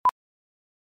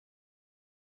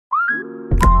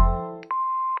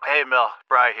Hey, Mel.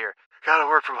 Bri here. Gotta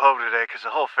work from home today because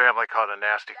the whole family caught a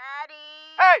nasty... Daddy!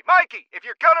 Hey, Mikey! If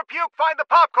you're gonna puke, find the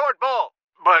popcorn bowl!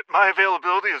 But my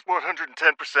availability is 110%.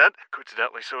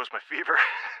 Coincidentally, so is my fever.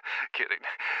 Kidding.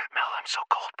 Mel, I'm so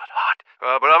cold but hot.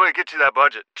 But I'm gonna get you that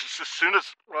budget just as soon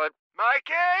as...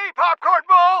 Mikey! Popcorn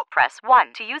bowl! Press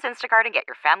 1 to use Instacart and get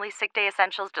your family's sick day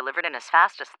essentials delivered in as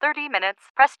fast as 30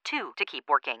 minutes. Press 2 to keep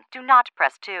working. Do not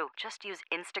press 2. Just use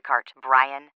Instacart,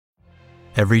 Brian.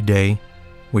 Every day,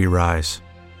 we rise,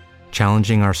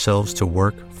 challenging ourselves to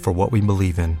work for what we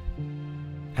believe in.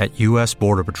 At U.S.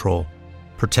 Border Patrol,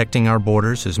 protecting our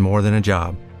borders is more than a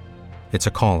job. It's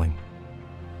a calling.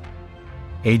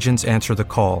 Agents answer the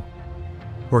call,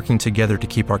 working together to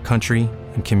keep our country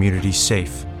and communities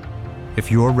safe. If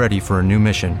you're ready for a new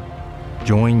mission,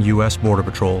 join U.S. Border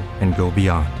Patrol and go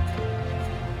beyond.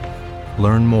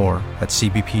 Learn more at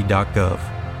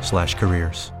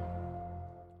cbp.gov/careers.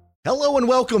 Hello and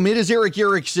welcome. It is Eric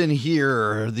Erickson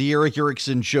here, the Eric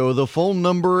Erickson Show. The phone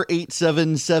number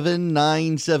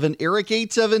 877-97-ERIC,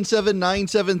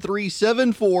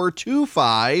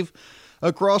 877-973-7425.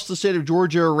 Across the state of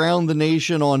Georgia, around the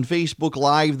nation, on Facebook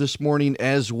Live this morning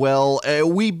as well.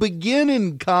 We begin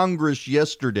in Congress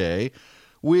yesterday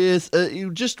with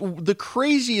just the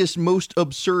craziest, most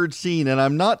absurd scene. And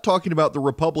I'm not talking about the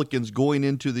Republicans going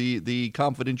into the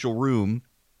confidential room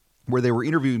where they were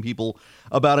interviewing people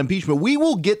about impeachment. We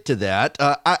will get to that.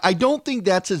 I don't think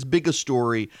that's as big a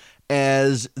story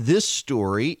as this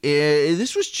story.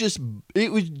 This was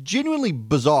genuinely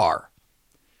bizarre.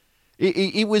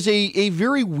 It was a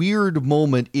very weird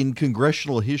moment in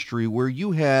congressional history where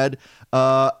you had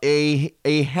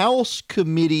a House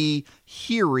committee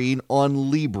hearing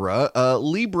on Libra.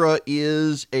 Libra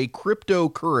is a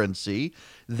cryptocurrency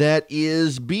that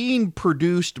is being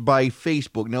produced by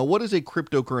Facebook. Now, what is a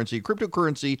cryptocurrency? A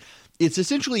cryptocurrency, it's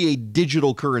essentially a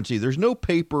digital currency. There's no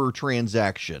paper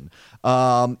transaction.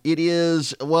 It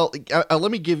is, well,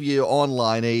 let me give you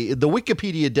online the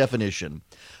Wikipedia definition.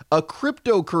 A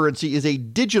cryptocurrency is a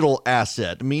digital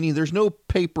asset, meaning there's no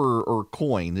paper or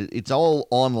coin. It's all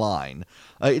online.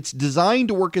 It's designed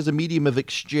to work as a medium of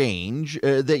exchange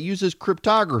that uses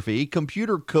cryptography,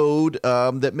 computer code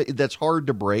that's hard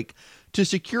to break, to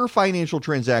secure financial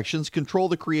transactions, control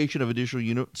the creation of additional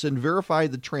units, and verify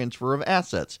the transfer of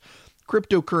assets.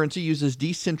 Cryptocurrency uses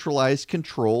decentralized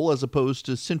control as opposed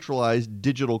to centralized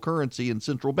digital currency and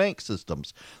central bank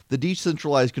systems. The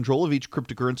decentralized control of each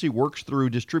cryptocurrency works through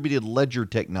distributed ledger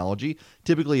technology,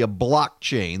 typically a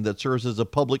blockchain that serves as a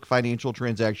public financial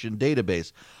transaction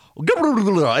database.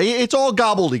 It's all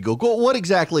gobbledygook. What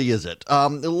exactly is it?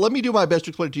 Let me do my best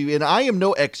to explain it to you. And I am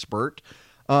no expert.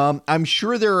 I'm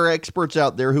sure there are experts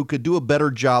out there who could do a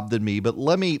better job than me, but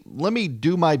let me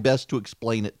do my best to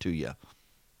explain it to you.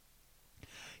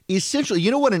 Essentially,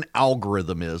 you know what an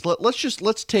algorithm is? Let's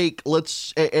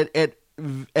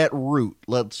at root.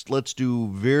 Let's do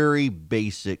very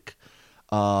basic.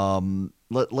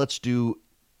 Let's do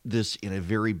this in a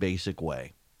very basic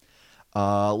way.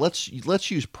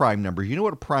 Let's use prime numbers. You know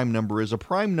what a prime number is? A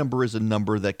prime number is a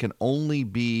number that can only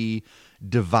be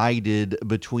divided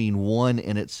between 1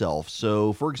 and itself.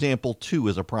 So, for example, 2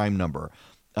 is a prime number.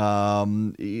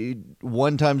 1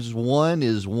 times 1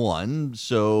 is 1,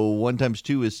 so 1 times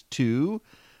 2 is 2,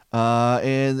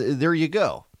 and there you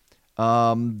go.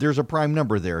 There's a prime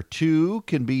number there. 2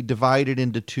 can be divided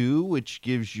into 2, which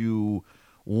gives you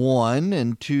 1,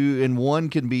 and 1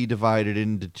 can be divided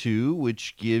into 2,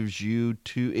 which gives you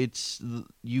 2.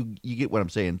 You get what I'm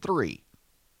saying. 3.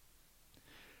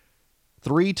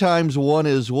 3 times 1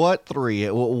 is what? 3.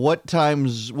 What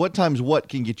times what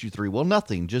can get you 3? Well,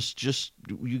 nothing. Just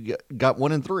you got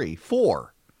 1 and 3.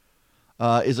 4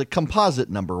 is a composite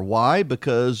number. Why?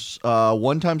 Because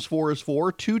 1 times 4 is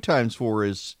 4. 2 times 4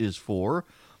 is 4.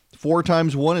 4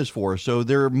 times 1 is 4. So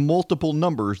there are multiple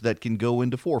numbers that can go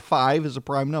into 4. 5 is a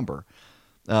prime number.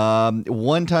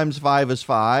 1 times 5 is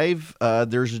 5.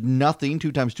 There's nothing.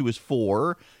 2 times 2 is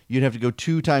 4. You'd have to go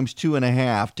 2 times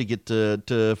 2.5 to get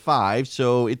to 5.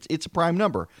 So it's a prime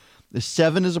number. The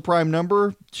 7 is a prime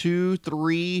number. 2,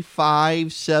 3,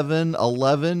 5, 7,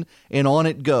 11, and on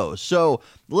it goes. So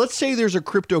let's say there's a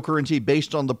cryptocurrency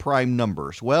based on the prime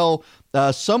numbers. Well,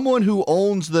 someone who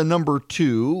owns the number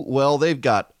 2, well, they've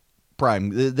got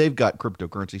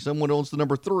cryptocurrency. Someone owns the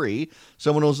number 3,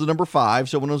 someone owns the number 5,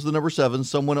 someone owns the number 7,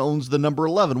 someone owns the number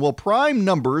 11. Well, prime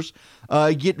numbers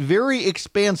get very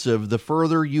expansive the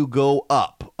further you go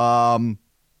up.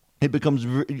 It becomes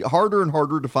harder and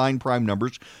harder to find prime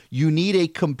numbers. You need a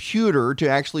computer to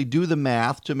actually do the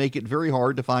math to make it very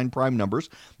hard to find prime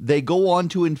numbers. They go on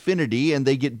to infinity, and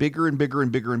they get bigger and bigger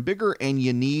and bigger and bigger, and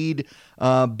you need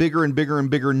bigger and bigger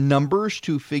and bigger numbers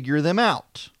to figure them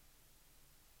out.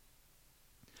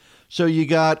 So you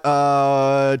got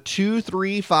 2,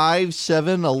 3, 5,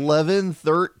 7, 11,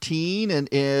 13,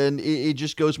 and it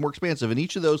just goes more expansive. And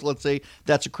each of those, let's say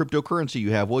that's a cryptocurrency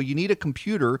you have. Well, you need a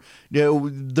computer.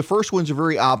 The first ones are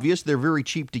very obvious. They're very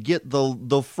cheap to get.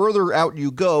 The further out you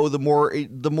go, the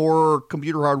more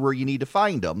computer hardware you need to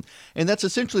find them. And that's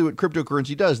essentially what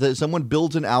cryptocurrency does. That someone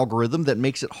builds an algorithm that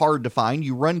makes it hard to find.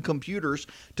 You run computers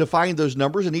to find those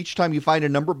numbers, and each time you find a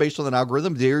number based on an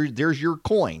algorithm, there's your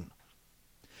coin.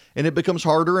 And it becomes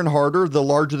harder and harder the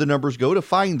larger the numbers go to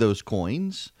find those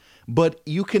coins. But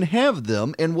you can have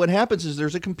them, and what happens is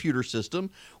there's a computer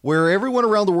system where everyone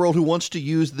around the world who wants to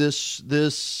use this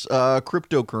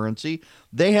cryptocurrency,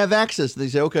 they have access. They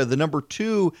say, okay, the number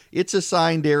 2, it's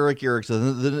assigned to Eric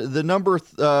Erickson. The number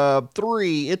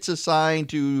 3, it's assigned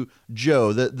to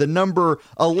Joe. The number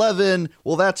 11,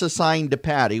 well, that's assigned to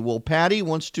Patty. Well, Patty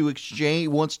wants to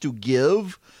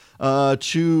give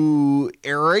to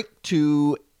Eric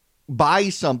to buy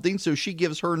something, so she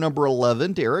gives her number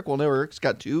 11 to Eric. Well, now Eric's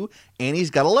got 2, and he's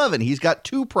got 11. He's got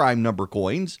 2 prime number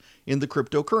coins in the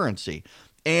cryptocurrency.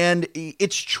 And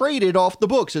it's traded off the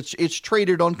books. It's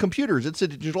traded on computers. It's a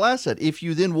digital asset. If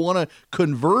you then want to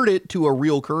convert it to a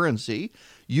real currency,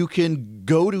 you can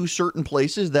go to certain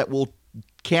places that will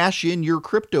cash in your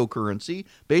cryptocurrency.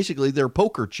 Basically, they're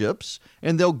poker chips,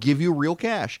 and they'll give you real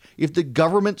cash. If the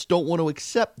governments don't want to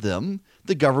accept them,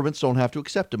 the governments don't have to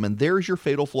accept them. And there's your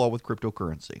fatal flaw with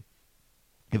cryptocurrency.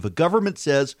 If a government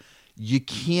says you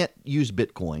can't use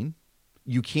Bitcoin,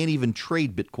 you can't even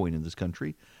trade Bitcoin in this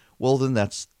country, well, then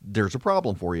there's a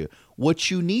problem for you. What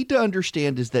you need to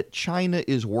understand is that China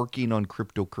is working on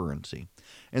cryptocurrency.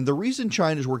 And the reason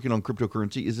China is working on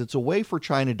cryptocurrency is it's a way for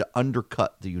China to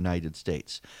undercut the United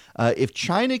States. If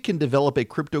China can develop a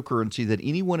cryptocurrency that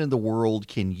anyone in the world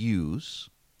can use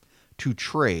to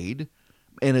trade,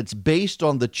 and it's based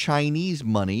on the Chinese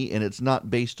money and it's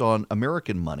not based on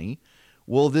American money,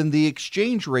 well, then the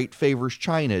exchange rate favors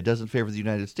China. It doesn't favor the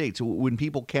United States. When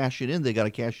people cash it in, they got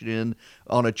to cash it in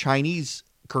on a Chinese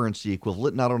currency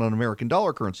equivalent, not on an American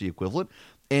dollar currency equivalent.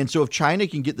 And so if China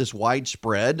can get this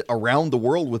widespread around the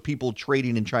world with people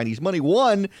trading in Chinese money,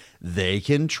 1, they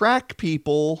can track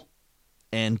people,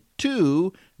 and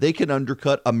 2, they can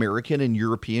undercut American and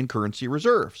European currency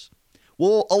reserves.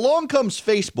 Well, along comes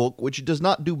Facebook, which does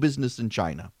not do business in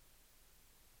China.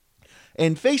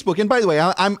 And Facebook, and by the way,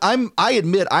 I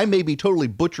admit I may be totally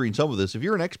butchering some of this. If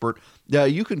you're an expert,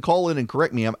 you can call in and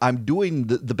correct me. I'm doing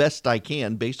the best I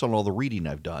can based on all the reading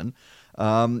I've done.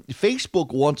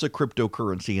 Facebook wants a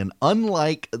cryptocurrency, and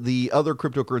unlike the other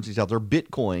cryptocurrencies out there,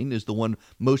 Bitcoin is the one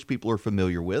most people are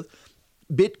familiar with.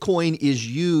 Bitcoin is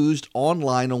used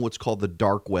online on what's called the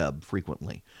dark web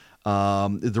frequently.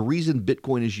 The reason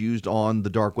Bitcoin is used on the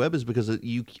dark web is because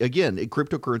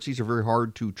cryptocurrencies are very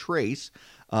hard to trace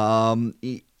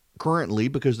currently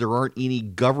because there aren't any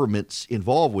governments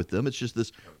involved with them. It's just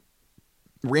this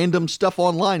random stuff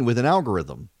online with an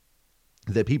algorithm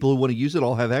that people who want to use it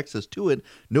all have access to it.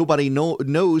 Nobody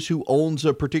knows who owns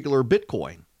a particular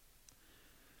Bitcoin.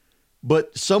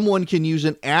 But someone can use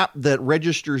an app that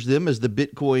registers them as the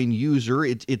Bitcoin user.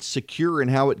 It's secure in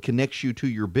how it connects you to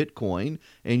your Bitcoin,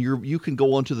 and you can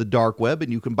go onto the dark web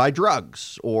and you can buy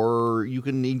drugs, or you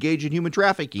can engage in human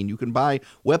trafficking. You can buy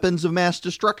weapons of mass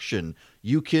destruction.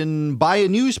 You can buy a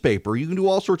newspaper. You can do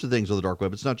all sorts of things on the dark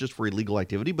web. It's not just for illegal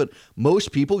activity, but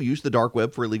most people use the dark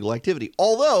web for illegal activity.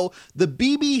 Although the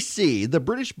BBC, the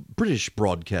British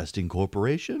Broadcasting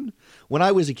Corporation, when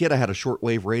I was a kid, I had a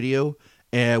shortwave radio.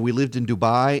 And we lived in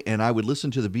Dubai, and I would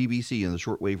listen to the BBC and the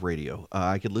shortwave radio.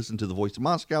 I could listen to the Voice of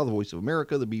Moscow, the Voice of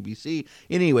America, the BBC.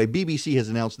 Anyway, BBC has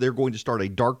announced they're going to start a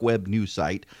dark web news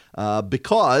site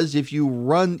because if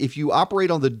you operate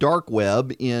on the dark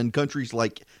web in countries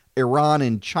like Iran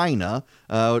and China,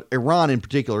 Iran in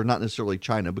particular, not necessarily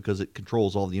China because it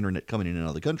controls all the internet coming in and out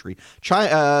of the country.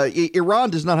 Iran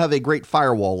does not have a great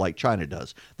firewall like China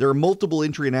does. There are multiple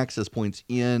entry and access points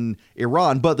in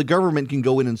Iran, but the government can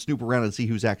go in and snoop around and see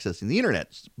who's accessing the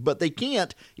internet. But they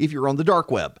can't if you're on the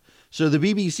dark web. So the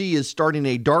BBC is starting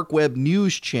a dark web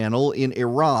news channel in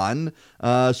Iran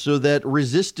so that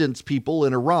resistance people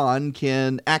in Iran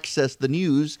can access the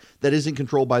news that isn't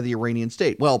controlled by the Iranian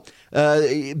state. Well,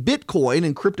 Bitcoin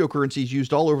and cryptocurrency is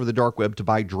used all over the dark web to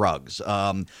buy drugs.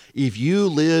 If you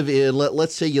live in,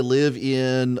 let's say you live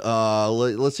in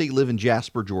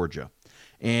Jasper, Georgia.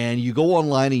 and you go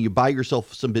online and you buy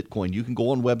yourself some Bitcoin. You can go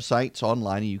on websites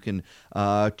online and you can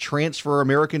transfer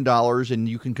American dollars and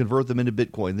you can convert them into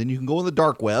Bitcoin. Then you can go on the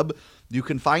dark web. You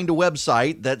can find a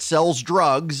website that sells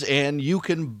drugs and you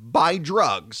can buy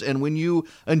drugs. And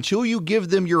until you give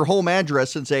them your home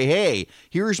address and say, hey,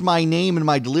 here's my name and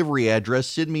my delivery address,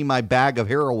 send me my bag of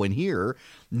heroin here,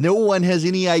 no one has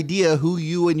any idea who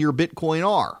you and your Bitcoin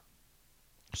are.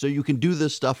 So you can do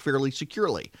this stuff fairly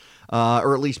securely,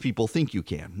 or at least people think you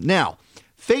can. Now,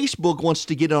 Facebook wants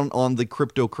to get on the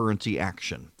cryptocurrency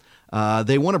action.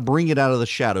 They want to bring it out of the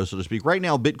shadows, so to speak. Right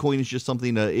now, Bitcoin is just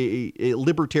something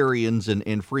libertarians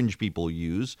and fringe people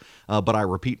use, but I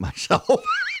repeat myself.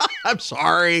 I'm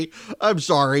sorry.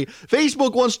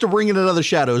 Facebook wants to bring it out of the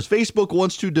shadows. Facebook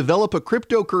wants to develop a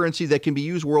cryptocurrency that can be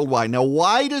used worldwide. Now,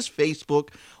 why does Facebook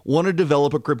want to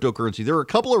develop a cryptocurrency? There are a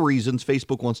couple of reasons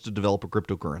Facebook wants to develop a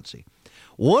cryptocurrency.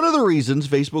 One of the reasons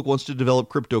Facebook wants to develop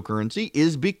cryptocurrency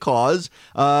is because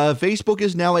Facebook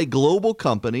is now a global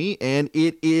company and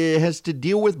it has to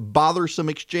deal with bothersome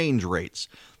exchange rates.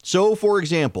 So, for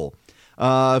example,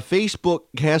 Facebook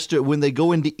has to, when they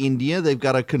go into India, they've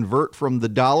got to convert from the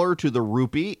dollar to the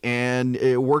rupee and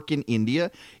work in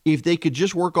India. If they could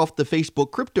just work off the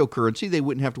Facebook cryptocurrency, they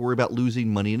wouldn't have to worry about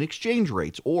losing money in exchange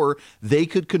rates, or they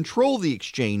could control the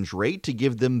exchange rate to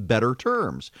give them better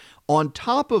terms. On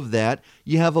top of that,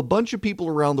 you have a bunch of people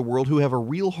around the world who have a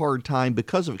real hard time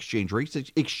because of exchange rates.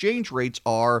 Exchange rates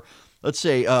are, let's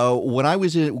say, when I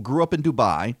grew up in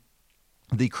Dubai,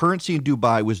 the currency in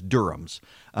Dubai was dirhams,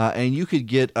 and you could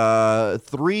get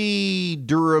 3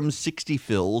 dirhams, 60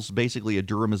 fils. Basically, a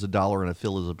dirham is $1 and a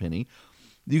fil is a penny.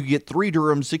 You could get 3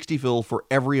 dirhams, 60 fil for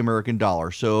every American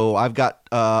dollar. So I've got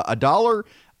 $1,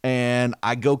 and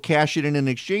I go cash it in an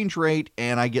exchange rate,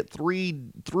 and I get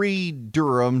 3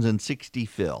 dirhams and 60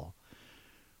 fil.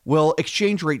 Well,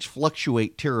 exchange rates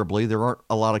fluctuate terribly. There aren't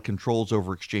a lot of controls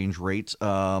over exchange rates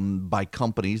by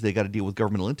companies. They got to deal with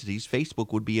governmental entities.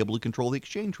 Facebook would be able to control the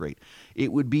exchange rate.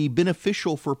 It would be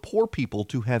beneficial for poor people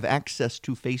to have access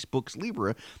to Facebook's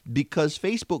Libra because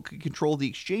Facebook could control the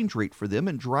exchange rate for them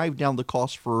and drive down the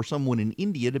cost for someone in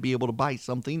India to be able to buy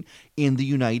something in the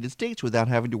United States without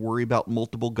having to worry about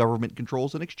multiple government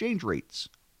controls and exchange rates.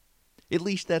 At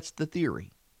least that's the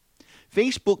theory.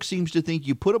 Facebook seems to think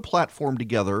you put a platform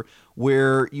together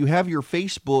where you have your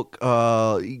Facebook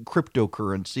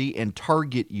cryptocurrency and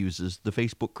Target uses the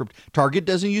Facebook crypto. Target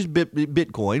doesn't use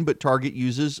Bitcoin, but Target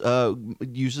uses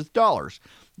dollars.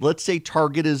 Let's say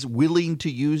Target is willing to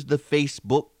use the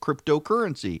Facebook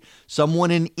cryptocurrency.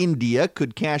 Someone in India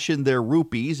could cash in their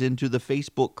rupees into the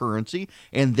Facebook currency,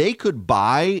 and they could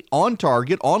buy on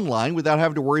Target online without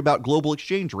having to worry about global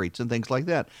exchange rates and things like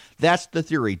that. That's the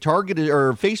theory.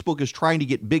 Facebook is trying to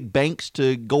get big banks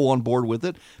to go on board with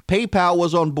it. PayPal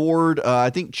was on board.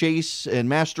 I think Chase and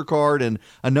MasterCard and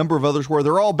a number of others were.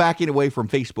 They're all backing away from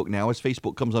Facebook now as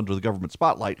Facebook comes under the government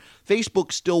spotlight.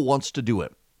 Facebook still wants to do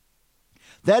it.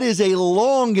 That is a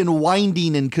long and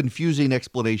winding and confusing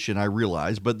explanation, I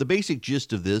realize, but the basic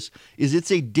gist of this is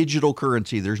it's a digital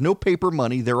currency. There's no paper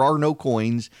money. There are no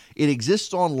coins. It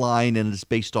exists online, and it's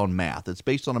based on math. It's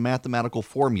based on a mathematical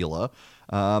formula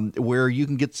where you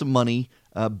can get some money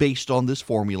based on this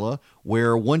formula,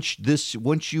 where once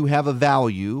you have a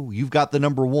value, you've got the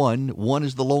number 1. 1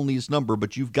 is the loneliest number,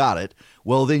 but you've got it.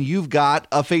 Well, then you've got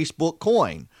a Facebook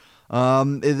coin.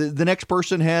 The next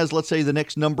person has, let's say, the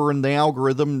next number in the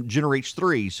algorithm generates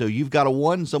 3. So you've got a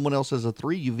 1, someone else has a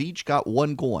 3. You've each got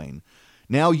 1 coin.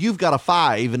 Now you've got a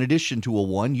 5 in addition to a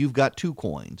 1. You've got 2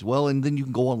 coins. Well, and then you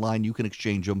can go online, you can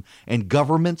exchange them, and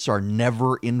governments are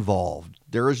never involved.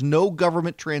 There is no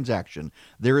government transaction.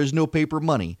 There is no paper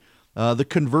money. The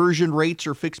conversion rates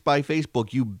are fixed by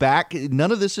Facebook.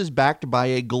 None of this is backed by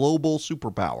a global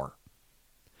superpower.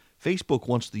 Facebook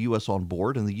wants the U.S. on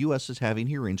board, and the U.S. is having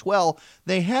hearings. Well,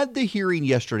 they had the hearing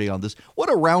yesterday on this.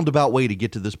 What a roundabout way to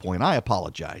get to this point. I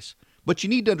apologize. But you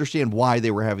need to understand why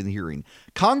they were having the hearing.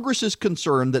 Congress is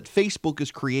concerned that Facebook is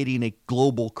creating a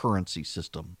global currency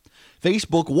system.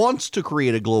 Facebook wants to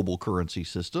create a global currency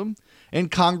system, and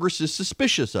Congress is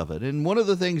suspicious of it. And one of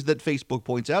the things that Facebook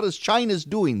points out is China's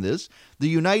doing this. The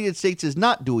United States is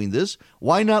not doing this.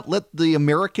 Why not let the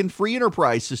American free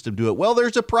enterprise system do it? Well,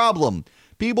 there's a problem.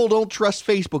 People don't trust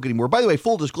Facebook anymore. By the way,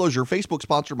 full disclosure, Facebook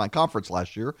sponsored my conference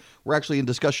last year. We're actually in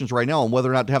discussions right now on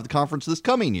whether or not to have the conference this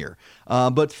coming year.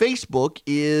 But Facebook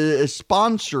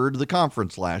sponsored the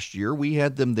conference last year. We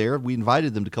had them there. We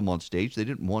invited them to come on stage. They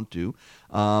didn't want to.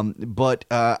 But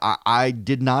I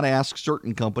did not ask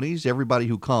certain companies. Everybody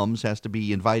who comes has to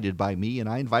be invited by me, and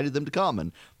I invited them to come,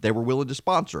 and they were willing to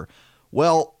sponsor.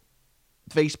 Well,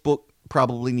 Facebook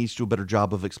probably needs to do a better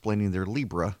job of explaining their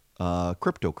Libra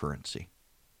cryptocurrency.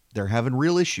 They're having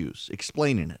real issues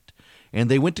explaining it. And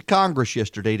they went to Congress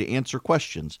yesterday to answer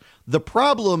questions. The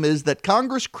problem is that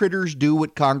Congress critters do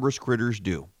what Congress critters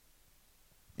do.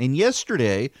 And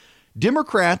yesterday,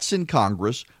 Democrats in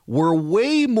Congress were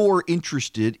way more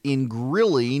interested in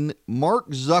grilling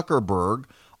Mark Zuckerberg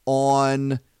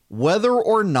on whether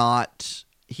or not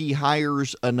he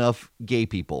hires enough gay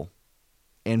people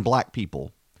and black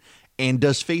people. And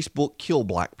does Facebook kill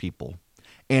black people?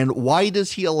 And why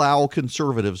does he allow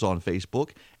conservatives on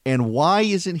Facebook? And why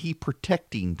isn't he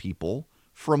protecting people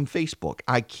from Facebook?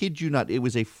 I kid you not. It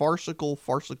was a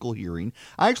farcical hearing.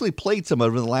 I actually played some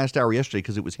of it in the last hour yesterday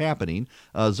because it was happening.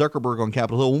 Zuckerberg on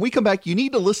Capitol Hill. When we come back, you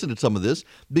need to listen to some of this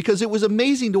because it was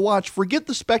amazing to watch. Forget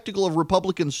the spectacle of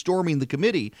Republicans storming the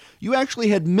committee. You actually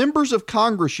had members of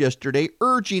Congress yesterday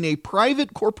urging a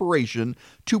private corporation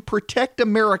to protect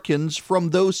Americans from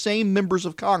those same members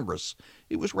of Congress.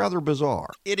 It was rather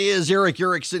bizarre. It is Eric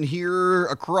Erickson here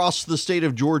across the state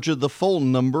of Georgia. The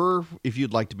phone number, if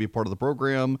you'd like to be a part of the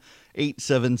program,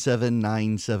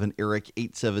 877-97-ERIC,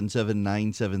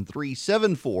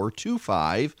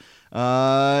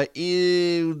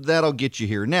 877-973-7425. That'll get you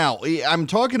here. Now, I'm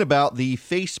talking about the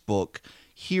Facebook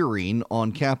hearing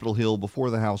on Capitol Hill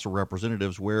before the House of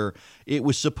Representatives, where it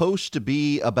was supposed to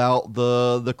be about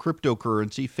the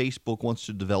cryptocurrency Facebook wants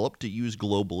to develop to use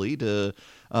globally to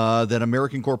that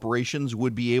American corporations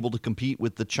would be able to compete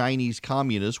with the Chinese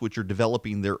communists, which are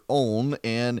developing their own.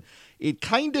 And it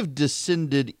kind of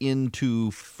descended into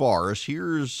farce.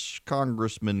 Here's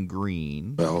Congressman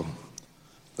Green. Well,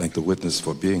 thank the witness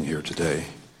for being here today.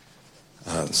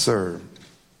 Sir,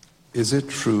 is it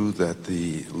true that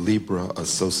the Libra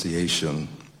Association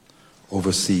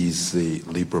oversees the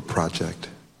Libra project?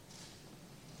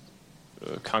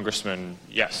 Congressman,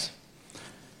 yes.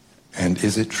 And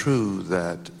is it true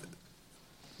that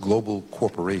global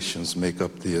corporations make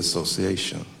up the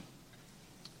association?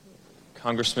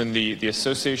 Congressman, the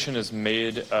association is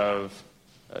made of,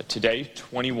 today,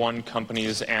 21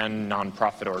 companies and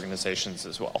nonprofit organizations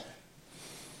as well.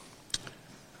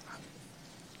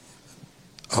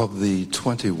 Of the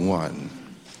 21,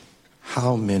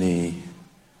 how many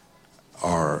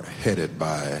are headed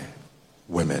by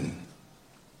women?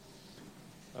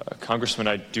 Congressman,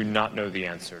 I do not know the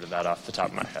answer to that off the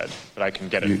top of my head, but I can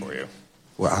get it for you.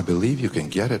 Well, I believe you can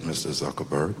get it, Mr.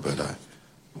 Zuckerberg, but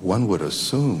one would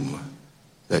assume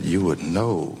that you would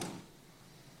know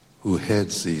who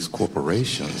heads these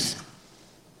corporations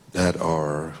that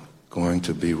are going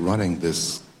to be running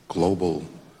this global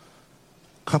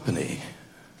company.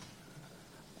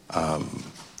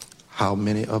 How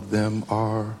many of them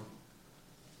are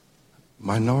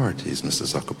minorities, Mr.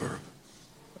 Zuckerberg?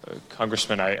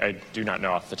 Congressman, I do not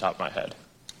know off the top of my head.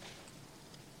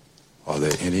 Are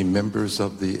there any members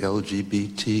of the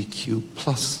LGBTQ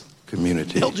plus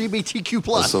community LGBTQ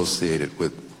plus associated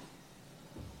with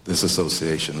this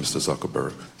association, Mr.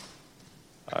 Zuckerberg?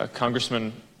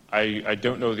 Congressman, I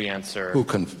don't know the answer.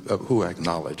 Who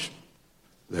acknowledge?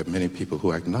 There are many people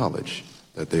who acknowledge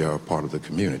that they are a part of the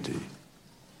community.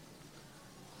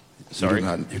 Sorry?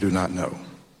 You do not know.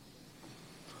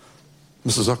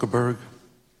 Mr. Zuckerberg,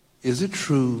 is it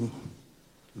true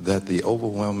that the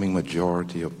overwhelming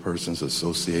majority of persons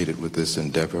associated with this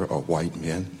endeavor are white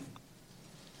men?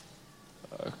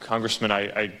 Congressman,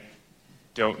 I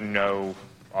don't know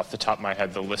off the top of my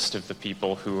head the list of the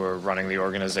people who are running the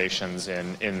organizations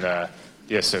in the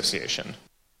association.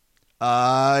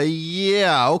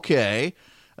 Yeah, okay.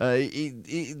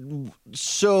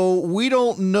 So we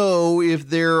don't know if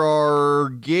there are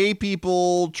gay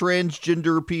people,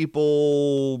 transgender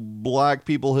people, black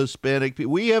people, Hispanic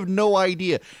people. We have no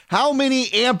idea. How many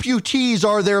amputees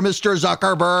are there, Mr.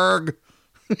 Zuckerberg?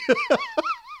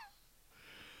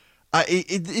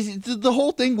 The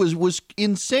whole thing was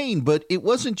insane, but it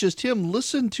wasn't just him.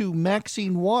 Listen to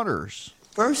Maxine Waters.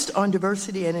 First, on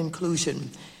diversity and inclusion.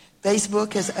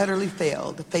 Facebook has utterly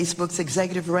failed. Facebook's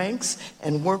executive ranks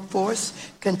and workforce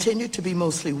continue to be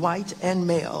mostly white and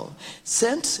male.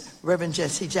 Since Reverend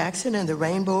Jesse Jackson and the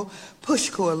Rainbow Push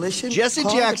Coalition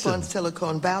called upon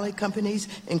Silicon Valley companies,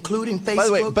 including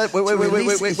Facebook, by the way,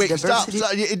 wait, stop.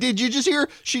 Did you just hear?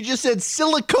 She just said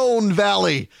Silicon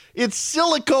Valley. It's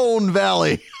Silicon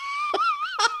Valley.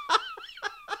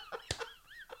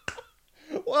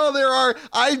 Well,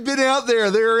 I've been out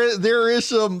there. There is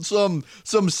some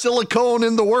silicone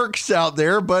in the works out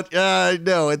there, but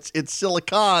no, it's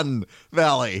Silicon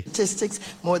Valley. Statistics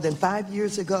more than 5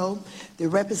 years ago, the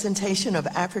representation of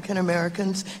African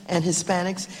Americans and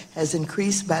Hispanics has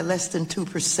increased by less than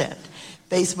 2%.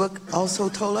 Facebook also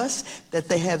told us that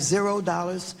they have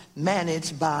 $0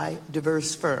 managed by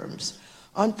diverse firms.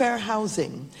 On fair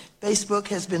housing, Facebook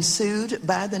has been sued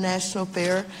by the National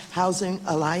Fair Housing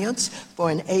Alliance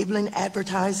for enabling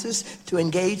advertisers to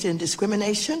engage in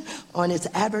discrimination on its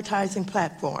advertising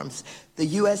platforms. The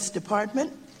U.S.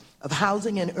 Department of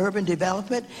Housing and Urban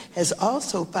Development has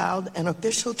also filed an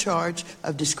official charge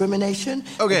of discrimination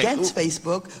against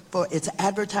Facebook for its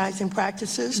advertising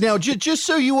practices. Now, just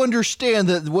so you understand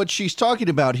that what she's talking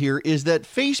about here is that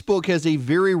Facebook has a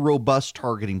very robust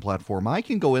targeting platform. I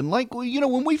can go in, like,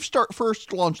 when we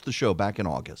first launched the show back in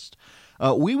August,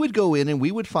 we would go in and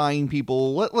we would find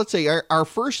people, let's say our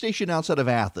first station outside of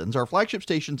Athens, our flagship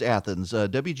station's Athens,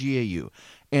 WGAU.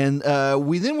 And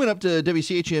we then went up to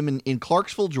WCHM in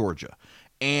Clarksville, Georgia.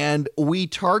 And we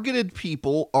targeted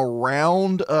people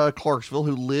around Clarksville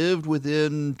who lived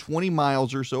within 20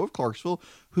 miles or so of Clarksville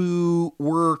who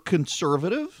were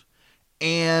conservative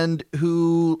and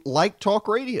who liked talk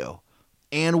radio.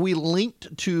 And we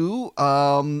linked to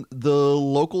the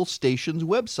local station's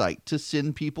website to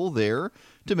send people there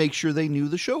to make sure they knew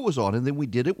the show was on. And then we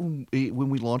did it when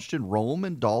we launched in Rome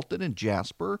and Dalton and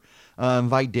Jasper,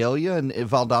 Vidalia and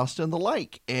Valdosta and the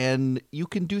like. And you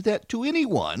can do that to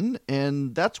anyone.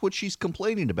 And that's what she's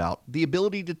complaining about, the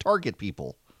ability to target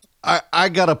people. I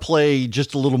got to play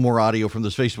just a little more audio from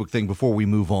this Facebook thing before we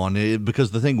move on, because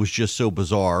the thing was just so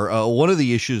bizarre. One of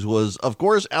the issues was, of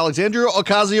course, Alexandria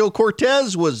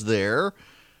Ocasio-Cortez was there.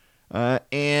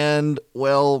 And,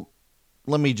 well,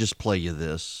 let me just play you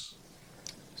this.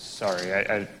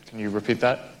 Sorry, can you repeat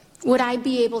that? Would I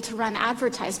be able to run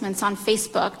advertisements on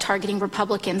Facebook targeting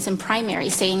Republicans in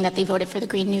primaries saying that they voted for the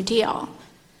Green New Deal?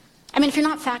 I mean, if you're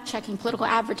not fact-checking political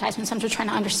advertisements, I'm just trying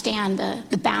to understand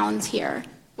the bounds here.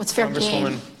 What's fair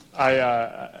game?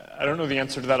 I don't know the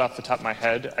answer to that off the top of my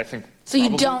head. I think so.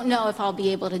 Probably. You don't know if I'll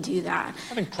be able to do that.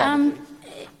 I think probably.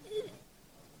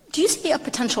 Do you see a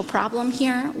potential problem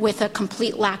here with a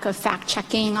complete lack of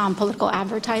fact-checking on political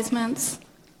advertisements?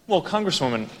 Well,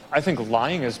 Congresswoman, I think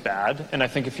lying is bad, and I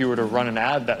think if you were to run an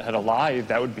ad that had a lie,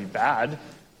 that would be bad.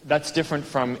 That's different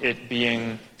from it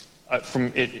being, for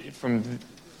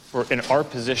in our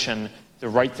position, the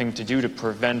right thing to do to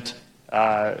prevent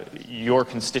your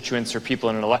constituents or people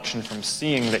in an election from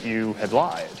seeing that you had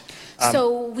lied.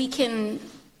 So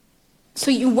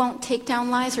you won't take down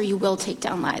lies, or you will take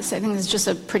down lies? I think it's just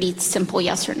a pretty simple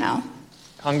yes or no.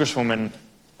 Congresswoman,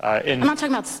 I'm not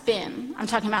talking about spin. I'm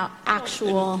talking about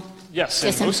actual yes,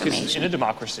 disinformation. In most cases, in a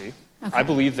democracy, okay. I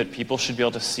believe that people should be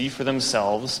able to see for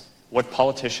themselves what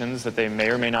politicians that they may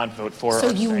or may not vote for so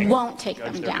are you saying, won't take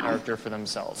judge them their down. Character for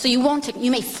themselves. So you won't take.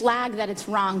 You may flag that it's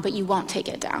wrong, but you won't take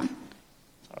it down.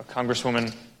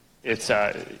 Congresswoman, it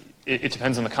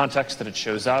depends on the context that it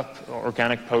shows up.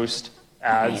 Organic post,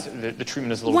 ads, okay. the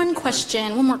treatment is a little One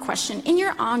more question. In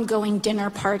your ongoing dinner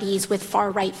parties with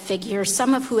far-right figures,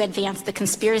 some of who advance the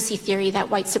conspiracy theory that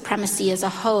white supremacy is a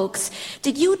hoax,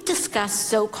 did you discuss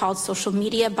so-called social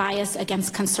media bias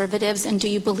against conservatives, and do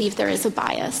you believe there is a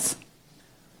bias?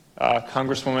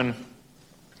 Congresswoman,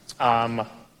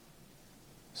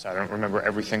 so I don't remember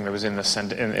everything that was in the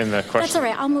question. That's all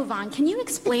right. I'll move on. Can you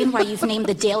explain why you've named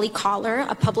the Daily Caller,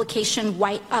 a publication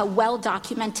well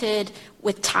documented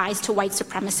with ties to white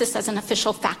supremacists, as an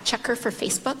official fact checker for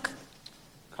Facebook?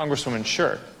 Congresswoman,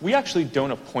 sure. We actually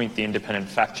don't appoint the independent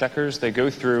fact checkers. They go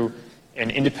through an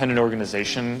independent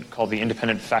organization called the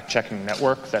Independent Fact Checking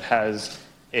Network that has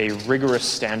a rigorous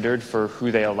standard for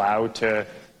who they allow to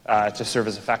serve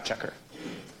as a fact checker.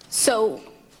 So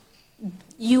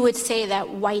you would say that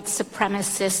white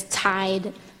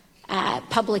supremacist-tied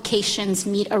publications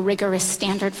meet a rigorous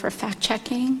standard for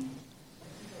fact-checking?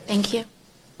 Thank you.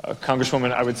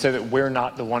 Congresswoman, I would say that we're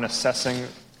not the one assessing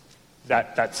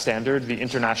that standard. The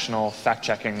International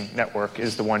Fact-Checking Network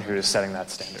is the one who is setting that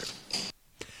standard.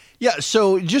 Yeah,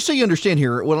 so just so you understand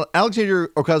here, what Alexandria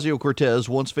Ocasio-Cortez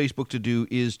wants Facebook to do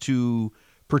is to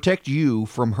protect you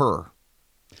from her.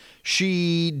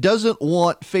 She doesn't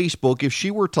want Facebook, if she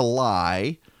were to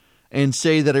lie and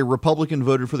say that a Republican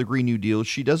voted for the Green New Deal,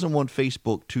 she doesn't want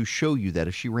Facebook to show you that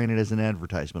if she ran it as an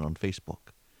advertisement on Facebook.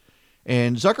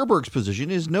 And Zuckerberg's position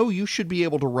is, no, you should be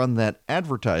able to run that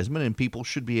advertisement and people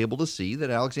should be able to see that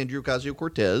Alexandria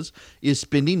Ocasio-Cortez is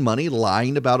spending money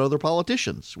lying about other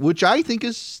politicians, which I think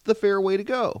is the fair way to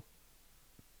go.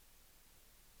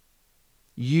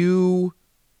 You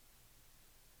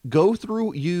go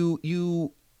through,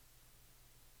 you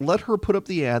let her put up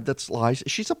the ad that's lies.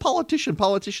 She's a politician.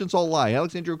 Politicians all lie.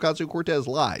 Alexandria Ocasio-Cortez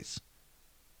lies.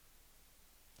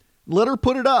 Let her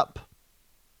put it up.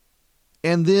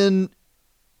 And then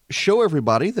show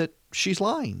everybody that she's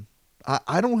lying.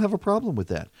 I don't have a problem with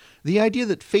that. The idea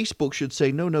that Facebook should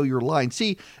say, no, you're lying.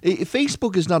 See,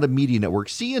 Facebook is not a media network.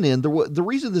 CNN, the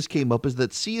reason this came up is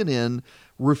that CNN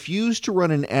refused to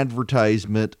run an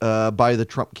advertisement by the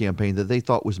Trump campaign that they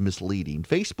thought was misleading.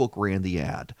 Facebook ran the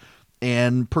ad.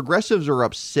 And progressives are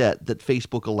upset that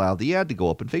Facebook allowed the ad to go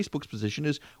up. And Facebook's position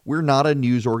is we're not a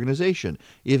news organization.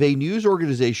 If a news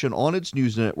organization on its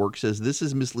news network says this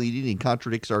is misleading and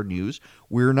contradicts our news,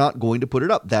 we're not going to put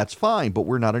it up. That's fine, but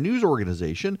we're not a news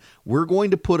organization. We're going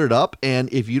to put it up,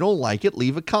 and if you don't like it,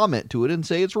 leave a comment to it and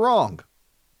say it's wrong.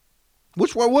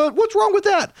 What's wrong with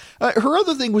that? Her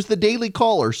other thing was the Daily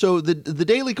Caller. So the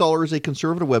Daily Caller is a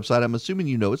conservative website. I'm assuming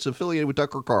you know it's affiliated with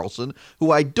Tucker Carlson, who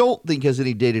I don't think has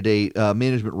any day-to-day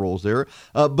management roles there.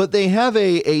 But they have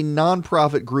a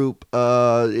nonprofit group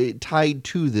tied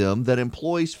to them that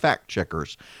employs fact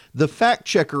checkers. The fact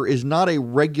checker is not a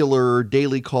regular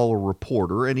Daily Caller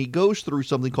reporter, and he goes through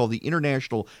something called the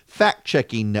International Fact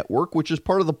Checking Network, which is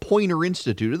part of the Poynter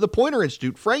Institute. And the Poynter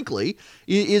Institute, frankly,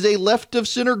 is a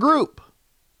left-of-center group.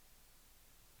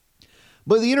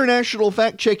 But the International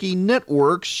Fact Checking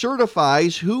Network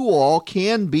certifies who all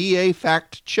can be a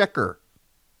fact checker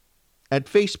at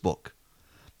Facebook.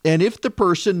 And if the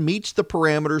person meets the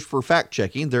parameters for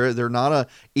fact-checking, they're not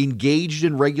engaged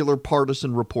in regular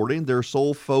partisan reporting, their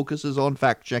sole focus is on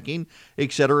fact-checking,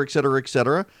 et cetera, et cetera, et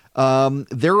cetera,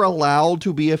 they're allowed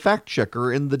to be a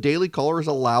fact-checker, and the Daily Caller is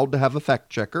allowed to have a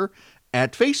fact-checker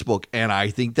at Facebook, and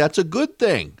I think that's a good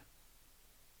thing.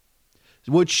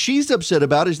 What she's upset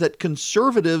about is that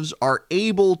conservatives are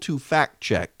able to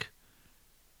fact-check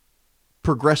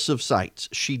progressive sites.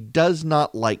 She does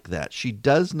not like that. She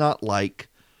does not like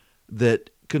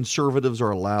that conservatives are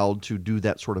allowed to do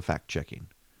that sort of fact-checking.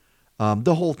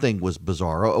 The whole thing was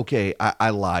bizarre. Okay,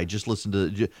 I lied. Just listen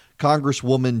to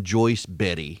Congresswoman Joyce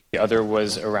Betty. The other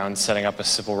was around setting up a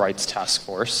civil rights task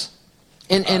force.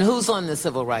 And who's on the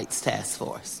civil rights task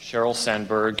force? Sheryl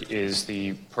Sandberg is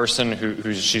the person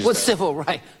she's... What's civil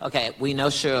rights? Okay, we know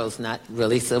Cheryl's not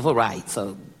really civil rights,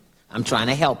 so I'm trying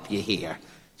to help you here.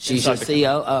 She's your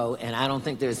COO, and I don't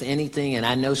think there's anything, and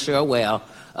I know Cheryl well,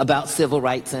 about civil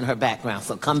rights in her background.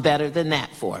 So come better than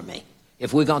that for me,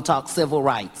 if we're going to talk civil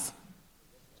rights.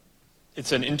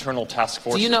 It's an internal task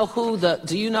force. Do you know who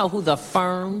the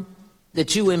firm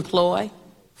that you employ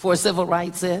for civil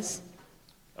rights is?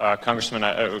 Congressman,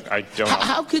 I don't know.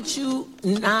 How could you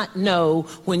not know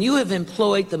when you have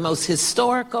employed the most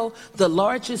historical, the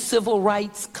largest civil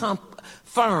rights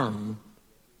firm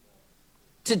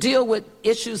to deal with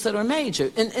issues that are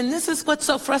major? And this is what's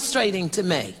so frustrating to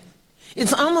me.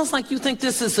 It's almost like you think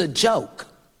this is a joke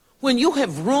when you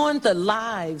have ruined the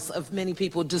lives of many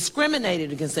people,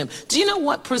 discriminated against them. Do you know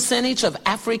what percentage of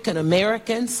African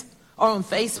Americans are on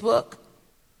Facebook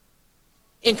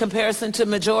in comparison to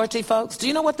majority folks? Do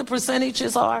you know what the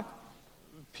percentages are?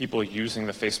 People using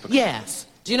the Facebook? Yes.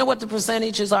 Do you know what the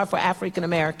percentages are for African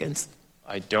Americans?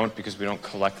 I don't, because we don't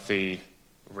collect the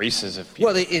races of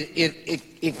people. Well,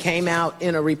 it came out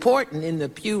in a report in the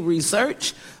Pew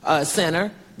Research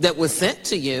Center that was sent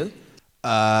to you.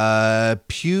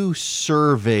 Pew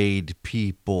surveyed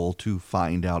people to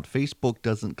find out. Facebook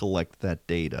doesn't collect that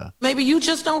data. Maybe you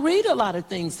just don't read a lot of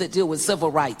things that deal with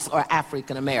civil rights or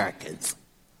African Americans.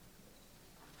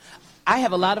 I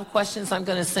have a lot of questions I'm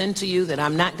going to send to you that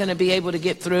I'm not going to be able to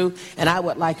get through, and I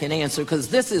would like an answer, because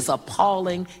this is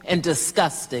appalling and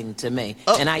disgusting to me,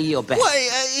 and I yield back.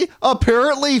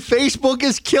 Apparently Facebook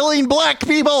is killing black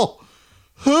people.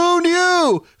 Who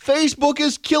knew? Facebook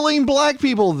is killing black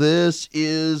people. This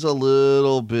is a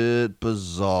little bit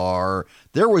bizarre.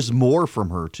 There was more from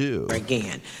her, too.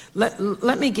 Again,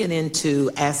 let me get into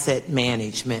asset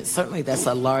management. Certainly that's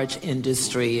a large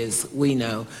industry, as we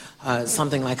know,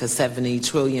 something like a $70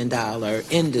 trillion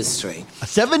industry. A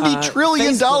 $70 trillion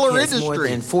industry. More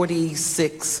than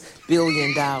 $46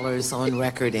 billion on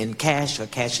record in cash or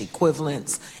cash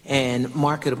equivalents and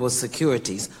marketable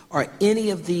securities. Are any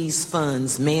of these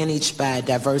funds managed by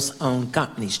diverse-owned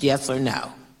companies? Yes or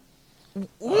no?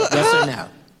 Yes or no?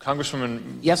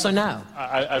 Congresswoman. Yes or no?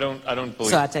 I don't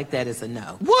believe. So I take that as a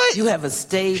no. What? You have a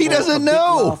stable he doesn't of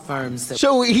know. big law firms that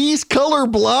so he's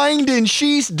colorblind and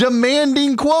she's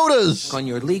demanding quotas. On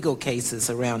your legal cases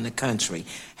around the country,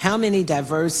 how many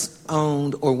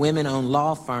diverse-owned or women-owned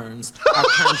law firms are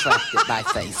contracted by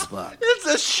Facebook? It's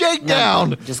a shakedown.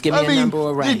 Number. Just give me a number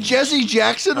or range. Did Jesse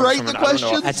Jackson write the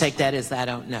questions? I take that as I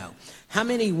don't know. How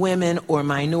many women or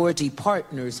minority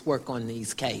partners work on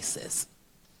these cases?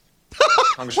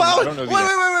 Well, I don't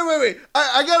know wait.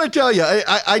 I got to tell you,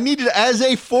 I needed, as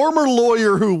a former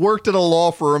lawyer who worked at a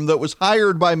law firm that was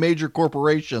hired by major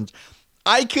corporations,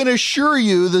 I can assure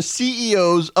you the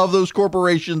CEOs of those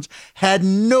corporations had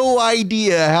no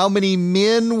idea how many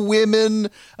men, women,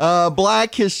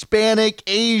 black, Hispanic,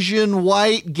 Asian,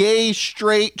 white, gay,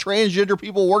 straight, transgender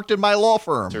people worked in my law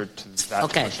firm.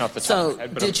 Okay, so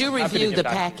did you review the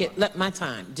packet?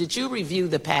 Did you review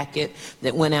the packet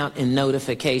that went out in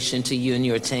notification to you and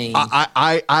your team?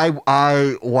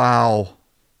 Wow.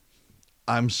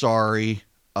 I'm sorry.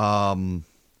 I'm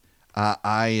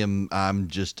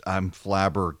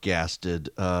flabbergasted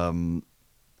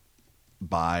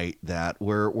by that.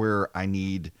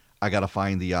 I got to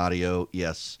find the audio.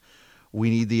 Yes, we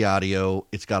need the audio.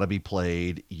 It's got to be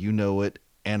played. You know it,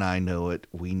 and I know it.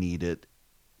 We need it.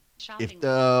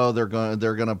 They're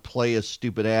gonna play a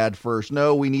stupid ad first.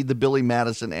 No, we need the Billy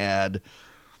Madison ad.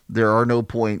 There are no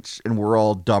points, and we're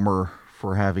all dumber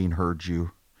for having heard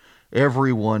you.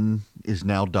 Everyone is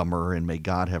now dumber, and may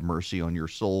God have mercy on your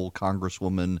soul,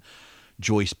 Congresswoman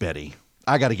Joyce Betty.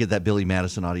 I got to get that Billy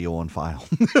Madison audio on file.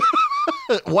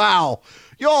 Wow.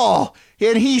 Y'all.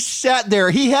 And he sat there.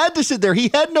 He had to sit there.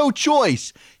 He had no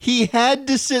choice. He had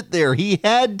to sit there. He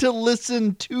had to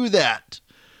listen to that.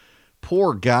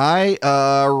 Poor guy.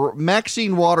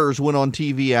 Maxine Waters went on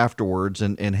TV afterwards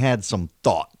and had some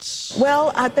thoughts.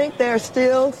 Well, I think there are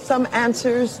still some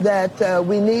answers that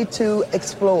we need to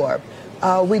explore.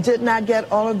 We did not get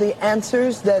all of the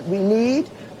answers that we need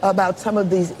about some of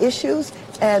these issues,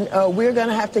 and we're going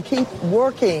to have to keep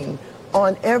working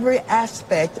on every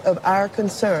aspect of our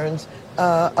concerns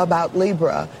about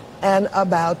Libra and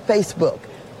about Facebook,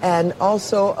 and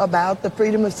also about the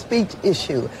freedom of speech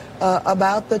issue,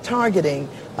 about the targeting,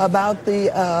 about the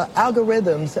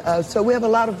algorithms. So we have a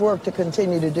lot of work to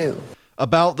continue to do.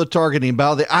 About the targeting,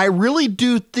 I really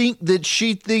do think that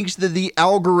she thinks that the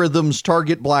algorithms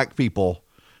target black people.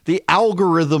 The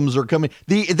algorithms are coming.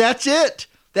 That's it.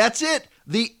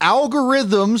 The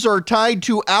algorithms are tied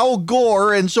to Al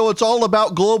Gore, and so it's all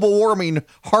about global warming,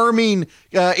 harming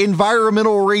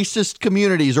environmental racist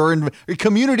communities or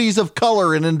communities of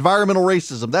color and environmental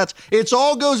racism. It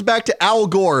all goes back to Al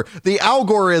Gore, the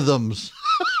algorithms.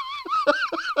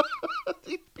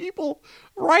 These people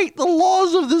write the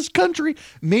laws of this country.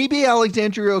 Maybe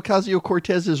Alexandria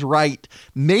Ocasio-Cortez is right.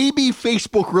 Maybe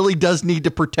Facebook really does need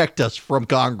to protect us from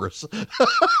Congress.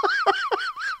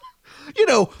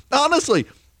 Honestly,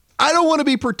 I don't want to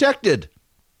be protected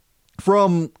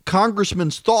from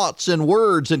congressmen's thoughts and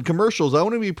words and commercials. I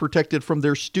want to be protected from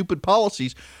their stupid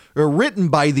policies written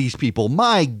by these people.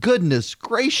 My goodness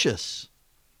gracious.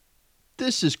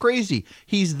 This is crazy.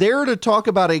 He's there to talk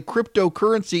about a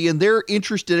cryptocurrency, and they're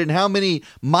interested in how many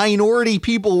minority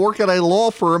people work at a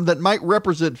law firm that might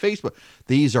represent Facebook.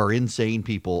 These are insane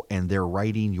people, and they're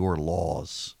writing your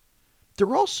laws.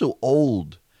 They're also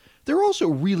old. They're also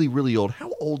really, really old.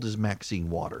 How old is Maxine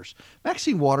Waters?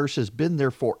 Maxine Waters has been there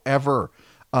forever.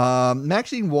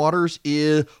 Maxine Waters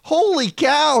is, holy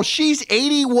cow, she's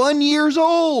 81 years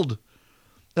old.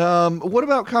 What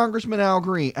about Congressman Al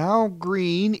Green? Al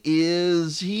Green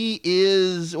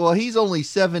he's only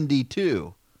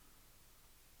 72.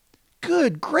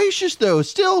 Good gracious, though,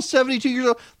 still 72 years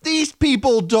old. These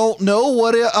people don't know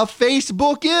what a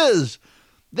Facebook is.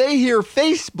 They hear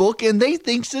Facebook and they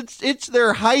think it's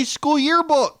their high school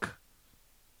yearbook.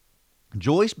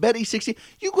 Joyce, Betty, 60.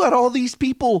 You got all these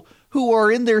people who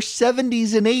are in their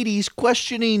 70s and 80s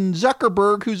questioning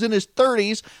Zuckerberg, who's in his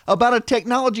 30s, about a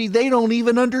technology they don't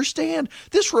even understand.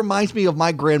 This reminds me of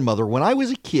my grandmother. When I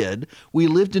was a kid, we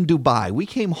lived in Dubai. We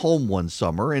came home one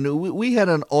summer, and we had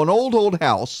an old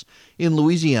house in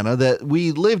Louisiana that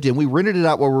we lived in. We rented it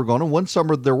out while we were gone, and one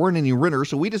summer there weren't any renters,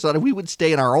 so we decided we would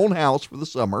stay in our own house for the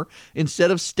summer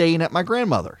instead of staying at my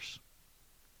grandmother's.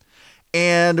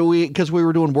 And because we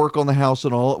were doing work on the house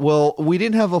and all, well, we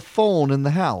didn't have a phone in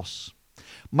the house.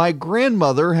 My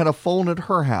grandmother had a phone at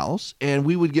her house, and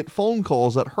we would get phone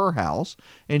calls at her house,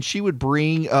 and she would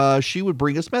bring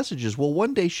us messages. Well,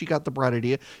 one day she got the bright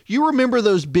idea. You remember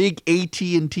those big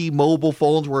AT&T mobile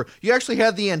phones where you actually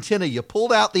had the antenna? You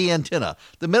pulled out the antenna,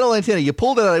 the metal antenna. You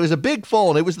pulled it out. It was a big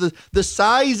phone. It was the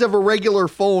size of a regular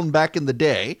phone back in the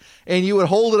day, and you would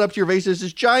hold it up to your face. It's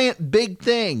this giant big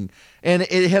thing. And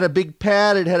it had a big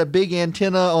pad. It had a big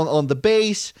antenna on the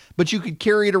base, but you could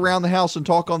carry it around the house and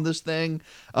talk on this thing.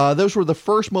 Those were the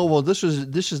first mobile. This is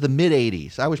the mid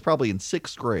 80s. I was probably in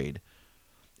 6th grade.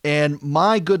 And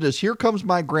my goodness, here comes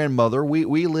my grandmother.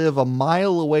 We live a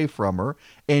mile away from her,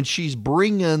 and she's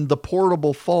bringing the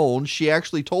portable phone. She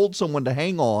actually told someone to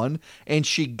hang on, and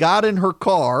she got in her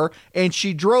car, and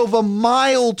she drove a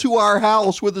mile to our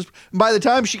house with us. By the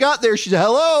time she got there, she said,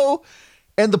 hello.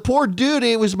 And the poor dude,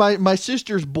 it was my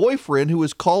sister's boyfriend who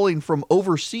was calling from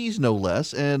overseas, no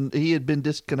less, and he had been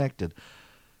disconnected.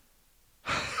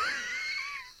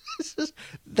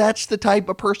 That's the type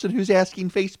of person who's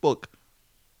asking Facebook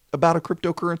about a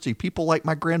cryptocurrency. People like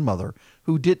my grandmother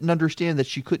who didn't understand that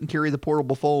she couldn't carry the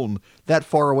portable phone that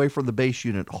far away from the base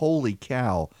unit. Holy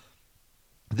cow.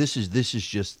 This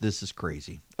is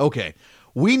crazy. Okay.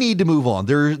 We need to move on.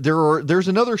 There's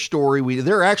another story.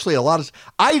 There are actually a lot of.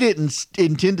 I didn't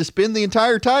intend to spend the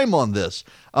entire time on this.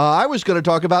 I was going to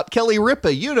talk about Kelly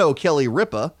Ripa. You know Kelly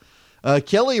Ripa.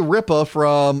 Kelly Ripa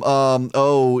from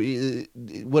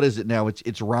what is it now?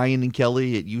 It's Ryan and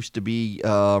Kelly. It used to be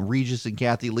Regis and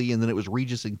Kathy Lee, and then it was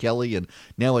Regis and Kelly, and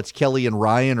now it's Kelly and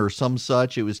Ryan or some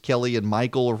such. It was Kelly and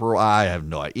Michael, or I have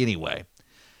no idea. Anyway,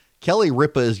 Kelly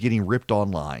Ripa is getting ripped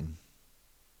online.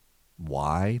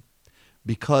 Why?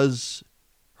 Because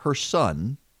her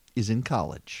son is in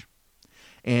college.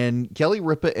 And Kelly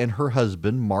Ripa and her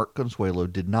husband, Mark Consuelo,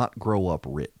 did not grow up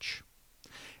rich.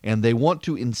 And they want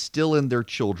to instill in their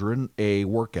children a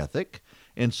work ethic.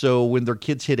 And so when their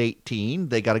kids hit 18,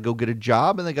 they got to go get a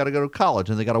job and they got to go to college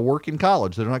and they got to work in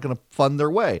college. They're not going to fund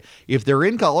their way. If they're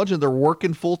in college and they're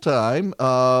working full time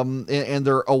and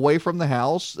they're away from the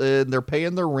house and they're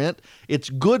paying their rent, it's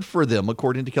good for them,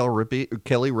 according to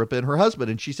Kelly Ripa and her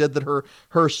husband. And she said that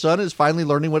her son is finally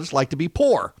learning what it's like to be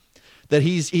poor. That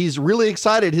he's really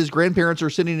excited. His grandparents are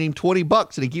sending him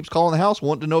 $20, and he keeps calling the house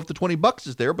wanting to know if the $20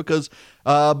 is there because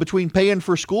between paying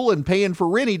for school and paying for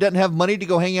rent, he doesn't have money to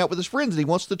go hang out with his friends, and he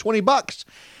wants the $20.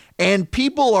 And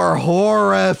people are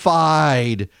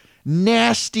horrified,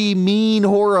 nasty, mean,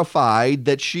 horrified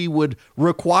that she would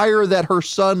require that her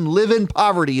son live in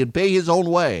poverty and pay his own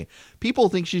way. People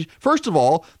think first of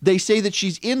all, they say that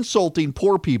she's insulting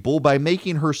poor people by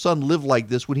making her son live like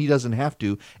this when he doesn't have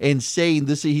to, and saying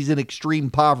he's in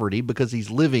extreme poverty because he's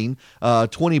living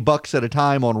 $20 at a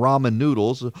time on ramen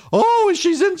noodles. Oh,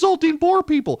 she's insulting poor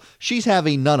people. She's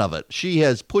having none of it. She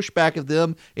has pushed back at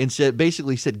them and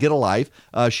basically said, get a life.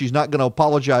 She's not going to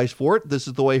apologize for it. This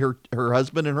is the way her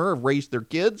husband and her have raised their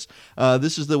kids.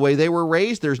 This is the way they were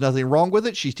raised. There's nothing wrong with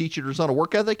it. She's teaching her son a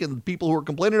work ethic, and the people who are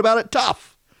complaining about it,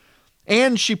 tough.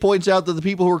 And she points out that the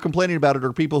people who are complaining about it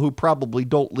are people who probably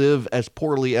don't live as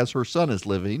poorly as her son is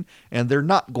living, and they're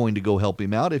not going to go help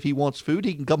him out. If he wants food,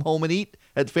 he can come home and eat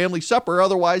at family supper.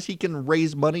 Otherwise, he can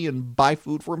raise money and buy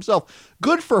food for himself.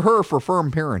 Good for her for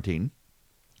firm parenting.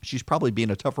 She's probably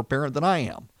being a tougher parent than I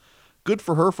am. Good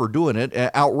for her for doing it.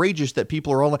 Outrageous that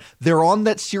people are they're on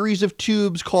that series of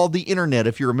tubes called the internet,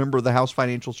 if you're a member of the House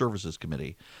Financial Services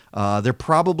Committee. They're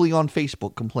probably on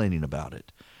Facebook complaining about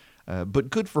it. But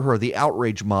good for her. The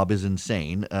outrage mob is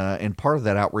insane, and part of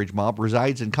that outrage mob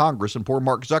resides in Congress, and poor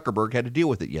Mark Zuckerberg had to deal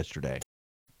with it yesterday.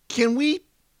 Can we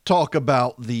talk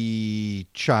about the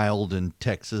child in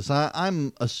Texas?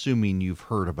 I'm assuming you've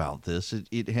heard about this.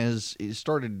 It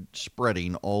started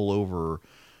spreading all over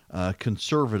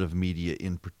conservative media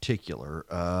in particular.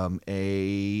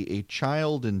 A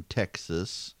child in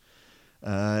Texas.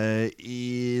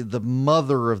 The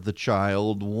mother of the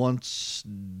child wants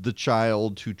the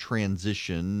child to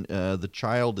transition. The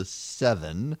child is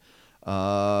 7.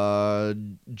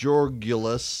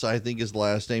 Jorgulus, I think is the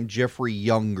last name. Jeffrey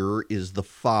Younger is the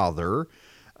father.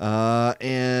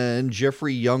 And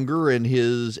Jeffrey Younger and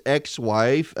his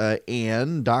ex-wife,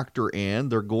 Ann, Dr. Ann,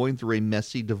 they're going through a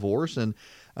messy divorce. And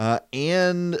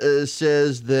Ann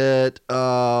says that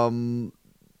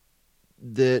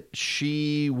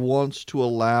she wants to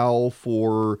allow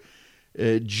for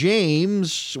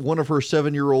James, one of her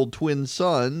 7-year-old twin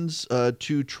sons,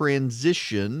 to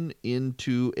transition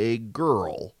into a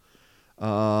girl.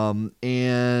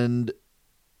 And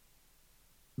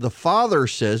the father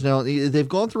says, now they've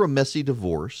gone through a messy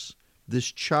divorce.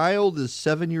 This child is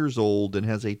 7 years old and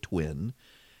has a twin.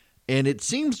 And it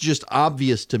seems just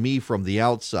obvious to me from the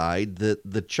outside that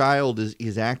the child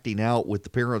is acting out with the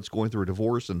parents going through a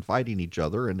divorce and fighting each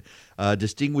other and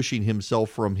distinguishing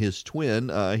himself from his twin.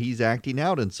 He's acting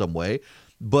out in some way.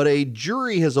 But a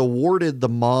jury has awarded the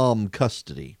mom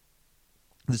custody.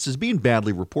 This is being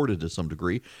badly reported to some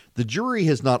degree. The jury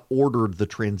has not ordered the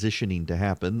transitioning to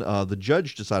happen. The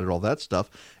judge decided all that stuff.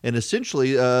 And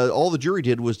essentially, all the jury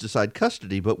did was decide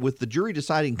custody. But with the jury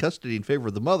deciding custody in favor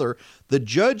of the mother, the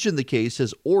judge in the case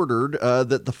has ordered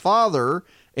that the father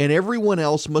and everyone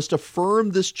else must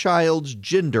affirm this child's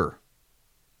gender.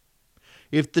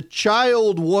 If the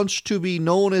child wants to be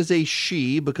known as a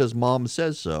she because mom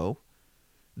says so,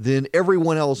 then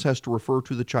everyone else has to refer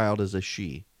to the child as a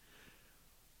she.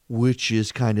 Which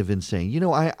is kind of insane. You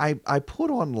know, I put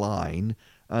online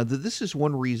that this is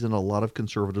one reason a lot of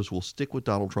conservatives will stick with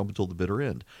Donald Trump until the bitter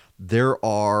end. There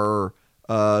are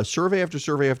survey after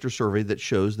survey after survey that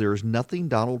shows there is nothing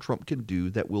Donald Trump can do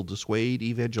that will dissuade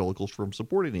evangelicals from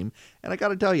supporting him. And I got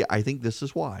to tell you, I think this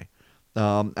is why.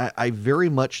 I very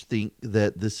much think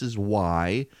that this is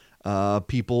why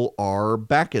people are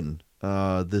backing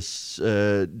this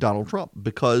Donald Trump,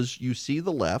 because you see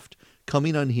the left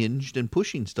coming unhinged and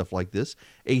pushing stuff like this.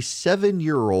 A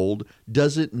 7-year-old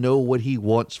doesn't know what he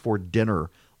wants for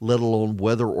dinner, let alone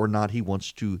whether or not he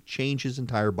wants to change his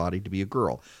entire body to be a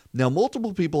girl. Now,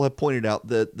 multiple people have pointed out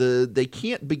that they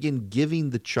can't begin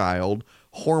giving the child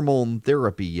hormone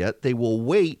therapy yet. They will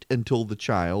wait until the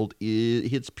child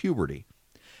hits puberty.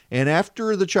 And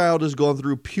after the child has gone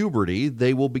through puberty,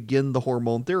 they will begin the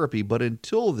hormone therapy. But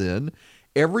until then,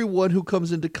 everyone who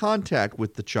comes into contact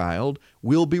with the child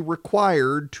will be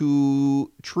required to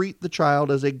treat the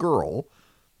child as a girl,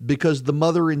 because the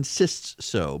mother insists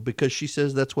so, because she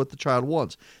says that's what the child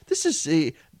wants. This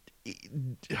is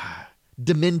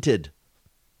demented,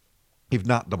 if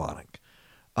not demonic.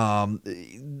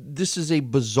 This is a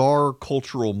bizarre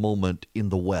cultural moment in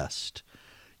the West.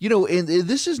 You know, and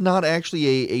this is not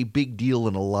actually a big deal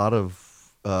in a lot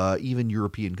of even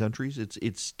European countries.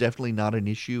 It's definitely not an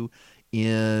issue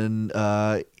in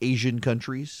Asian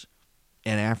countries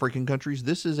and African countries.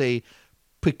 This is a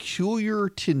peculiar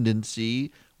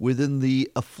tendency within the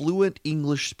affluent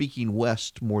English-speaking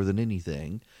West more than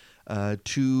anything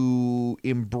to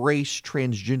embrace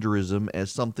transgenderism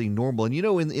as something normal. And, you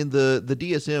know, in the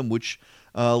DSM, which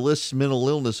lists mental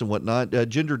illness and whatnot,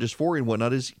 gender dysphoria and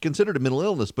whatnot is considered a mental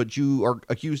illness, but you are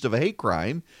accused of a hate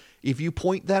crime if you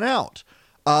point that out.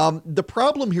 The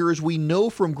problem here is we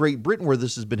know from Great Britain, where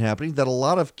this has been happening, that a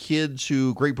lot of kids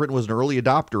Great Britain was an early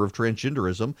adopter of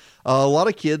transgenderism. A lot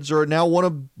of kids now want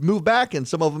to move back, and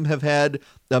some of them have had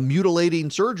mutilating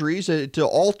surgeries to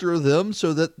alter them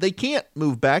so that they can't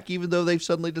move back, even though they've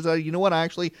suddenly decided, you know what,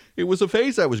 it was a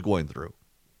phase I was going through.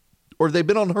 Or they've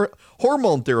been on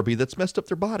hormone therapy that's messed up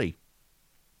their body.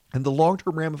 And the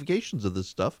long-term ramifications of this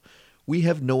stuff, we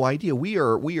have no idea. We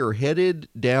are headed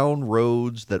down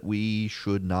roads that we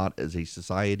should not as a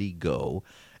society go.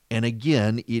 And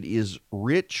again, it is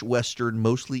rich Western,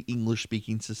 mostly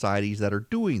English-speaking societies that are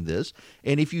doing this.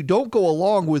 And if you don't go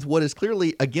along with what is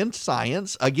clearly against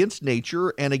science, against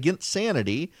nature, and against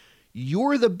sanity,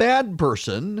 you're the bad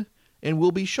person and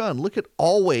will be shunned. Look at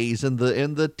Always and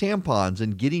the tampons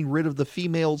and getting rid of the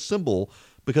female symbol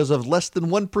because of less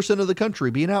than 1% of the country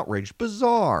being outraged.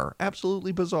 Bizarre.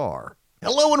 Absolutely bizarre.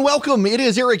 Hello and welcome. It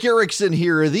is Eric Erickson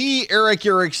here, the Eric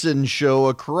Erickson Show,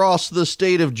 across the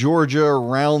state of Georgia,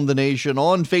 around the nation,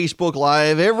 on Facebook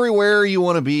Live, everywhere you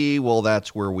want to be. Well,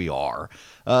 that's where we are.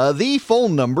 The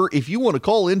phone number, if you want to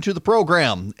call into the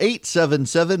program,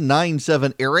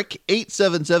 877-97-ERIC,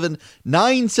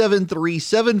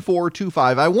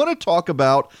 877-973-7425. I want to talk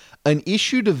about an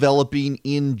issue developing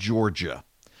in Georgia.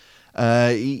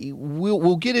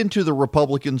 We'll get into the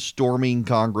Republicans storming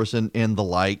Congress and the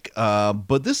like,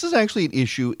 but this is actually an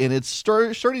issue, and it's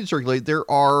starting to circulate.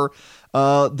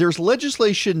 There's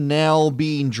legislation now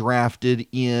being drafted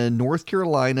in North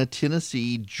Carolina,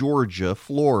 Tennessee, Georgia,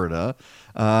 Florida,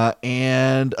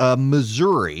 and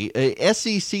Missouri,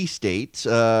 SEC states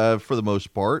for the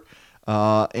most part,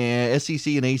 and SEC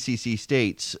and ACC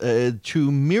states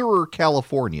to mirror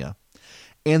California.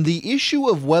 And the issue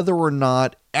of whether or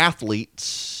not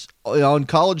athletes on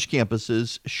college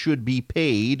campuses should be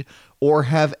paid or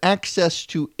have access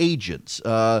to agents.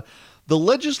 The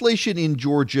legislation in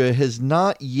Georgia has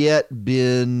not yet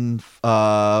been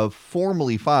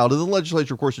formally filed. And the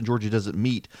legislature, of course, in Georgia doesn't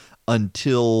meet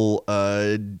until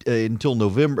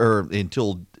November or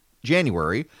until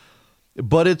January.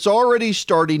 But it's already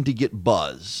starting to get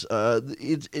buzz. A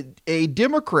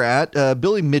Democrat,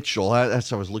 Billy Mitchell, that's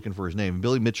how I was looking for his name.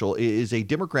 Billy Mitchell is a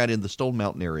Democrat in the Stone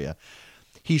Mountain area.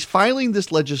 He's filing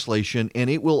this legislation, and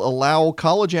it will allow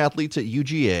college athletes at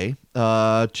UGA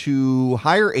to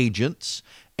hire agents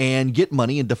and get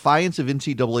money in defiance of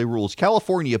NCAA rules.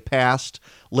 California passed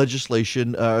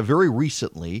legislation very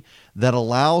recently that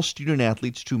allows student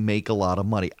athletes to make a lot of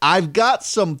money. I've got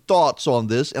some thoughts on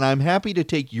this, and I'm happy to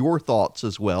take your thoughts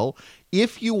as well.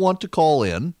 If you want to call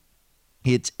in,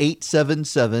 it's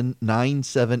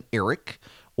 877-97-ERIC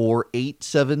or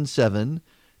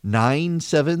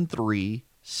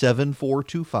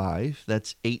 877-973-7425.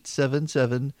 That's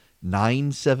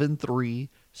 877-973-7425.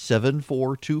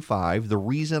 7425. The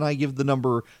reason I give the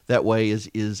number that way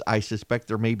is I suspect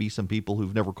there may be some people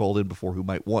who've never called in before who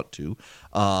might want to.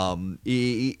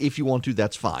 If you want to,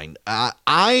 that's fine.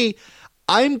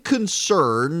 I'm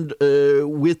concerned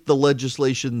with the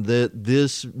legislation that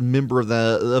this member of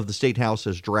the state house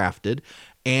has drafted,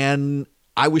 and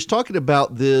I was talking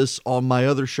about this on my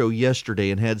other show yesterday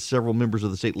and had several members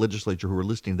of the state legislature who were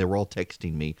listening. They were all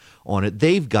texting me on it.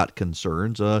 They've got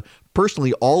concerns.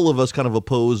 Personally, all of us kind of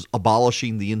oppose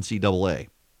abolishing the NCAA.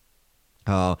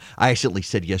 I accidentally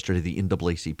said yesterday the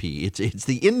NAACP. It's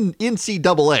the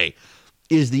NCAA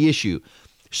is the issue.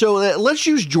 So let's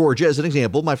use Georgia as an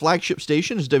example. My flagship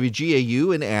station is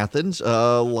WGAU in Athens.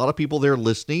 A lot of people there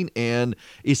listening, and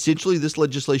essentially this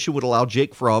legislation would allow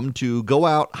Jake Fromm to go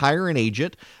out, hire an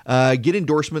agent, get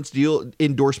endorsement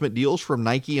deals from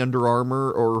Nike, Under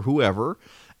Armour, or whoever.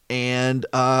 And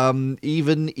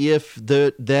even if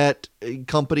that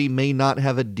company may not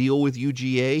have a deal with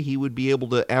UGA, he would be able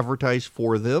to advertise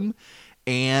for them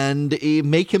and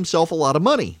make himself a lot of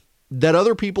money that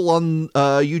other people on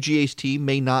UGA's team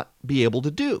may not be able to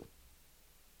do.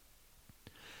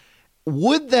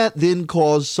 Would that then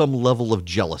cause some level of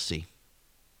jealousy?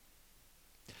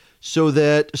 So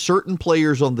that certain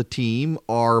players on the team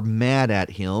are mad at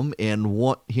him and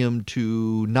want him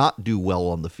to not do well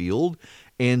on the field,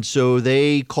 and so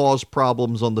they cause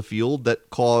problems on the field that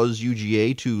cause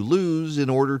UGA to lose in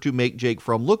order to make Jake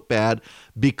Fromm look bad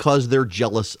because they're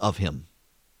jealous of him.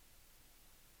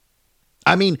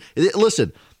 I mean,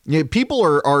 listen, people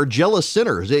are jealous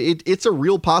sinners. It's a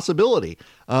real possibility.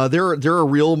 There are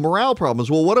real morale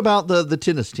problems. Well, what about the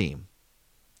tennis team?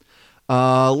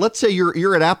 Let's say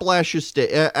you're at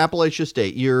Appalachia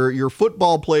State. Your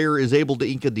football player is able to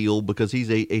ink a deal because he's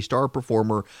a star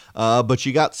performer, but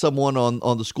you got someone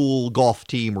on the school golf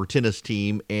team or tennis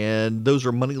team, and those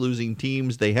are money-losing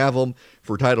teams. They have them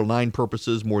for Title IX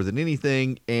purposes more than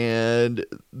anything, and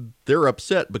they're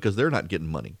upset because they're not getting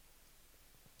money.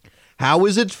 How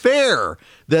is it fair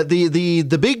that the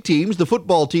big teams, the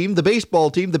football team, the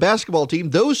baseball team, the basketball team,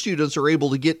 those students are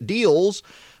able to get deals,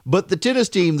 but the tennis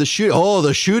team, the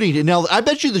shooting team. Now, I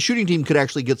bet you the shooting team could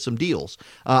actually get some deals.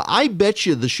 I bet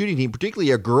you the shooting team,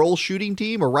 particularly a girls shooting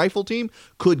team, a rifle team,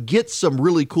 could get some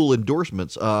really cool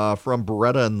endorsements from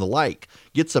Beretta and the like.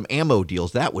 Get some ammo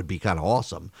deals. That would be kind of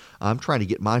awesome. I'm trying to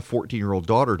get my 14-year-old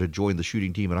daughter to join the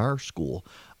shooting team in our school.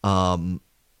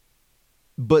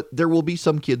 But there will be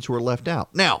some kids who are left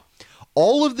out. Now,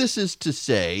 all of this is to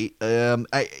say,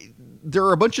 there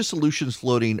are a bunch of solutions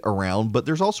floating around, but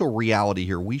there's also a reality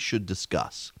here we should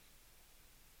discuss.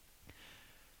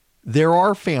 There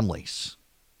are families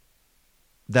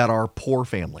that are poor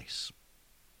families,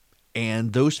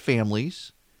 and those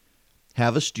families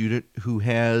have a student who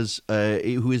is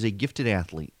a gifted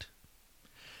athlete,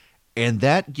 and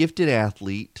that gifted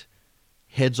athlete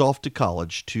heads off to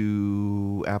college,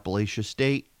 to Appalachia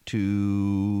State,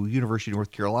 to University of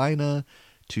North Carolina,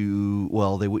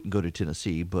 well, they wouldn't go to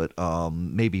Tennessee, but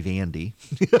maybe Vandy.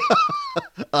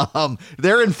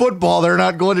 They're in football. They're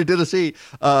not going to Tennessee.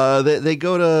 They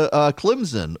go to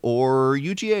Clemson or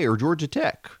UGA or Georgia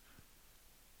Tech,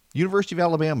 University of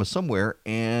Alabama somewhere,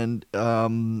 and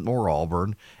or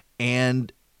Auburn,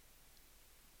 and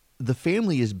the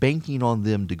family is banking on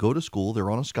them to go to school.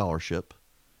 They're on a scholarship.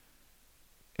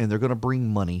 And they're going to bring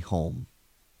money home.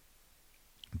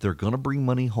 They're going to bring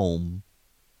money home,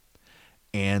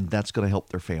 and that's going to help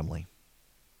their family.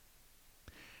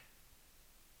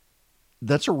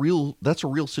 That's a real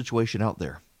situation out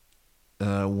there.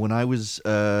 When I was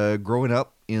growing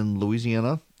up in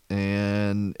Louisiana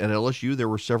and at LSU, there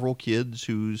were several kids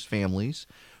whose families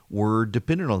were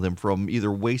dependent on them from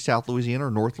either way South Louisiana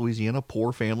or North Louisiana,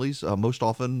 poor families, most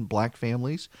often black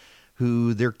families,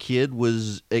 who their kid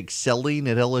was excelling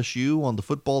at LSU on the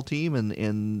football team,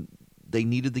 and they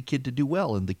needed the kid to do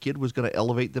well, and the kid was going to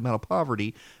elevate them out of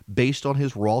poverty based on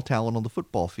his raw talent on the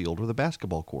football field or the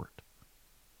basketball court.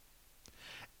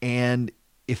 And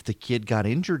if the kid got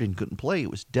injured and couldn't play,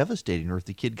 it was devastating. Or if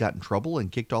the kid got in trouble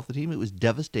and kicked off the team, it was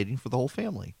devastating for the whole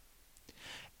family.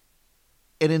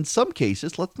 And in some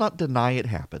cases, let's not deny it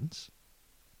happens.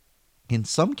 In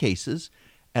some cases,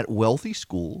 at wealthy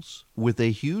schools with a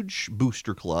huge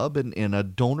booster club and a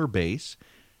donor base,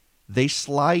 they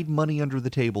slide money under the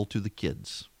table to the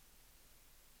kids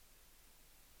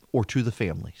or to the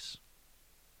families.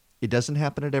 It doesn't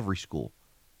happen at every school,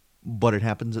 but it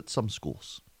happens at some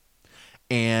schools.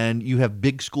 And you have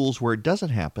big schools where it doesn't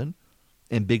happen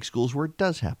and big schools where it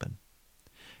does happen.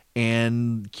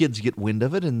 And kids get wind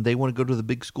of it, and they want to go to the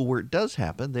big school where it does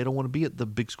happen. They don't want to be at the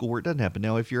big school where it doesn't happen.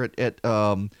 Now, if you're at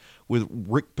with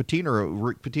Rick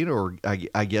Pitino, or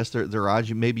I guess their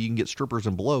odds, maybe you can get strippers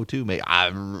and below too. Maybe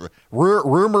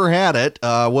rumor had it.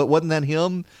 Wasn't that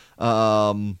him?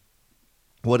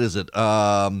 What is it?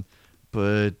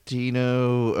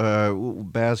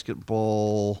 Pitino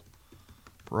basketball.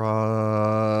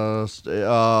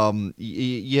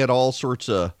 You had all sorts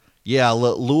of. Yeah,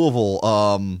 Louisville.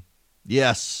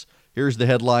 Yes. Here's the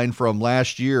headline from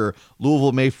last year.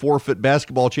 Louisville may forfeit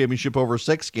basketball championship over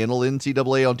sex scandal.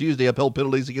 NCAA on Tuesday upheld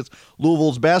penalties against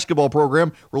Louisville's basketball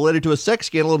program related to a sex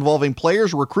scandal involving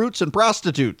players, recruits, and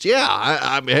prostitutes. Yeah,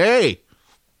 I mean, hey.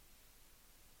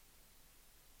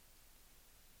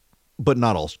 But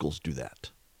not all schools do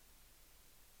that.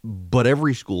 But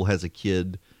every school has a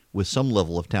kid with some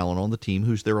level of talent on the team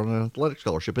who's there on an athletic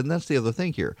scholarship. And that's the other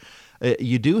thing here.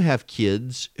 You do have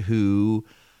kids who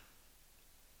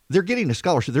they're getting a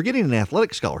scholarship. They're getting an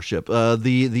athletic scholarship.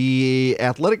 The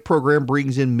athletic program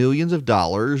brings in millions of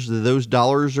dollars. Those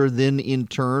dollars are then in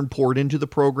turn poured into the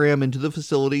program, into the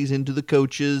facilities, into the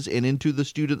coaches, and into the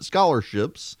student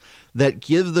scholarships that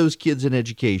give those kids an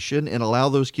education and allow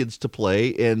those kids to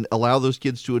play and allow those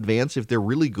kids to advance if they're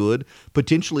really good,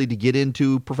 potentially to get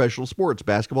into professional sports,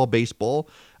 basketball, baseball,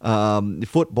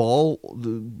 football,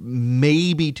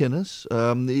 maybe tennis.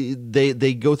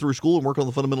 They go through school and work on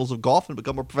the fundamentals of golf and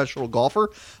become a professional golfer.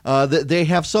 They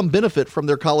have some benefit from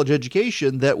their college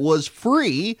education that was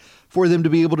free for them to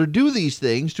be able to do these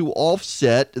things to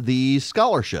offset the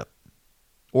scholarship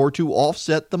or to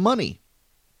offset the money.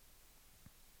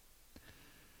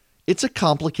 It's a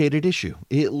complicated issue.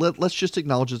 Let's just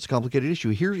acknowledge it's a complicated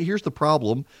issue. Here's the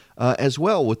problem as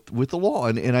well with the law,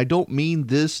 and I don't mean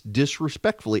this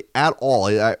disrespectfully at all.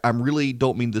 I really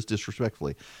don't mean this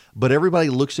disrespectfully. But everybody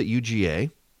looks at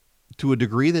UGA. To a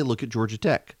degree, they look at Georgia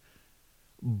Tech.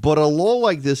 But a law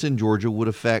like this in Georgia would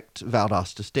affect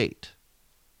Valdosta State.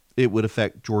 It would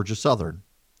affect Georgia Southern.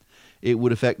 It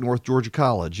would affect North Georgia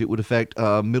College. It would affect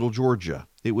Middle Georgia.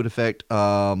 It would affect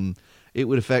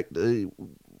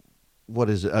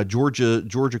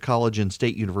Georgia College and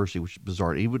State University, which is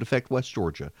bizarre. It would affect West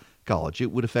Georgia College.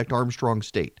 It would affect Armstrong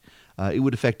State. It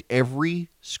would affect every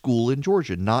school in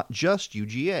Georgia, not just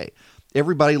UGA.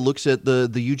 Everybody looks at the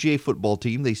UGA football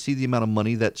team. They see the amount of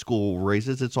money that school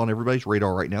raises. It's on everybody's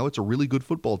radar right now. It's a really good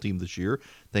football team this year,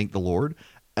 thank the Lord.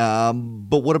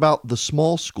 But what about the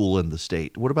small school in the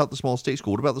state? What about the small state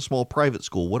school? What about the small private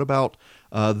school? What about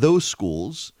those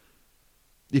schools?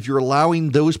 If you're allowing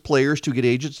those players to get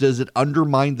agents, does it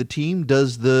undermine the team?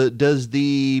 Does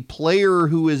the player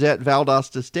who is at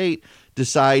Valdosta State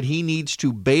decide he needs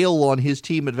to bail on his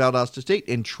team at Valdosta State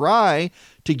and try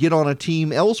to get on a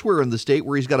team elsewhere in the state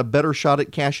where he's got a better shot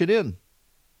at cashing in?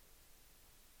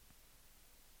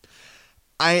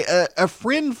 A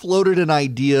friend floated an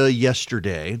idea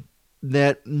yesterday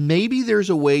that maybe there's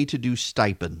a way to do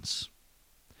stipends.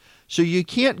 So you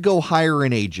can't go hire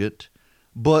an agent,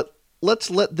 but let's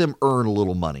let them earn a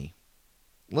little money.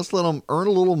 Let's let them earn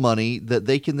a little money that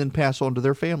they can then pass on to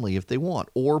their family if they want,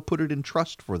 or put it in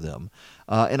trust for them.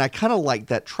 And I kind of like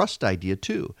that trust idea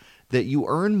too, that you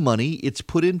earn money, it's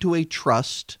put into a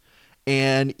trust,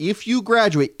 and if you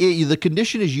graduate, the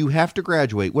condition is you have to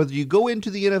graduate, whether you go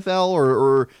into the NFL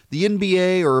or the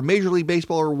NBA or Major League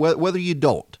Baseball or whether you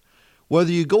don't.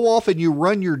 Whether you go off and you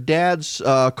run your dad's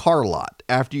car lot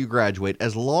after you graduate,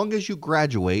 as long as you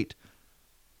graduate,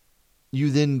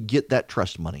 you then get that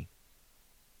trust money.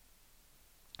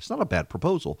 It's not a bad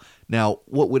proposal. Now,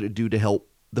 what would it do to help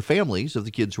the families of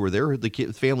the kids who are there,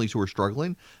 families who are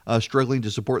struggling to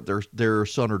support their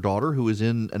son or daughter who is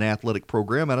in an athletic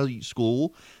program at a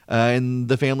school, and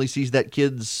the family sees that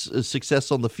kid's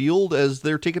success on the field as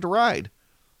their ticket to ride?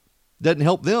 Doesn't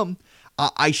help them.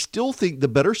 I still think the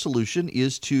better solution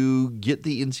is to get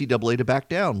the NCAA to back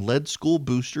down. Let school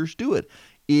boosters do it.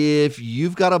 If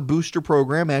you've got a booster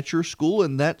program at your school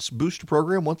and that booster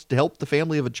program wants to help the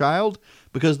family of a child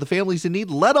because the family's in need,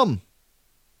 let them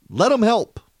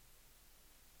help.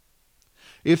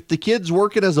 If the kid's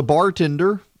working as a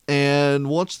bartender and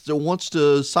wants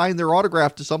to sign their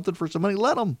autograph to something for some money,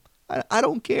 let them. I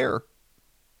don't care.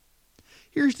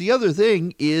 Here's the other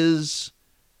thing is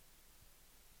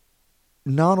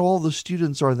not all the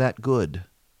students are that good.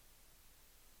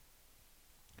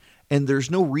 And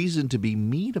there's no reason to be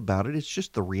mean about it. It's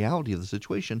just the reality of the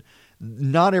situation.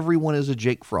 Not everyone is a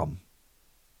Jake Fromm.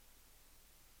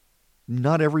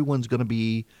 Not everyone's going to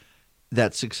be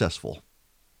that successful.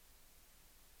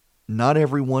 Not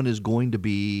everyone is going to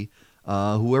be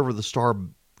whoever the star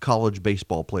college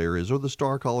baseball player is or the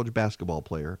star college basketball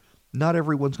player. Not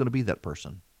everyone's going to be that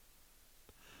person.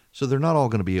 So they're not all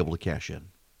going to be able to cash in.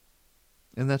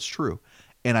 And that's true.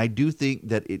 And I do think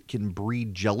that it can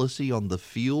breed jealousy on the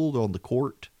field, on the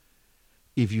court,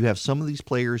 if you have some of these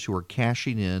players who are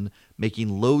cashing in,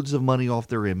 making loads of money off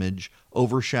their image,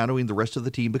 overshadowing the rest of the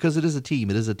team, because it is a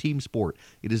team. It is a team sport.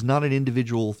 It is not an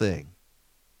individual thing.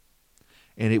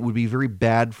 And it would be very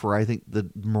bad for, I think, the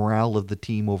morale of the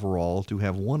team overall to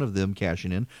have one of them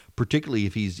cashing in, particularly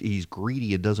if he's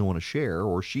greedy and doesn't want to share,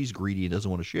 or she's greedy and doesn't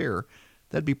want to share.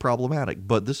 That'd be problematic.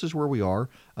 But this is where we are.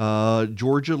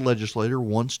 Georgia legislator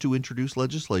wants to introduce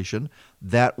legislation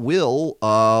that will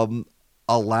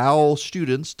allow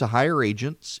students to hire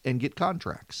agents and get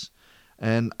contracts.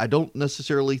 And I don't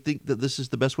necessarily think that this is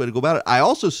the best way to go about it. I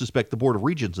also suspect the Board of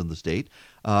Regents in the state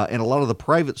and a lot of the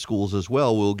private schools as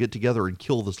well will get together and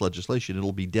kill this legislation.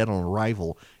 It'll be dead on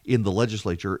arrival in the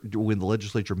legislature when the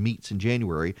legislature meets in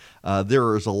January.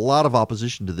 There is a lot of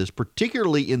opposition to this,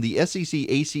 particularly in the SEC,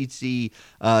 ACC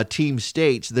team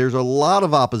states. There's a lot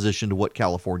of opposition to what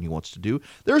California wants to do.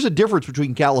 There's a difference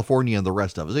between California and the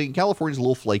rest of us. I mean, California's a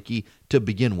little flaky to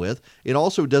begin with. It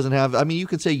also doesn't have, I mean, you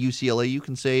can say UCLA, you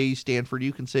can say Stanford,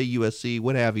 you can say USC,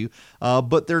 what have you,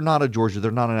 but they're not a Georgia,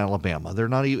 they're not an Alabama, they're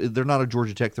not a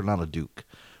Georgia Tech, they're not a Duke.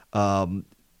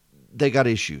 They got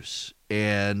issues,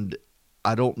 and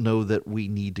I don't know that we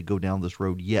need to go down this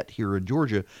road yet here in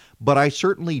Georgia, but I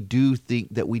certainly do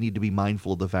think that we need to be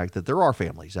mindful of the fact that there are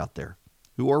families out there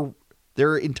who are,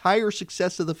 their entire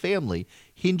success of the family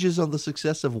hinges on the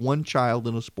success of one child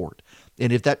in a sport.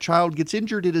 And if that child gets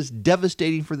injured, it is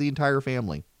devastating for the entire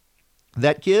family.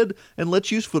 That kid, and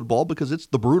let's use football because it's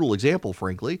the brutal example,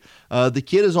 frankly. The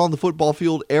kid is on the football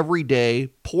field every day,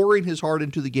 pouring his heart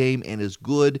into the game and is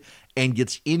good, and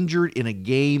gets injured in a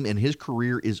game, and his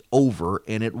career is over,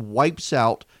 and it wipes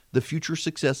out the future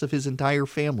success of his entire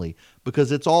family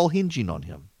because it's all hinging on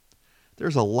him.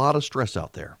 There's a lot of stress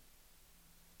out there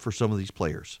for some of these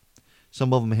players.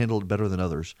 Some of them handle it better than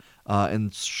others.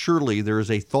 And surely there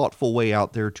is a thoughtful way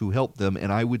out there to help them.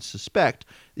 And I would suspect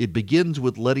it begins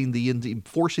with forcing the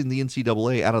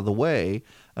NCAA out of the way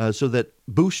so that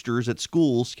boosters at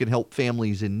schools can help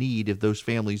families in need if those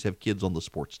families have kids on the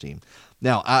sports team.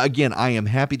 Now, again, I am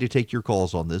happy to take your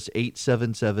calls on this.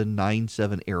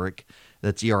 877-97-ERIC.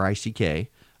 That's ERICK.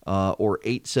 Or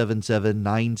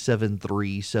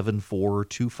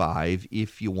 877-973-7425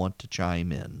 if you want to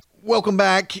chime in. Welcome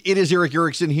back. It is Eric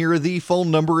Erickson here. The phone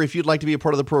number, if you'd like to be a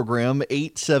part of the program,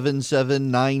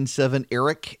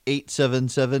 877-97-ERIC,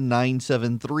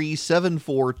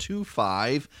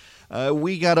 877-973-7425.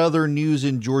 We got other news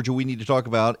in Georgia we need to talk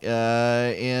about,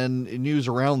 and news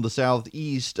around the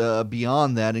Southeast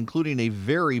beyond that, including a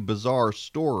very bizarre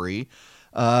story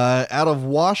out of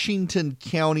Washington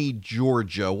County,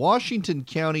 Georgia. Washington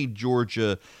County,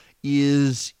 Georgia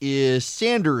is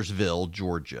Sandersville,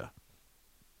 Georgia.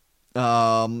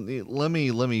 Let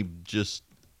me just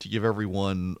to give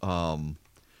everyone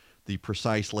the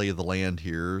precise lay of the land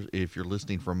here. If you're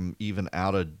listening from even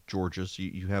out of Georgia, so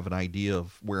you have an idea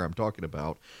of where I'm talking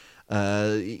about.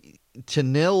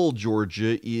 Tennelle,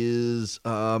 Georgia is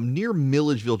near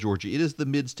Milledgeville, Georgia. It is the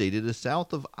mid-state. It is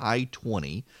south of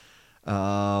I-20.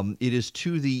 It is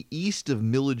to the east of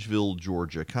Milledgeville,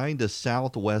 Georgia, kind of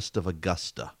southwest of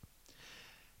Augusta.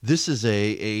 This is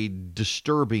a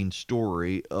disturbing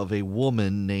story of a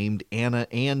woman named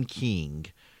Ann King.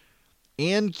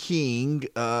 Ann King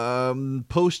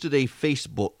posted a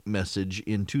Facebook message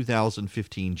in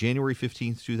 2015, January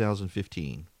 15th,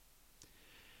 2015.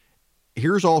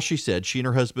 Here's all she said. She and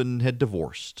her husband had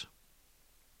divorced.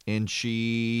 And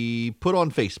she put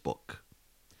on Facebook,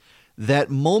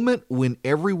 that moment when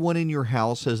everyone in your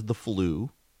house has the flu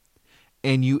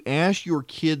and you ask your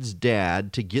kid's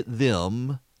dad to get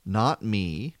them, not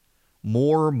me,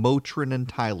 more Motrin and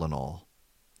Tylenol,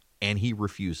 and he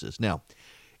refuses. Now,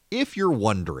 if you're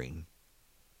wondering,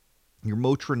 your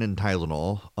Motrin and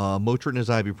Tylenol, Motrin is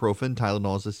ibuprofen,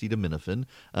 Tylenol is acetaminophen.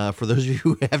 For those of you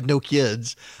who have no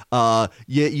kids,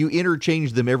 you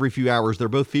interchange them every few hours. They're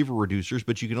both fever reducers,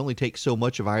 but you can only take so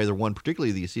much of either one,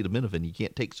 particularly the acetaminophen. You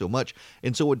can't take so much.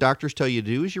 And so what doctors tell you to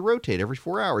do is you rotate every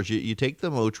 4 hours. You take the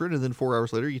Motrin, and then 4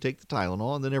 hours later you take the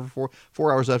Tylenol, and then every four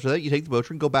hours after that you take the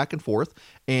Motrin, go back and forth,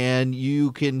 and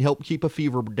you can help keep a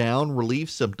fever down, relieve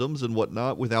symptoms and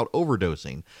whatnot without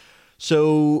overdosing.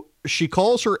 So she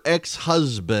calls her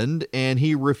ex-husband, and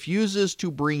he refuses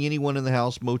to bring anyone in the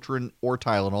house Motrin or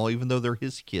Tylenol, even though they're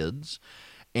his kids.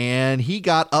 And he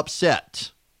got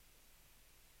upset.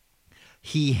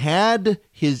 He had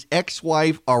his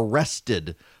ex-wife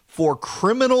arrested for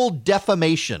criminal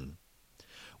defamation,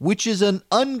 which is an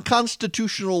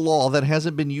unconstitutional law that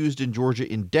hasn't been used in Georgia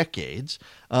in decades.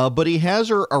 But he has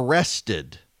her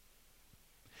arrested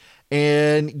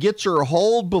and gets her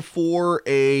hauled before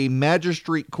a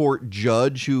magistrate court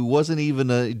judge who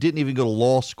didn't even go to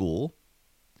law school.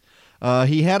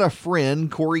 He had a friend,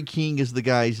 Corey King is the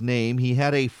guy's name. He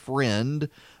had a friend,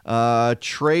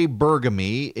 Trey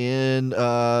Bergamy in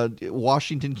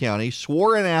Washington County,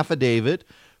 swore an affidavit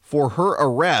for her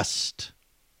arrest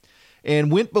and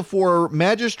went before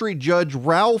Magistrate Judge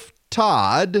Ralph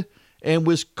Todd and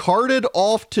was carted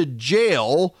off to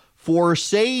jail for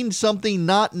saying something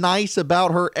not nice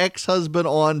about her ex-husband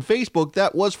on Facebook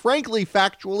that was frankly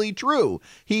factually true.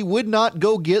 He would not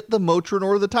go get the Motrin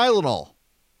or the Tylenol.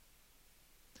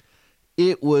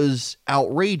 It was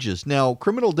outrageous. Now,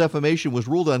 criminal defamation was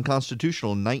ruled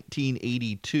unconstitutional in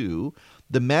 1982.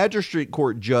 The magistrate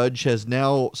court judge has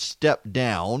now stepped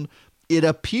down. It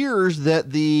appears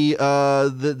that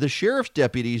the sheriff's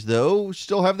deputies, though,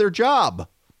 still have their job.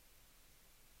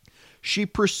 She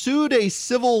pursued a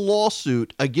civil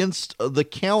lawsuit against the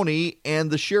county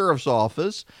and the sheriff's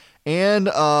office and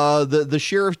the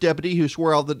sheriff's deputy who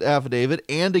swore out the affidavit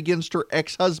and against her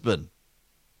ex-husband.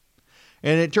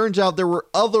 And it turns out there were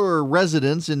other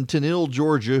residents in Tennille,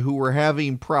 Georgia, who were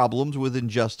having problems with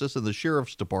injustice in the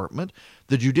sheriff's department.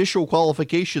 The Judicial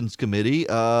Qualifications Committee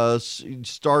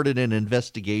started an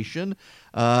investigation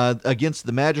against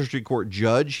the magistrate court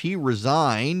judge. He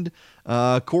resigned.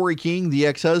 Corey King, the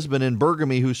ex-husband in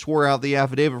Bergamy, who swore out the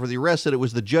affidavit for the arrest, said it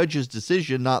was the judge's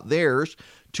decision, not theirs,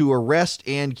 to arrest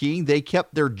Ann King. They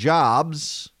kept their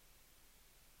jobs.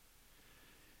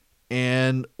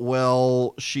 And,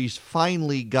 well, she's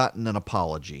finally gotten an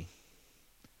apology.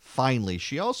 Finally.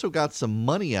 She also got some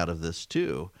money out of this,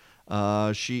 too.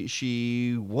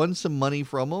 She won some money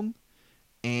from him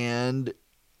and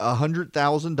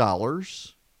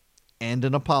 $100,000 and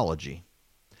an apology.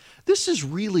 This is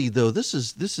really, though, this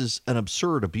is an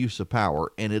absurd abuse of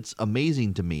power, and it's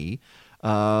amazing to me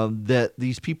that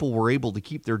these people were able to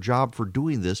keep their job for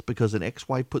doing this because an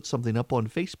ex-wife put something up on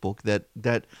Facebook that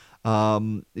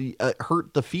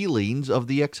hurt the feelings of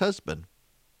the ex-husband.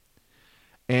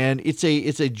 And it's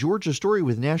a Georgia story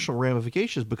with national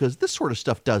ramifications because this sort of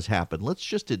stuff does happen. Let's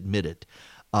just admit it.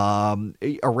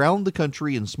 Around the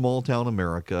country in small town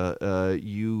America,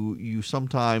 you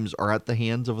sometimes are at the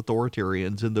hands of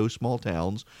authoritarians in those small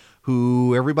towns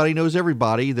who everybody knows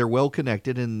everybody. They're well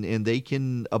connected and they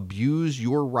can abuse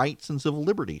your rights and civil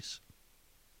liberties.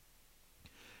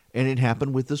 And it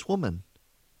happened with this woman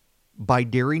by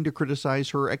daring to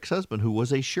criticize her ex-husband, who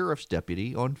was a sheriff's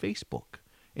deputy, on Facebook.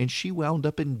 And she wound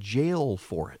up in jail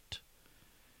for it.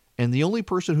 And the only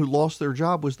person who lost their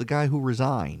job was the guy who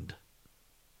resigned.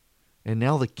 And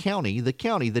now the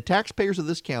taxpayers of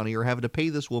this county are having to pay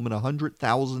this woman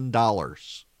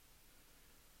 $100,000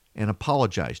 and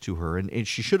apologize to her. And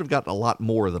she should have gotten a lot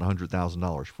more than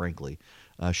 $100,000, frankly.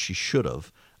 She should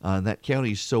have. That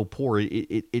county is so poor,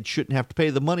 it shouldn't have to pay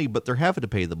the money, but they're having to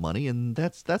pay the money, and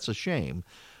that's a shame.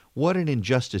 What an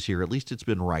injustice here. At least it's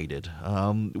been righted.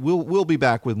 We'll be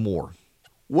back with more.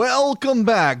 Welcome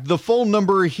back. The phone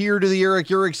number here to the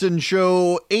Erick Erickson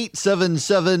Show,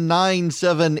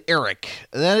 877-97-ERIC.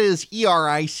 That is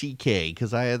E-R-I-C-K,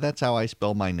 because that's how I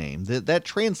spell my name. That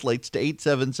translates to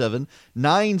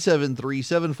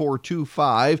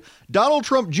 877-973-7425. Donald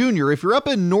Trump Jr., if you're up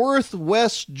in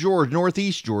northeast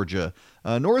Georgia,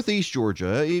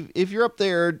 if you're up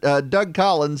there, Doug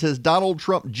Collins has Donald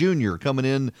Trump Jr. coming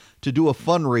in to do a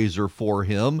fundraiser for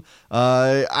him.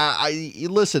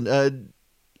 Listen,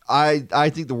 I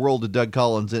think the world of Doug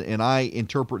Collins, and I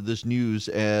interpret this news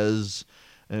as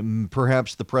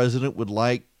perhaps the president would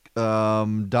like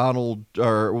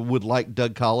would like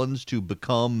Doug Collins to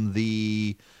become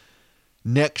the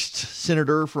next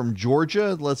senator from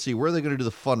Georgia. Let's see, where are they going to do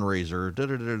the fundraiser?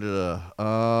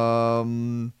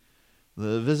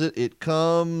 The visit, it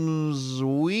comes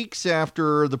weeks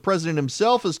after the president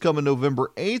himself is coming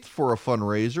November 8th for a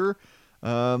fundraiser.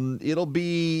 It'll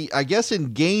be, I guess,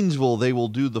 in Gainesville they will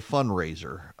do the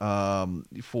fundraiser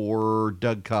for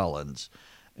Doug Collins,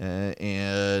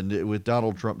 and with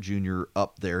Donald Trump Jr.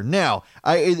 up there. Now,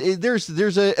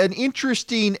 there's an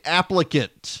interesting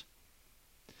applicant.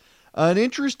 An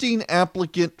interesting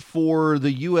applicant for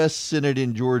the U.S. Senate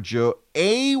in Georgia,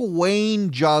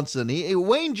 Wayne Johnson.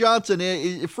 Wayne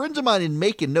Johnson, friends of mine in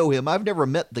Macon know him. I've never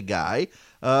met the guy.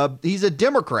 He's a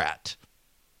Democrat.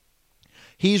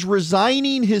 He's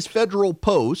resigning his federal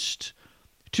post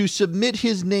to submit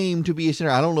his name to be a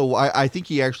senator. I don't know. I think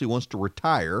he actually wants to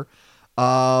retire.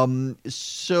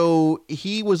 So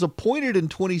he was appointed in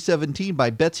 2017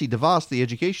 by Betsy DeVos, the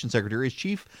education secretary, as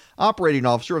chief operating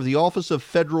officer of the Office of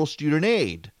Federal Student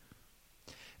Aid.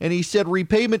 And he said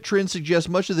repayment trends suggest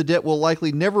much of the debt will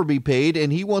likely never be paid,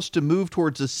 and he wants to move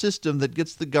towards a system that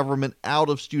gets the government out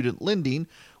of student lending,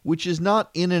 which is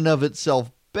not in and of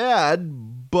itself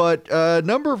bad, but a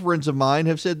number of friends of mine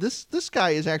have said this guy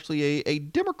is actually a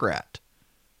Democrat.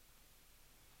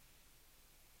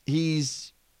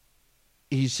 He's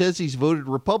He says he's voted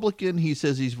Republican. He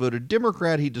says he's voted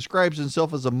Democrat. He describes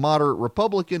himself as a moderate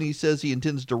Republican. He says he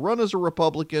intends to run as a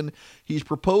Republican. He's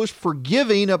proposed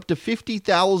forgiving up to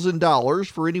 $50,000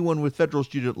 for anyone with federal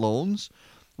student loans,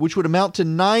 which would amount to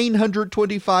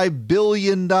 $925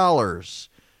 billion.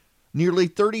 Nearly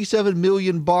 37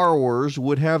 million borrowers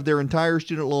would have their entire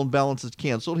student loan balances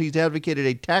canceled. He's advocated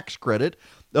a tax credit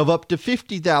of up to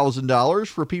 $50,000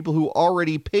 for people who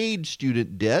already paid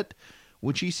student debt,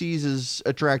 which he sees as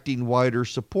attracting wider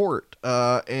support.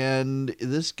 And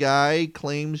this guy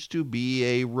claims to be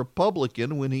a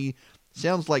Republican when he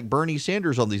sounds like Bernie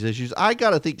Sanders on these issues. I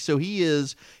got to think so.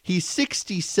 He's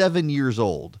 67 years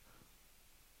old.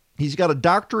 He's got a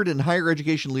doctorate in higher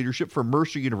education leadership from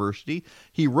Mercer University.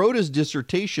 He wrote his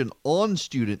dissertation on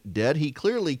student debt. He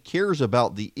clearly cares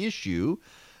about the issue,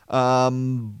 but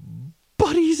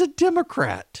he's a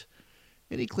Democrat.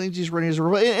 And he claims he's running as a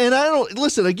Republican. And I don't,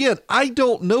 listen, again, I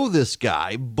don't know this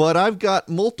guy, but I've got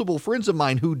multiple friends of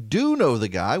mine who do know the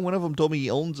guy. One of them told me he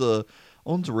owns a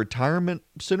retirement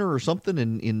center or something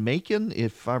in Macon,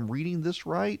 if I'm reading this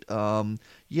right. Owns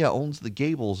the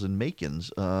Gables in Macon,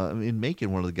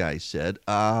 one of the guys said.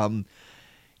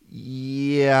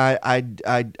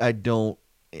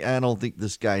 I don't think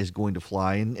this guy is going to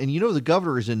fly. And the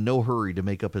governor is in no hurry to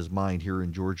make up his mind here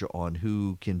in Georgia on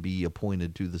who can be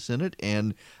appointed to the Senate.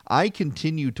 And I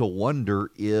continue to wonder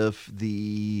if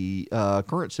the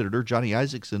current senator, Johnny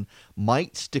Isakson,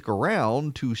 might stick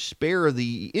around to spare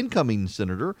the incoming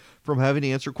senator from having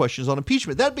to answer questions on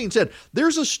impeachment. That being said,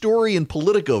 there's a story in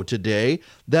Politico today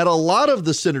that a lot of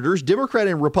the senators, Democrat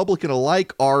and Republican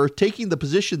alike, are taking the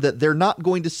position that they're not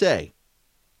going to say.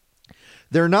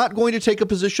 They're not going to take a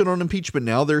position on impeachment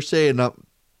now. They're saying,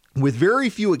 with very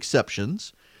few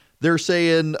exceptions, they're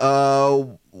saying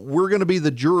we're going to be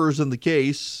the jurors in the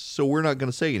case, so we're not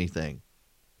going to say anything.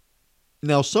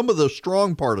 Now, some of the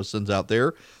strong partisans out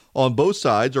there on both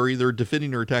sides are either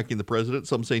defending or attacking the president.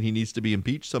 Some saying he needs to be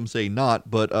impeached, some say not.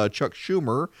 But Chuck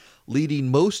Schumer, leading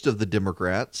most of the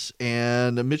Democrats,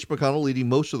 and Mitch McConnell, leading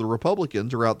most of the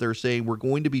Republicans, are out there saying we're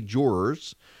going to be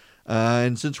jurors.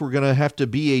 And since we're going to have to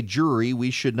be a jury, we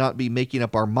should not be making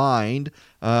up our mind.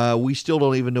 We still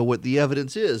don't even know what the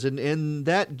evidence is. And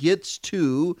that gets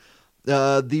to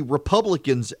the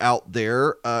Republicans out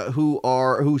there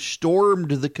who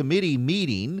stormed the committee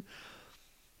meeting.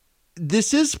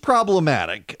 This is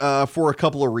problematic for a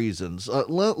couple of reasons.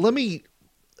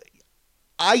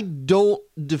 I don't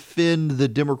defend the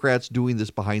Democrats doing this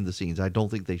behind the scenes. I don't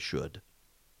think they should.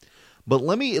 But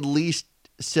let me at least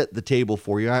set the table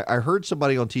for you. I heard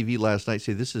somebody on TV last night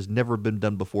say this has never been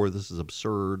done before. This is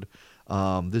absurd.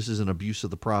 This is an abuse of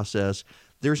the process.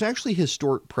 There's actually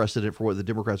historic precedent for what the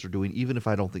Democrats are doing, even if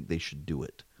I don't think they should do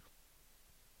it.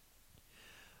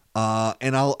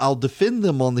 And I'll defend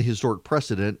them on the historic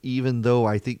precedent, even though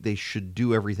I think they should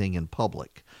do everything in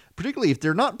public. Particularly if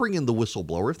they're not bringing the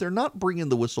whistleblower. If they're not bringing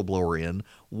the whistleblower in,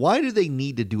 why do they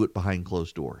need to do it behind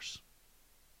closed doors?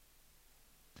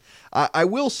 I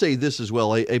will say this as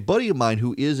well. A buddy of mine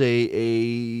who is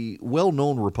a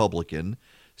well-known Republican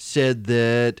said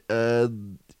that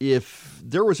if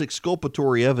there was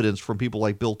exculpatory evidence from people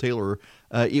like Bill Taylor,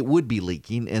 it would be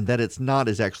leaking, and that it's not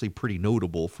is actually pretty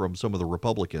notable from some of the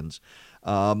Republicans.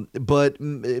 But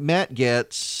Matt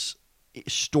Gaetz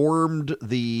stormed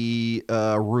the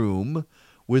room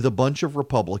with a bunch of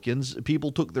Republicans.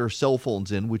 People took their cell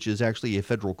phones in, which is actually a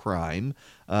federal crime.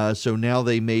 So now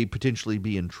they may potentially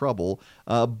be in trouble.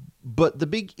 But the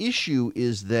big issue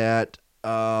is that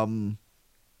the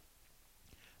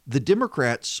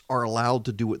Democrats are allowed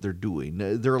to do what they're doing.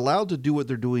 They're allowed to do what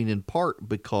they're doing in part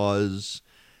because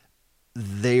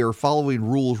they are following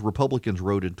rules Republicans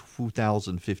wrote in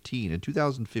 2015. In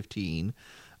 2015,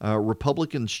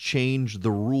 Republicans changed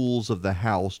the rules of the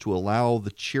House to allow the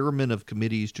chairman of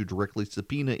committees to directly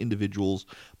subpoena individuals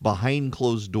behind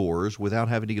closed doors without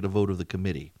having to get a vote of the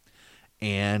committee.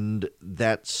 And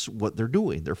that's what they're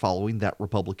doing. They're following that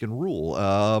Republican rule.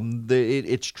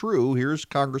 It's true. Here's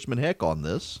Congressman Heck on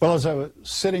this. Well, as I was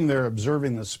sitting there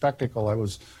observing the spectacle, I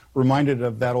was reminded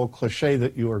of that old cliche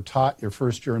that you were taught your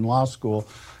first year in law school.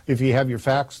 If you have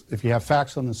facts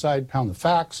on the side, pound the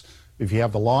facts. If you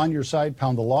have the law on your side,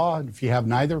 pound the law. And if you have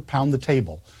neither, pound the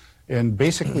table. And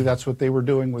basically that's what they were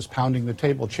doing, was pounding the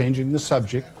table, changing the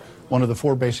subject, one of the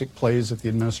four basic plays that the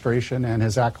administration and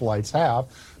his acolytes have,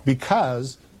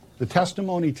 because the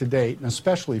testimony to date, and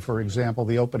especially, for example,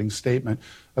 the opening statement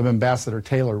of Ambassador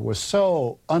Taylor, was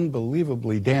so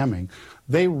unbelievably damning.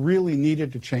 They really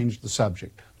needed to change the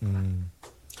subject.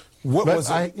 What but was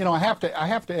it? I have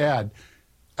to add,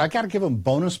 I got to give them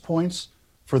bonus points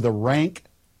for the rank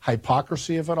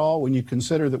hypocrisy of it all when you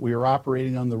consider that we are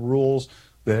operating on the rules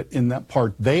that in that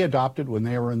part they adopted when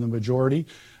they were in the majority.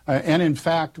 And in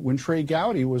fact, when Trey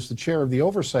Gowdy was the chair of the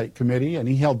Oversight Committee and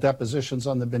he held depositions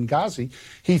on the Benghazi,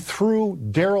 he threw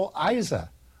Darrell Issa,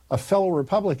 a fellow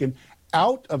Republican,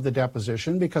 out of the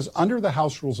deposition because under the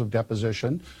House rules of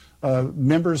deposition,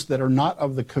 members that are not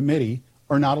of the committee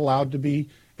are not allowed to be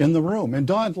in the room. And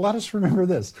Dawn, let us remember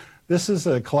this. This is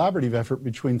a collaborative effort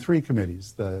between three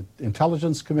committees, the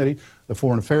Intelligence Committee, the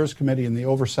Foreign Affairs Committee, and the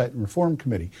Oversight and Reform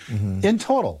Committee. In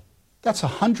total, that's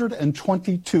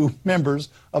 122 members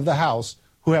of the House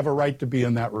who have a right to be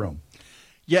in that room.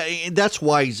 Yeah, that's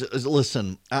why.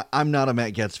 Listen, I'm not a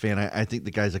Matt Gaetz fan. I think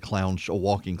the guy's a clown, a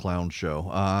walking clown show.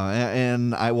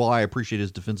 And while I appreciate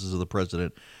his defenses of the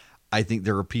president, I think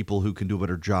there are people who can do a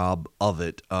better job of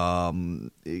it.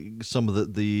 Some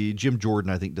of the Jim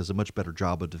Jordan, I think, does a much better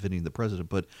job of defending the president.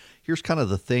 But here's kind of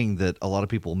the thing that a lot of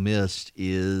people missed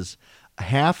is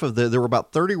there were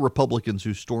about 30 Republicans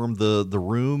who stormed the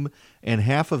room, and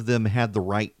half of them had the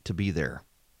right to be there.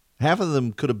 Half of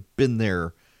them could have been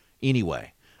there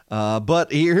anyway.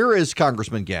 But here is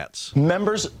Congressman Gaetz.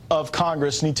 Members of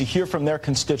Congress need to hear from their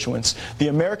constituents. The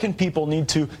American people need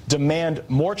to demand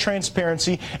more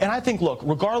transparency. And I think, look,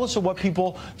 regardless of what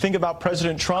people think about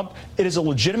President Trump, it is a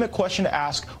legitimate question to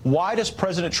ask, why does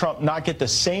President Trump not get the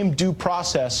same due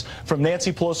process from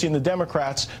Nancy Pelosi and the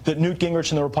Democrats that Newt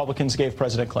Gingrich and the Republicans gave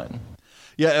President Clinton?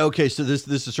 Yeah, okay, so this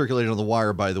is circulating on the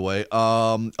wire, by the way.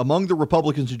 Among the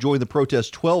Republicans who joined the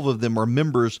protest, 12 of them are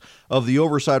members of the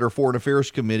Oversight or Foreign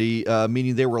Affairs Committee,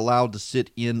 meaning they were allowed to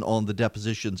sit in on the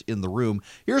depositions in the room.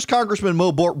 Here's Congressman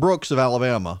Mo Brooks of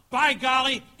Alabama. By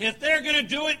golly, if they're going to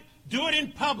do it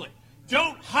in public.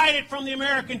 Don't hide it from the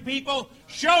American people.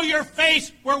 Show your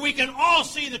face where we can all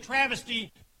see the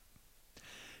travesty.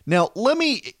 Now, let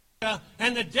me...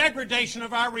 and the degradation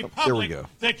of our republic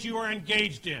that you are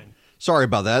engaged in. Sorry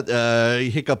about that.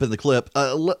 Hiccup in the clip.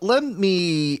 Let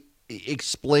me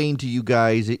explain to you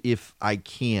guys, if I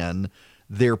can,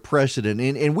 their precedent.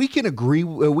 And we can agree,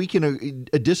 we can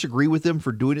disagree with them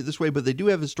for doing it this way, but they do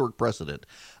have historic precedent.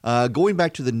 Going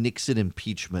back to the Nixon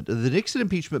impeachment. The Nixon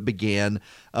impeachment began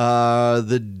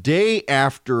the day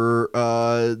after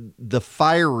the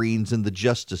firings in the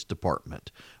Justice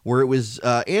Department, where it was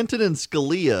Antonin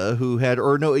Scalia who had,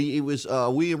 it was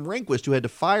William Rehnquist who had to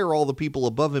fire all the people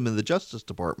above him in the Justice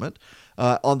Department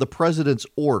on the president's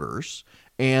orders.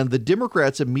 And the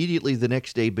Democrats immediately the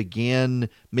next day began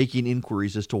making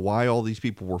inquiries as to why all these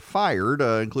people were fired,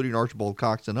 including Archibald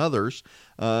Cox and others,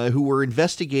 who were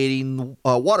investigating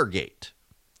Watergate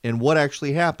and what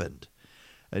actually happened.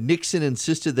 Nixon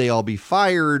insisted they all be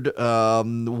fired.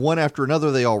 One after another,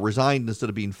 they all resigned instead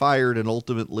of being fired. And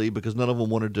ultimately, because none of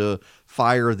them wanted to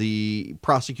fire the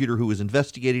prosecutor who was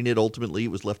investigating it, ultimately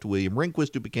it was left to William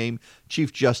Rehnquist, who became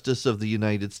Chief Justice of the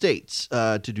United States,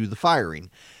 to do the firing.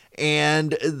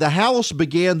 And the House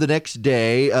began the next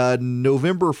day,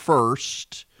 November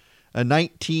 1st,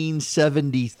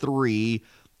 1973,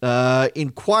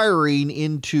 inquiring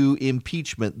into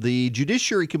impeachment. The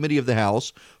Judiciary Committee of the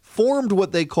House formed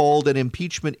what they called an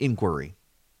impeachment inquiry,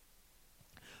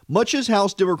 much as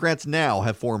House Democrats now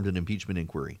have formed an impeachment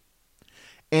inquiry.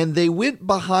 And they went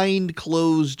behind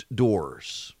closed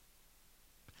doors.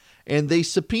 And they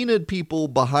subpoenaed people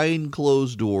behind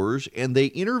closed doors, and they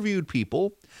interviewed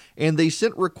people, and they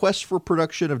sent requests for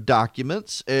production of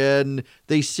documents, and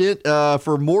they sent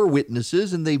for more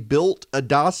witnesses, and they built a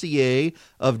dossier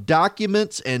of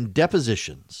documents and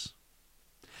depositions.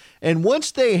 And once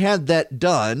they had that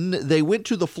done, they went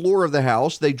to the floor of the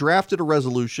House. They drafted a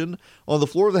resolution on the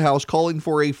floor of the House calling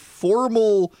for a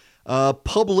formal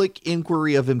public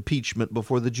inquiry of impeachment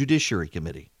before the Judiciary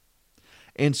Committee.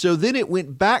 And so then it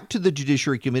went back to the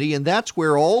Judiciary Committee, and that's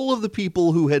where all of the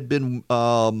people who had been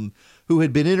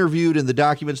interviewed in the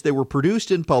documents, they were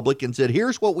produced in public and said,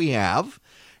 here's what we have.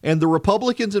 And the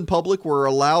Republicans in public were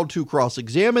allowed to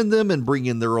cross-examine them and bring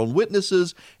in their own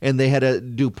witnesses, and they had a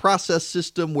due process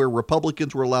system where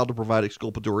Republicans were allowed to provide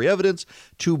exculpatory evidence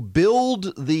to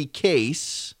build the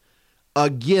case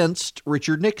against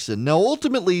Richard Nixon. Now,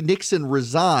 ultimately, Nixon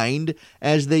resigned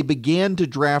as they began to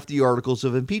draft the articles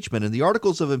of impeachment. And the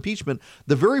articles of impeachment,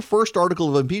 the very first article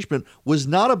of impeachment was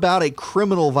not about a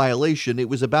criminal violation. It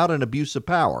was about an abuse of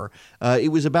power.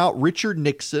 It was about Richard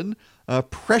Nixon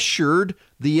pressured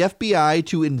the FBI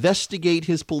to investigate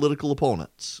his political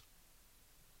opponents.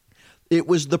 It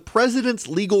was the president's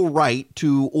legal right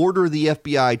to order the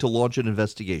FBI to launch an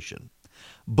investigation.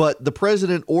 But the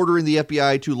president ordering the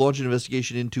FBI to launch an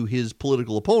investigation into his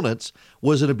political opponents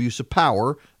was an abuse of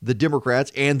power. The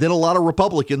Democrats and then a lot of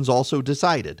Republicans also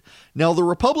decided. Now, the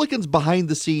Republicans behind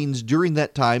the scenes during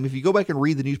that time, if you go back and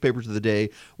read the newspapers of the day,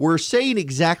 were saying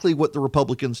exactly what the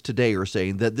Republicans today are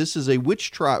saying, that this is a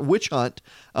witch hunt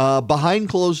behind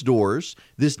closed doors.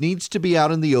 This needs to be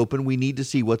out in the open. We need to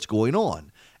see what's going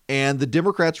on. And the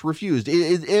Democrats refused.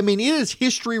 It is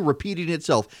history repeating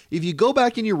itself. If you go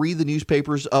back and you read the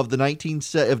newspapers of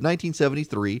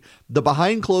 1973, the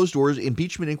behind closed doors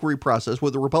impeachment inquiry process,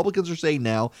 what the Republicans are saying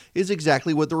now is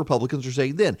exactly what the Republicans are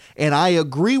saying then. And I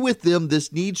agree with them.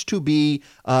 This needs to be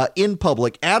in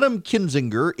public. Adam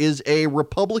Kinzinger is a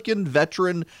Republican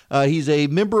veteran. He's a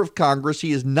member of Congress.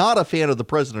 He is not a fan of the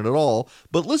president at all.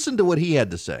 But listen to what he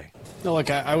had to say. No, look,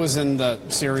 I was in the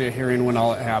Syria hearing when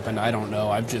all it happened. I don't know.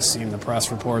 I've just seen the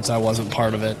press reports. I wasn't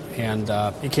part of it. And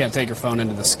you can't take your phone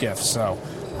into the skiff. So,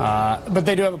 but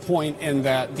they do have a point in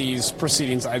that these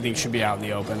proceedings, I think, should be out in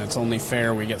the open. It's only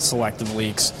fair we get selective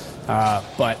leaks.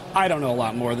 But I don't know a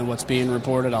lot more than what's being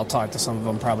reported. I'll talk to some of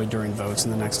them probably during votes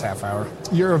in the next half hour.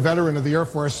 You're a veteran of the Air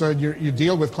Force, so you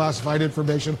deal with classified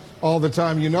information all the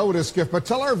time. You know what is skiff. But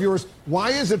tell our viewers,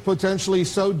 why is it potentially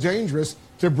so dangerous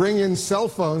to bring cell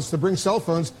phones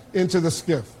into the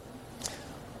skiff?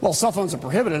 Well, cell phones are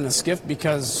prohibited in a skiff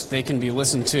because they can be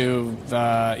listened to.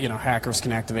 Hackers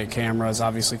can activate cameras.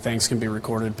 Obviously, things can be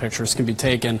recorded. Pictures can be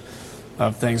taken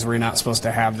of things where you're not supposed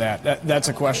to have that. That's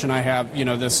a question I have.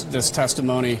 This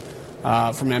testimony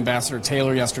from Ambassador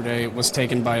Taylor yesterday was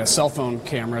taken by a cell phone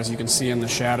camera, as you can see in the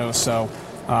shadow. So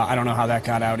I don't know how that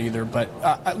got out either.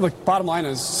 But look, bottom line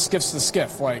is skiff's the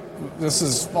skiff. Like, this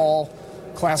is all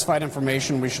classified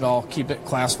information. We should all keep it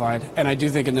classified. And I do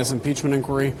think in this impeachment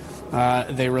inquiry,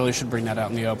 they really should bring that out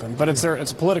in the open. But it's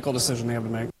a political decision they have to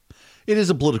make. It is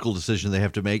a political decision they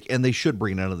have to make, and they should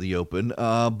bring it out of the open.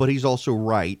 But he's also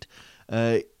right.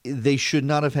 They should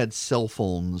not have had cell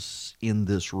phones in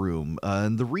this room.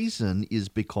 And the reason is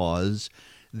because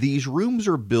these rooms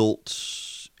are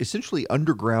built essentially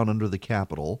underground under the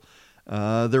Capitol.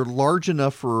 They're large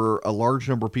enough for a large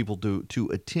number of people to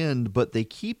attend, but they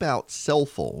keep out cell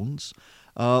phones,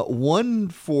 one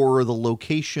for the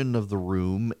location of the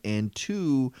room, and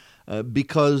two,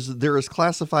 because there is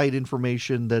classified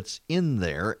information that's in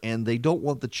there, and they don't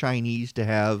want the Chinese to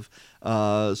have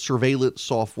surveillance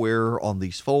software on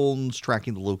these phones,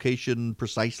 tracking the location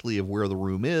precisely of where the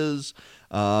room is.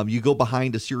 You go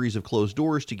behind a series of closed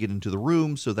doors to get into the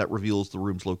room, so that reveals the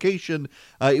room's location.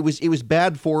 It was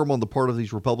bad form on the part of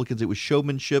these Republicans. It was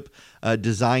showmanship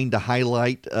designed to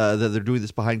highlight that they're doing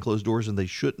this behind closed doors, and they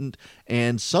shouldn't.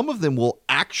 And some of them will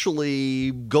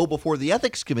actually go before the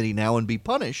ethics committee now and be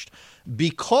punished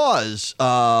because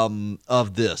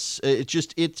of this.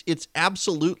 It's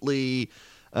absolutely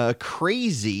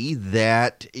crazy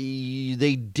that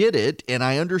they did it, and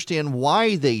I understand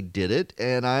why they did it,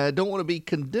 and I don't want to be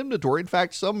condemnatory. In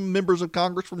fact, some members of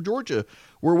Congress from Georgia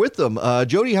were with them.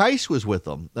 Jody Heiss was with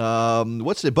them.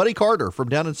 Buddy Carter from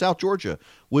down in South Georgia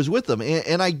was with them,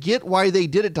 and I get why they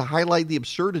did it, to highlight the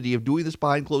absurdity of doing this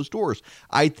behind closed doors.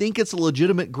 I think it's a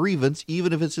legitimate grievance,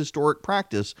 even if it's historic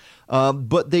practice,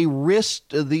 but they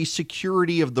risked the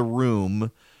security of the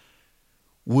room,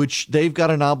 which they've got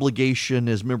an obligation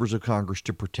as members of Congress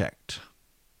to protect.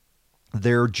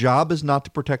 Their job is not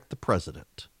to protect the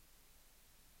president,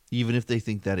 even if they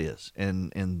think that is.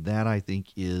 And that, I think,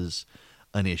 is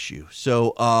an issue.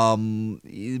 So,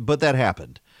 but that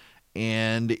happened.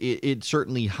 And it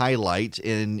certainly highlights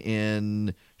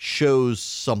and shows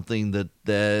something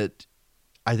that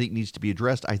I think needs to be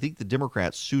addressed. I think the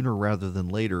Democrats, sooner rather than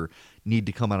later, need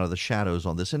to come out of the shadows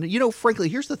on this. And, frankly,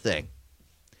 here's the thing.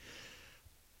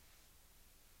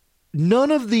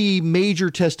 None of the major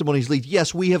testimonies leaked.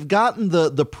 Yes, we have gotten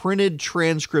the printed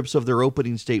transcripts of their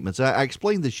opening statements. I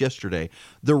explained this yesterday.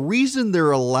 The reason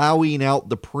they're allowing out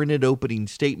the printed opening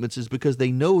statements is because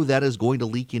they know that is going to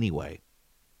leak anyway.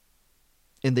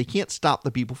 And they can't stop the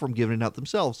people from giving it out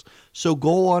themselves. So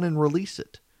go on and release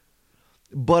it.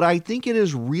 But I think it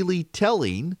is really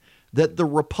telling that the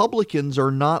Republicans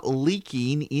are not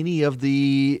leaking any of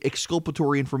the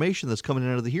exculpatory information that's coming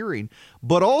out of the hearing.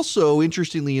 But also,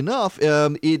 interestingly enough,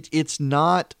 it's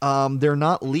not they're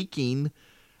not leaking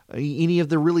any of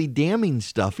the really damning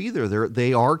stuff either.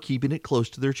 They are keeping it close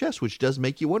to their chest, which does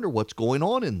make you wonder what's going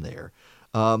on in there.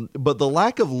 But the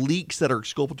lack of leaks that are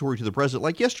exculpatory to the president,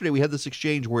 like yesterday, we had this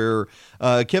exchange where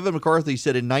Kevin McCarthy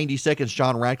said in 90 seconds,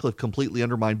 John Ratcliffe completely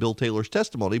undermined Bill Taylor's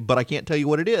testimony, but I can't tell you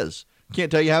what it is. Can't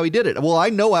tell you how he did it. Well, I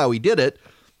know how he did it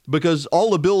because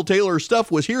all of Bill Taylor's stuff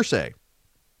was hearsay.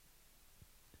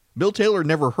 Bill Taylor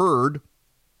never heard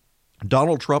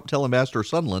Donald Trump tell Ambassador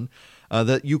Sondland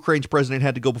that Ukraine's president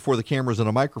had to go before the cameras and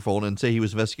a microphone and say he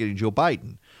was investigating Joe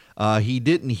Biden. He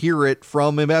didn't hear it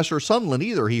from Ambassador Sondland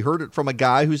either. He heard it from a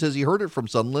guy who says he heard it from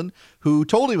Sondland, who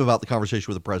told him about the conversation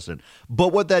with the president.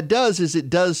 But what that does is it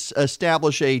does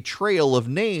establish a trail of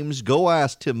names. Go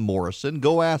ask Tim Morrison.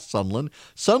 Go ask Sondland.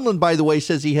 Sondland, by the way,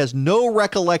 says he has no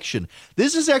recollection.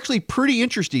 This is actually pretty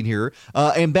interesting here.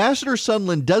 Ambassador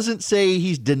Sondland doesn't say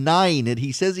he's denying it.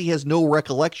 He says he has no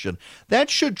recollection.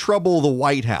 That should trouble the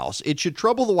White House. It should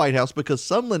trouble the White House because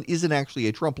Sondland isn't actually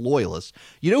a Trump loyalist.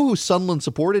 You know who Sondland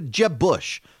supported? Jeb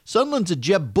Bush. Sondland's a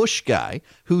Jeb Bush guy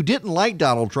who didn't like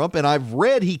Donald Trump, and I've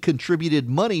read he contributed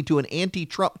money to an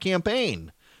anti-Trump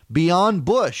campaign beyond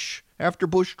Bush after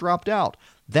Bush dropped out.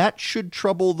 That should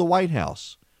trouble the White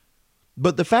House.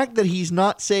 But the fact that he's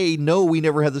not saying, no, we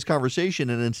never had this conversation,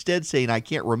 and instead saying, I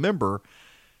can't remember,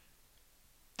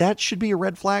 that should be a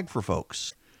red flag for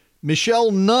folks. Michelle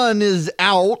Nunn is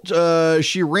out.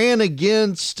 She ran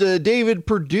against David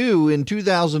Perdue in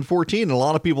 2014. A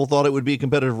lot of people thought it would be a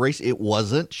competitive race. It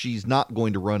wasn't. She's not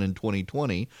going to run in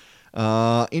 2020.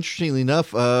 Interestingly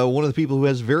enough, one of the people who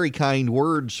has very kind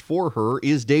words for her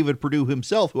is David Perdue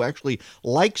himself, who actually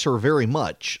likes her very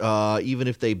much, even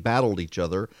if they battled each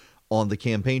other on the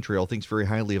campaign trail, thinks very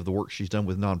highly of the work she's done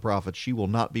with nonprofits. She will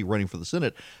not be running for the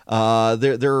Senate.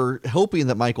 They're hoping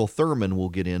that Michael Thurman will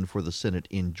get in for the Senate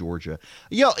in Georgia.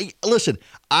 Yeah, listen,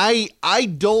 I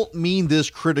don't mean this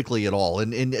critically at all,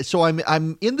 and so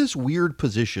I'm in this weird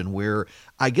position where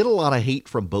I get a lot of hate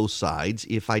from both sides.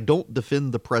 If I don't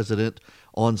defend the president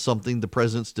on something, the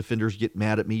president's defenders get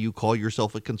mad at me. You call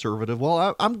yourself a conservative.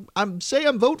 Well, I'm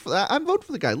vote for that. I'm vote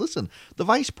for the guy. Listen, the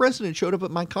vice president showed up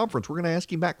at my conference. We're going to ask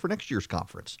him back for next year's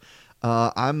conference.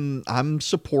 I'm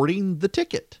supporting the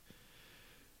ticket,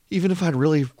 even if I'd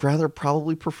really rather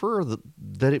probably prefer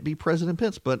that it be President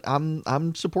Pence. But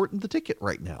I'm supporting the ticket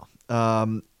right now.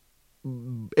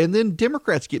 And then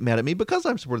Democrats get mad at me because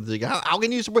I'm supporting the ticket. How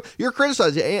can you support? You're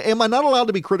criticizing. Am I not allowed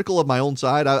to be critical of my own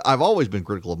side? I've always been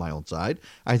critical of my own side.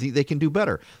 I think they can do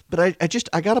better. But I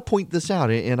got to point this out,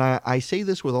 and I say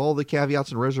this with all the caveats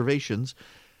and reservations.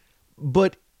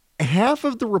 But half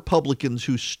of the Republicans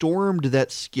who stormed that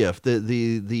SCIF,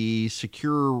 the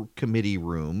secure committee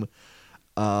room,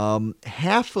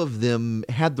 half of them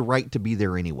had the right to be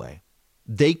there anyway.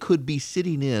 They could be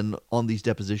sitting in on these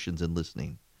depositions and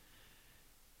listening.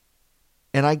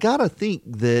 And I got to think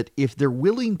that if they're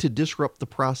willing to disrupt the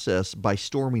process by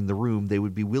storming the room, they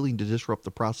would be willing to disrupt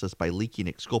the process by leaking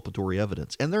exculpatory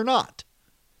evidence. And they're not.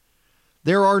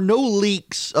 There are no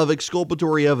leaks of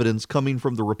exculpatory evidence coming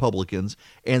from the Republicans,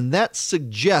 and that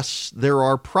suggests there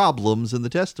are problems in the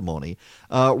testimony.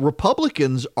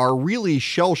 Republicans are really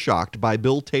shell-shocked by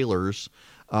Bill Taylor's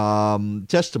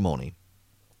testimony.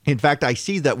 In fact, I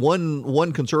see that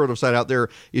one conservative side out there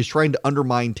is trying to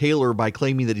undermine Taylor by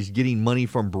claiming that he's getting money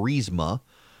from Burisma,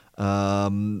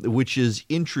 which is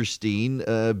interesting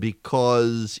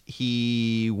because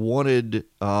he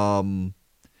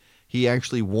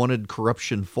actually wanted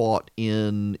corruption fought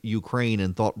in Ukraine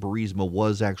and thought Burisma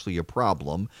was actually a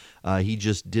problem. He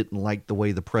just didn't like the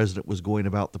way the president was going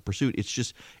about the pursuit.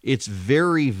 It's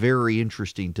very, very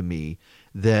interesting to me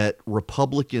that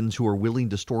Republicans who are willing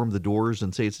to storm the doors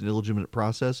and say it's an illegitimate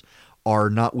process are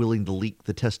not willing to leak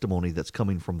the testimony that's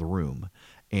coming from the room.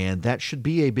 And that should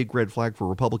be a big red flag for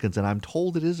Republicans. And I'm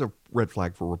told it is a red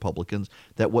flag for Republicans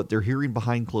that what they're hearing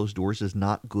behind closed doors is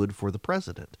not good for the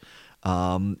president.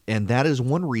 And that is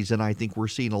one reason I think we're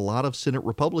seeing a lot of Senate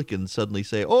Republicans suddenly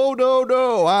say, oh,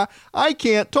 no, I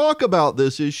can't talk about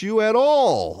this issue at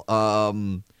all.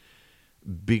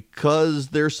 Because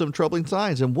there's some troubling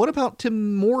signs. And what about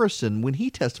Tim Morrison when he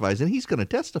testifies? And he's going to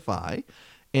testify.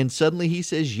 And suddenly he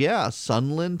says, yeah,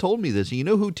 Sondland told me this. And you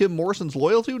know who Tim Morrison's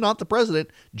loyal to? Not the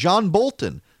president, John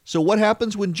Bolton. So what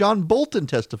happens when John Bolton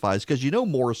testifies? Because you know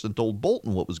Morrison told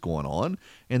Bolton what was going on,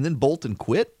 and then Bolton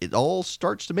quit. It all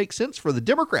starts to make sense for the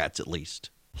Democrats, at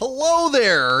least. Hello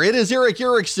there. It is Eric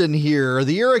Erickson here.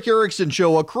 The Eric Erickson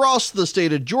Show across the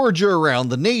state of Georgia, around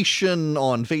the nation,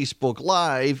 on Facebook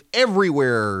Live,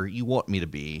 everywhere you want me to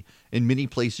be. In many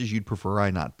places you'd prefer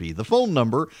I not be. The phone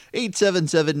number,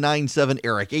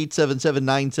 877-97-ERIC,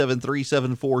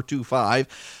 877-973-7425.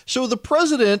 So the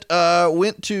president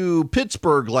went to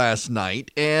Pittsburgh last night,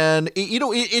 and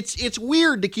it's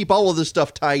weird to keep all of this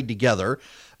stuff tied together.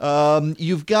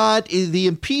 You've got the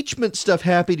impeachment stuff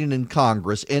happening in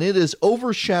Congress, and it is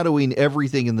overshadowing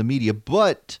everything in the media,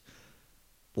 but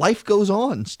life goes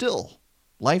on still.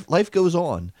 Life goes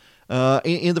on.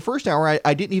 In the first hour,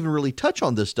 I didn't even really touch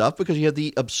on this stuff because you had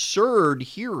the absurd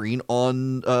hearing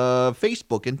on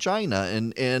Facebook in China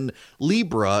and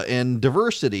Libra and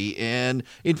diversity. And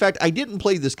in fact, I didn't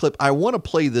play this clip. I want to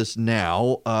play this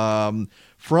now.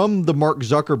 From the Mark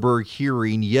Zuckerberg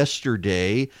hearing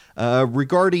yesterday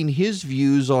regarding his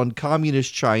views on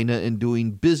communist China and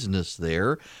doing business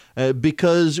there,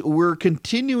 because we're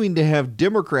continuing to have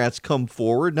Democrats come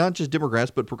forward, not just Democrats,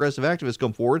 but progressive activists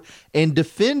come forward and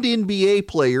defend NBA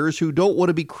players who don't want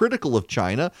to be critical of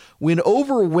China, when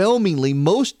overwhelmingly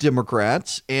most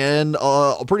Democrats and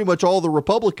pretty much all the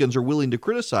Republicans are willing to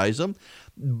criticize them.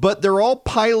 But they're all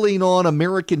piling on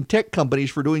American tech companies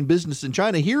for doing business in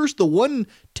China. Here's the one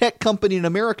tech company in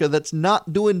America that's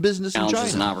not doing business in China.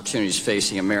 Challenges and opportunities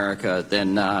facing America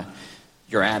than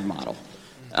your ad model,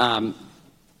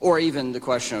 or even the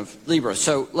question of Libra.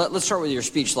 So let's start with your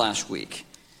speech last week.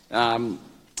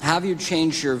 Have you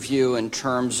changed your view in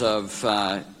terms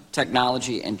of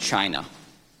technology and China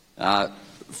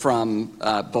from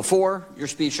before your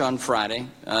speech on Friday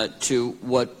to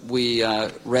what we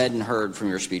read and heard from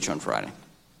your speech on Friday?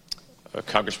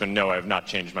 Congressman, no, I have not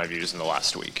changed my views in the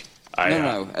last week.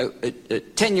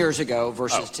 10 years ago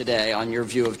versus today on your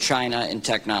view of China and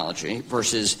technology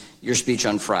versus your speech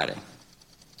on Friday.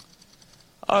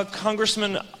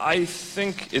 Congressman, I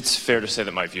think it's fair to say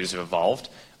that my views have evolved.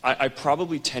 I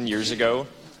probably 10 years ago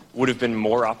would have been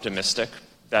more optimistic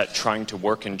that trying to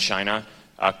work in China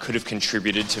could have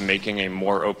contributed to making a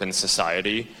more open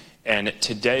society. And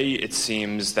today it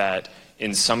seems that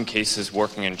in some cases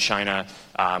working in China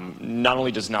not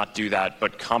only does not do that,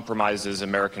 but compromises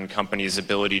American companies'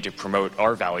 ability to promote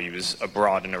our values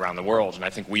abroad and around the world. And I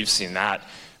think we've seen that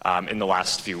in the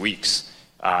last few weeks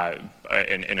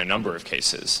in a number of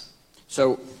cases.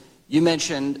 So you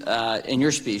mentioned in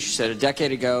your speech, you said a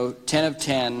decade ago, 10 of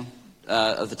 10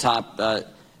 of the top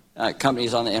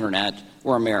companies on the internet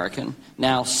were American.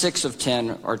 Now 6 of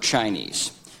 10 are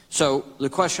Chinese. So the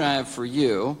question I have for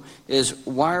you is,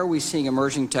 why are we seeing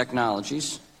emerging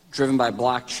technologies driven by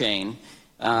blockchain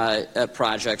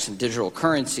projects and digital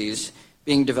currencies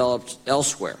being developed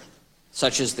elsewhere,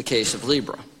 such as the case of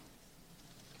Libra?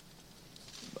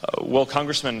 Well,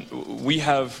 Congressman, we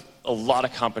have a lot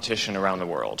of competition around the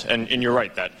world. And you're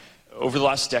right that over the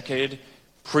last decade,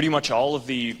 pretty much all of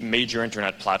the major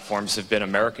internet platforms have been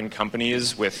American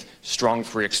companies with strong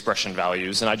free expression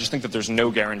values. And I just think that there's no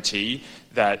guarantee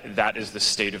that that is the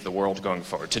state of the world going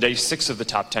forward. Today, 6 of the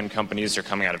top 10 companies are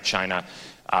coming out of China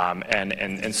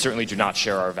and certainly do not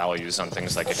share our values on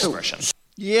things like expression.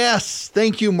 Yes.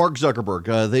 Thank you, Mark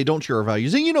Zuckerberg. They don't share our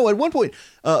values. And, at one point,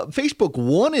 Facebook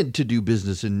wanted to do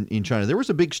business in China. There was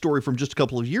a big story from just a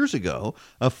couple of years ago,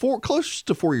 close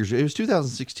to 4 years ago. It was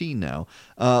 2016 now,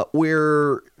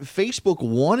 where Facebook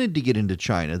wanted to get into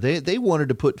China. They wanted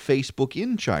to put Facebook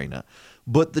in China.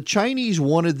 But the Chinese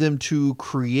wanted them to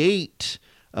create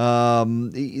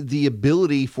the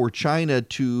ability for China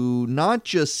to not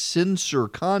just censor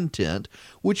content,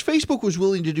 which Facebook was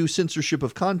willing to do censorship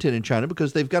of content in China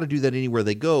because they've got to do that anywhere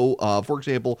they go. For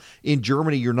example, in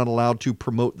Germany, you're not allowed to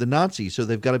promote the Nazis, so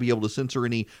they've got to be able to censor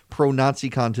any pro-Nazi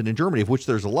content in Germany, of which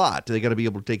there's a lot. They got to be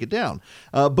able to take it down.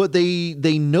 But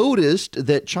they noticed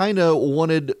that China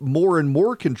wanted more and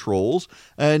more controls,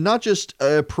 not just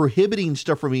prohibiting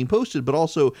stuff from being posted, but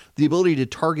also the ability to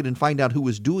target and find out who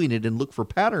was doing it and look for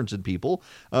patterns in people,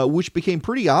 which became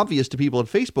pretty obvious to people at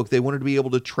Facebook. They wanted to be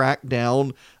able to track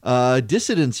down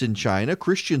dissidents in China,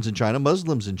 Christians in China,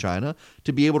 Muslims in China,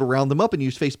 to be able to round them up and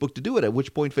use Facebook to do it, at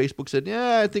which point Facebook said,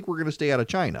 I think we're going to stay out of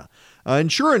China.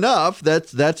 And sure enough,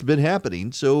 that's been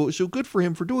happening. So good for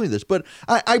him for doing this. But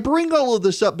I bring all of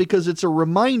this up because it's a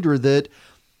reminder that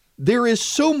there is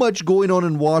so much going on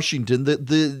in Washington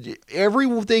that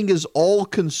everything is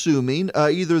all-consuming,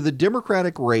 either the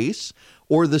Democratic race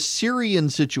or the Syrian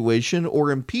situation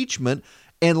or impeachment,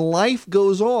 and life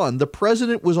goes on. The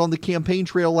president was on the campaign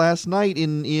trail last night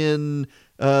in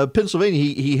Pennsylvania.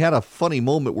 He had a funny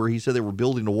moment where he said they were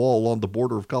building a wall along the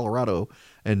border of Colorado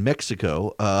and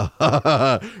Mexico.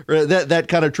 That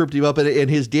kind of tripped him up, and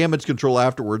his damage control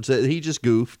afterwards, he just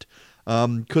goofed.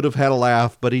 Could have had a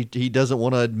laugh, but he doesn't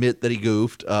want to admit that he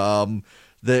goofed.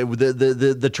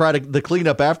 The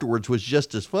cleanup afterwards was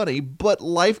just as funny, but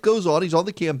life goes on. He's on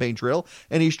the campaign trail,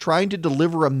 and he's trying to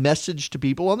deliver a message to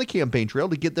people on the campaign trail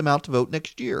to get them out to vote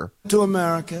next year. To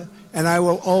America, and I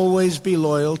will always be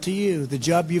loyal to you. The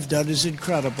job you've done is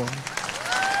incredible.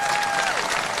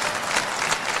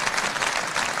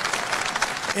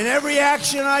 In every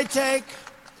action I take,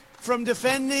 from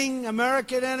defending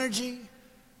American energy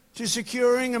to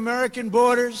securing American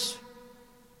borders,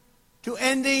 to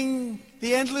ending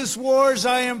the endless wars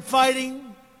I am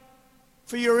fighting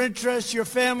for your interests, your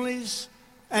families,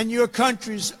 and your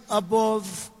countries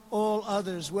above all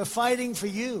others. We're fighting for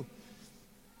you.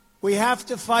 We have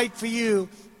to fight for you,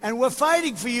 and we're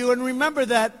fighting for you, and remember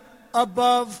that,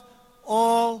 above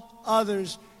all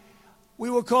others. We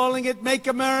were calling it Make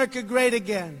America Great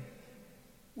Again.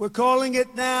 We're calling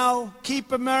it now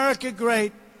Keep America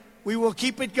Great. We will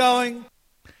keep it going.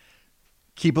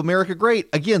 Keep America Great.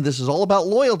 Again, this is all about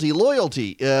loyalty.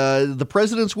 The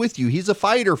president's with you. He's a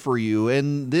fighter for you.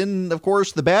 And then, of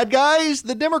course, the bad guys,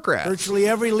 the Democrats. Virtually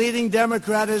every leading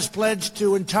Democrat has pledged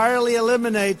to entirely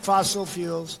eliminate fossil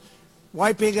fuels,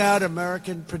 wiping out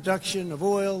American production of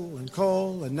oil and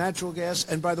coal and natural gas,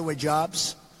 and, by the way,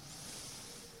 jobs.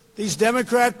 These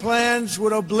Democrat plans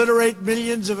would obliterate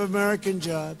millions of American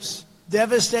jobs,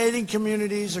 devastating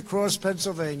communities across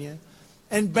Pennsylvania,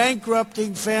 and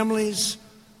bankrupting families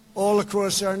all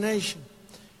across our nation.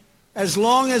 As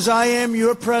long as I am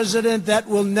your president, that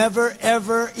will never,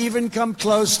 ever even come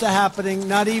close to happening,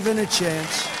 not even a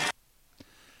chance.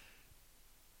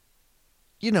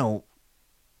 You know,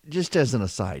 just as an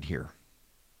aside here,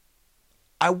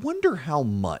 I wonder how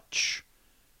much.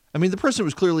 I mean, the president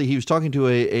was clearly, he was talking to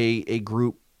a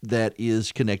group that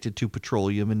is connected to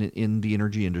petroleum and in the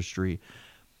energy industry.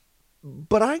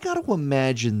 But I got to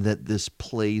imagine that this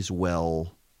plays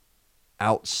well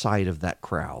outside of that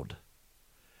crowd,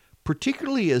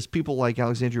 particularly as people like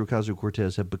Alexandria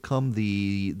Ocasio-Cortez have become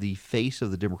the face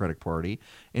of the Democratic Party,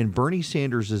 and Bernie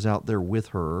Sanders is out there with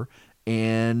her,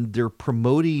 and they're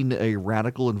promoting a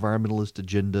radical environmentalist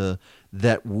agenda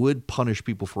that would punish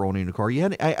people for owning a car.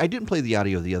 I didn't play the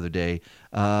audio the other day.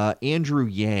 Andrew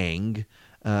Yang,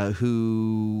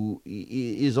 who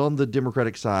is on the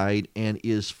Democratic side and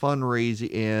is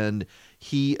fundraising, and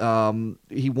he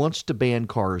wants to ban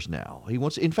cars now.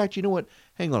 In fact, you know what?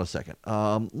 Hang on a second.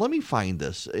 Let me find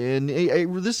this. And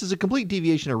this is a complete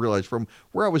deviation, I realize, from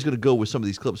where I was going to go with some of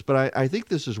these clips, but I think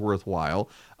this is worthwhile.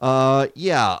 So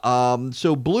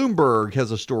Bloomberg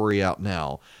has a story out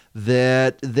now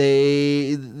that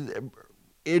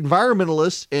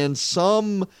environmentalists and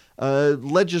some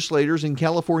legislators in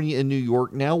California and New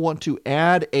York now want to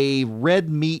add a red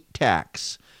meat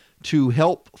tax to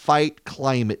help fight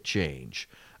climate change.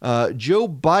 Joe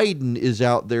Biden is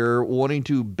out there wanting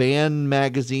to ban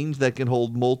magazines that can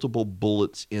hold multiple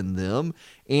bullets in them.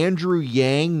 Andrew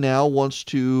Yang now wants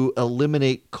to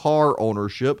eliminate car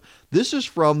ownership. This is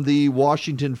from the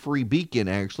Washington Free Beacon,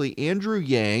 actually. Andrew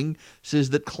Yang says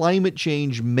that climate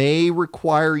change may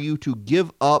require you to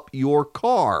give up your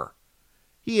car.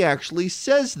 He actually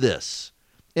says this.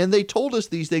 And they told us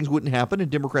these things wouldn't happen, and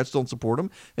Democrats don't support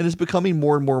them, and it's becoming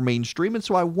more and more mainstream. And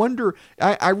so I wonder,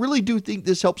 I really do think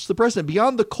this helps the president,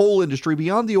 beyond the coal industry,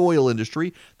 beyond the oil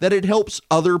industry, that it helps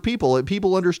other people.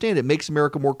 People understand it makes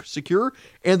America more secure,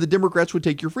 and the Democrats would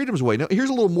take your freedoms away. Now, here's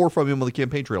a little more from him on the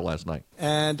campaign trail last night.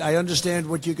 And I understand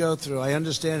what you go through. I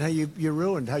understand how you're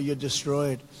ruined, how you're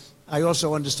destroyed. I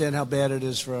also understand how bad it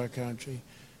is for our country.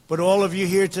 But all of you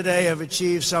here today have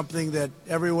achieved something that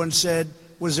everyone said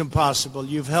was impossible.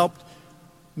 You've helped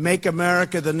make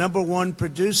America the #1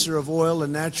 producer of oil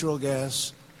and natural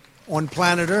gas on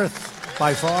planet Earth,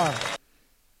 by far.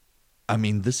 I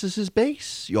mean, this is his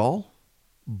base, y'all.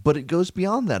 But it goes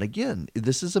beyond that. Again,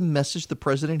 this is a message the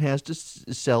president has to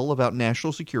sell about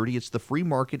national security. It's the free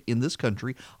market in this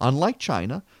country. Unlike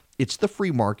China, it's the free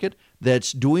market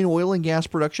that's doing oil and gas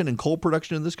production and coal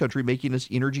production in this country, making us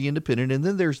energy independent. And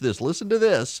then there's this. Listen to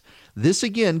this. This,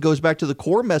 again, goes back to the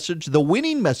core message, the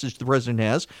winning message the president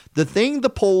has. The thing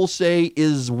the polls say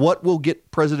is what will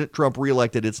get President Trump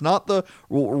reelected. It's not the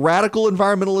radical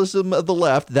environmentalism of the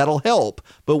left. That'll help.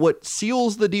 But what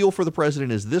seals the deal for the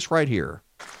president is this right here.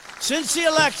 Since the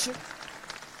election,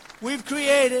 we've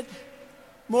created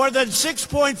more than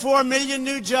 6.4 million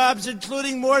new jobs,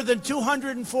 including more than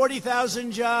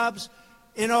 240,000 jobs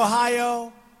in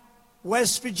Ohio,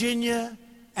 West Virginia,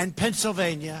 and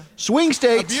Pennsylvania. Swing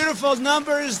states. A beautiful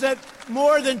number is that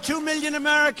more than 2 million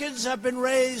Americans have been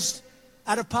raised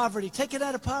out of poverty, taken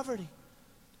out of poverty.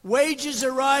 Wages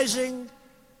are rising,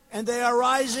 and they are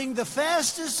rising the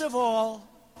fastest of all.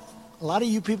 A lot of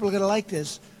you people are going to like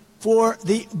this. For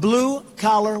the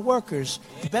blue-collar workers,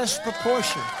 the best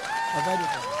proportion of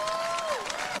everybody.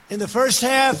 In the first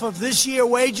half of this year,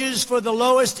 wages for the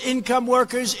lowest income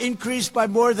workers increased by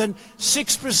more than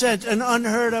 6%, an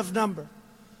unheard of number.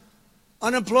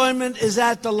 Unemployment is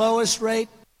at the lowest rate.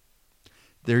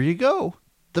 There you go.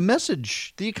 The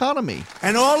message, the economy.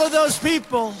 And all of those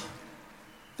people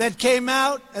that came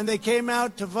out, and they came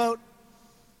out to vote,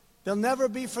 they'll never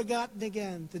be forgotten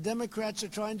again. The Democrats are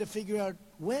trying to figure out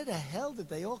where the hell did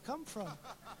they all come from?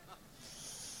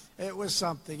 It was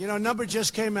something. You know, a number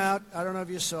just came out. I don't know if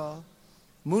you saw.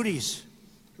 Moody's,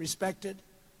 respected.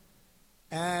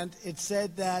 And it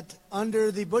said that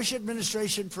under the Bush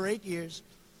administration for 8 years,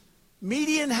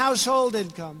 median household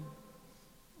income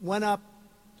went up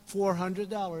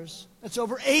 $400. That's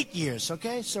over 8 years,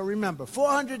 okay? So remember,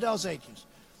 $400, 8 years.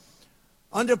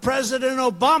 Under President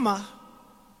Obama,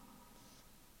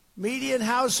 median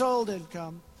household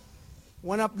income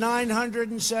went up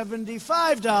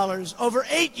 $975 over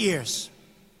 8 years.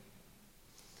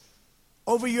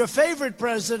 Over your favorite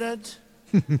president,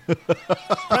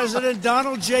 President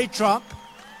Donald J. Trump,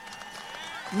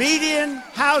 median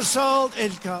household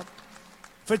income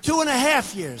for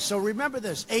 2.5 years. So remember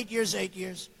this, 8 years,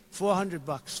 $400.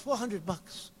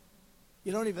 $400.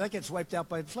 You don't even, that gets wiped out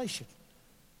by inflation.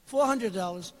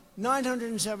 $400,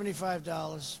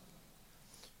 $975.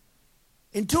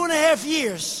 In 2.5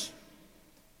 years,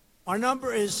 our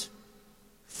number is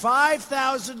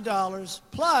 $5,000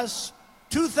 plus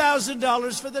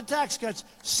 $2,000 for the tax cuts,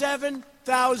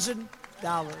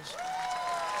 $7,000.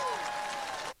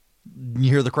 You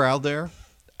hear the crowd there?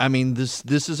 I mean, this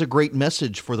is a great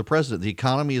message for the president. The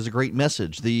economy is a great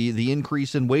message. The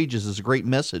increase in wages is a great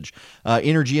message.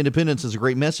 Energy independence is a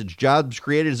great message. Jobs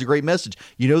created is a great message.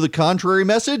 You know the contrary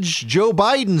message? Joe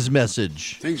Biden's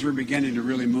message. Things were beginning to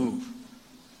really move.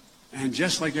 And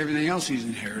just like everything else he's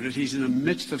inherited, he's in the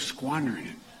midst of squandering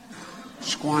it.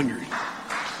 Squandering it.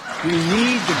 We need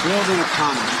to build an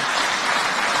economy.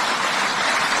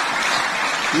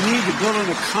 We need to build an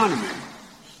economy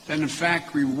that in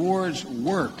fact rewards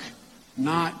work,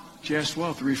 not just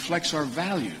wealth. It reflects our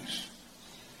values.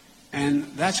 And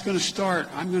that's going to start,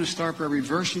 I'm going to start by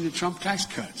reversing the Trump tax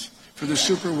cuts for the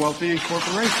super wealthy and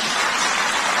corporations.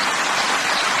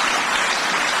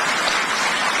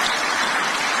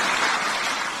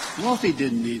 Wealthy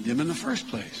didn't need them in the first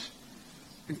place.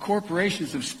 And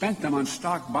corporations have spent them on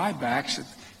stock buybacks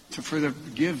to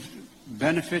give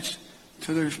benefits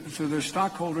to their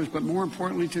stockholders, but more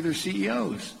importantly to their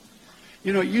CEOs.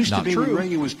 You know, it used to be when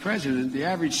Reagan was president, the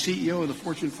average CEO of the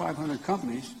Fortune 500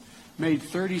 companies made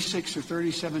 36 or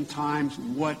 37 times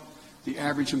what the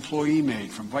average employee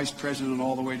made, from vice president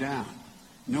all the way down.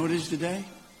 You know what it is today?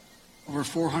 Over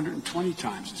 420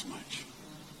 times as much.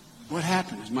 What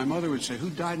happened? As my mother would say,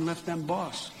 who died and left them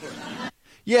boss?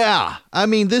 Yeah, I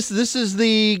mean, this is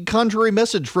the contrary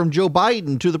message from Joe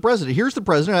Biden to the president. Here's the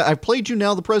president. I've played you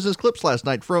now the president's clips last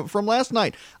night from last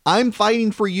night. I'm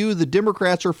fighting for you. The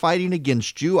Democrats are fighting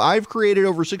against you. I've created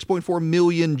over 6.4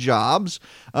 million jobs.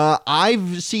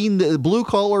 I've seen the blue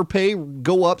collar pay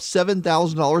go up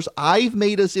 $7,000. I've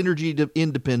made us energy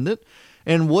independent.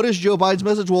 And what is Joe Biden's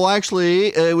message? Well, actually,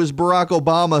 it was Barack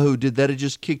Obama who did that. It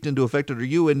just kicked into effect under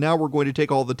you. And now we're going to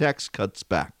take all the tax cuts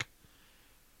back.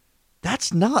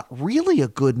 That's not really a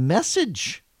good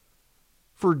message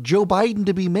for Joe Biden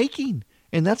to be making.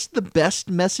 And that's the best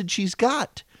message he's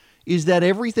got, is that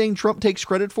everything Trump takes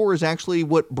credit for is actually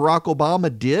what Barack Obama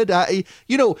did.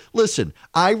 Listen,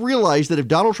 I realize that if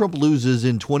Donald Trump loses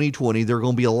in 2020, there are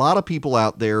going to be a lot of people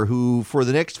out there who, for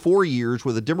the next 4 years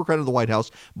with a Democrat in the White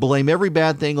House, blame every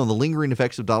bad thing on the lingering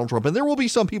effects of Donald Trump. And there will be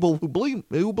some people who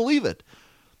believe it.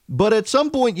 But at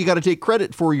some point, you got to take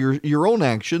credit for your own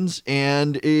actions.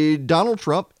 And Donald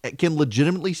Trump can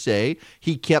legitimately say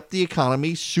he kept the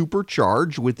economy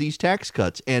supercharged with these tax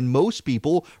cuts. And most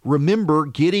people remember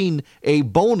getting a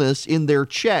bonus in their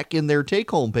check, in their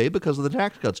take-home pay, because of the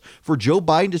tax cuts. For Joe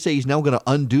Biden to say he's now going to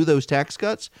undo those tax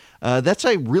cuts, that's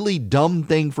a really dumb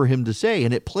thing for him to say.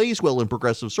 And it plays well in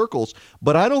progressive circles.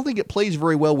 But I don't think it plays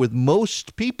very well with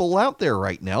most people out there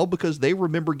right now, because they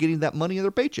remember getting that money in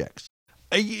their paychecks.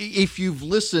 If you've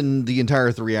listened the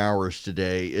entire 3 hours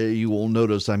today, you will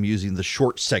notice I'm using the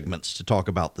short segments to talk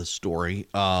about this story.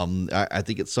 I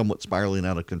think it's somewhat spiraling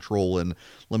out of control, and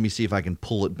let me see if I can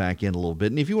pull it back in a little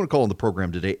bit. And if you want to call on the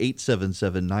program today,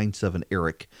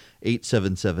 877-97-ERIC,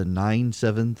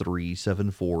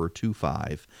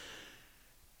 877-973-7425.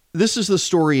 This is the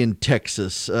story in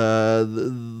Texas.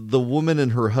 The woman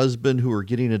and her husband who are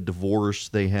getting a divorce,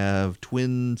 they have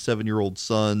twin 7-year-old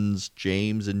sons,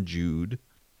 James and Jude.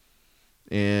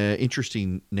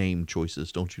 Interesting name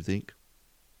choices, don't you think?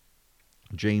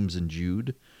 James and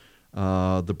Jude,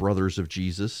 the brothers of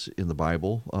Jesus in the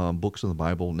Bible, books in the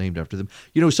Bible named after them.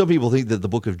 You know, some people think that the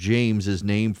book of James is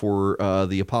named for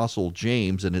the apostle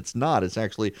James, and it's not. It's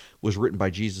actually was written by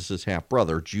Jesus'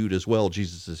 half-brother. Jude as well,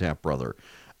 Jesus' half-brother.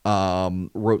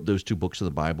 Wrote those two books of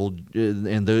the Bible,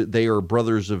 and they are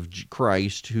brothers of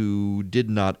Christ who did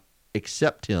not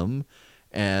accept him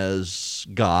as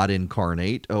God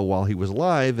incarnate while he was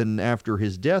alive, and after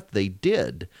his death they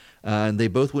did. And they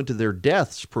both went to their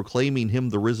deaths proclaiming him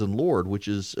the risen Lord, which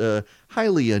is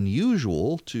highly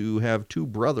unusual to have two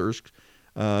brothers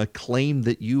claim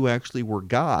that you actually were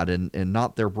God and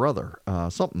not their brother.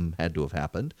 Something had to have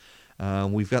happened.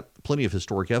 We've got plenty of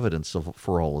historic evidence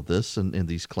for all of this and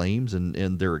these claims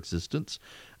and their existence.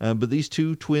 But these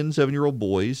two twin 7-year-old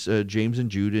boys, James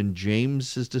and Jude, and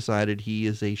James has decided he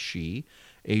is a she.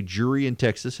 A jury in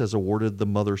Texas has awarded the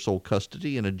mother sole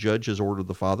custody, and a judge has ordered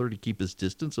the father to keep his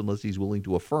distance unless he's willing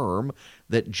to affirm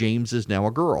that James is now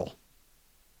a girl.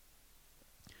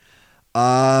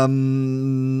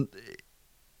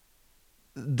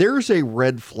 There's a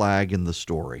red flag in the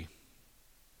story.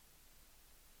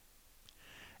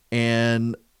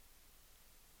 And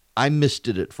I missed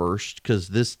it at first because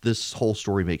this whole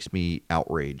story makes me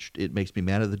outraged. It makes me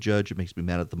mad at the judge. It makes me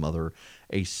mad at the mother.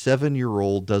 A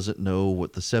 7-year-old doesn't know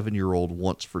what the 7-year-old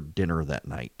wants for dinner that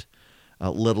night,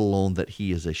 let alone that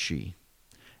he is a she.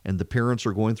 And the parents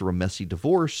are going through a messy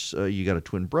divorce. You got a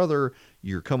twin brother.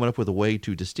 You're coming up with a way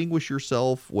to distinguish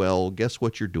yourself. Well, guess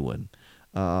what you're doing?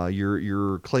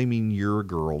 You're claiming you're a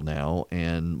girl now,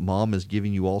 and mom is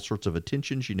giving you all sorts of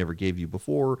attention she never gave you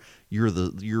before.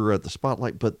 You're at the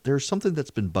spotlight, but there's something that's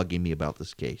been bugging me about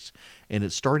this case, and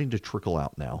it's starting to trickle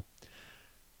out now.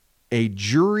 A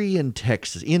jury in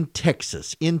Texas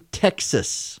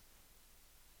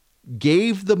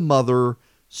gave the mother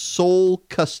sole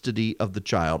custody of the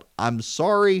child. I'm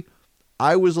sorry,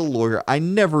 I was a lawyer. I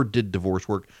never did divorce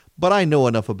work. But I know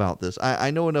enough about this.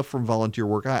 I know enough from volunteer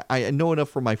work. I know enough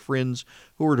from my friends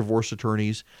who are divorce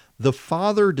attorneys. The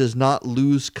father does not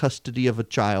lose custody of a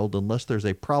child unless there's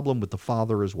a problem with the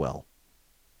father as well.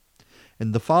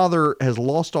 And the father has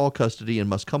lost all custody and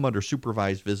must come under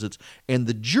supervised visits. And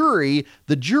the jury,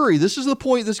 this is the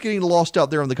point that's getting lost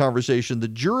out there in the conversation. The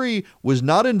jury was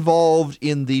not involved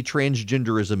in the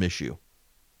transgenderism issue.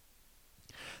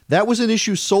 That was an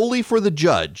issue solely for the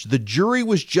judge. The jury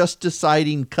was just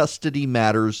deciding custody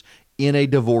matters in a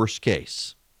divorce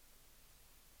case.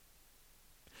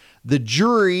 The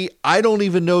jury, I don't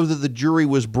even know that the jury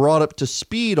was brought up to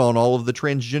speed on all of the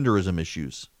transgenderism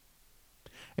issues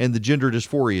and the gender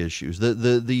dysphoria issues.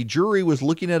 The jury was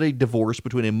looking at a divorce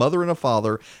between a mother and a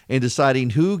father and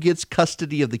deciding who gets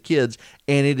custody of the kids.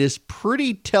 And it is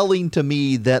pretty telling to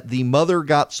me that the mother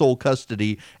got sole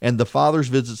custody and the father's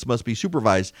visits must be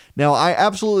supervised. Now, I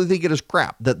absolutely think it is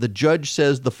crap that the judge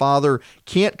says the father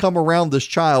can't come around this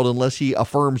child unless he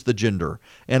affirms the gender.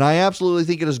 And I absolutely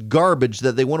think it is garbage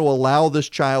that they want to allow this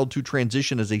child to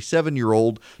transition as a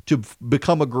 7-year-old to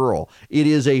become a girl. It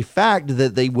is a fact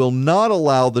that they will not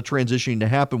allow the transitioning to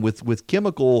happen with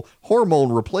chemical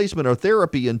hormone replacement or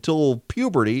therapy until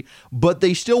puberty, but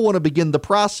they still want to begin the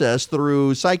process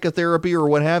through psychotherapy or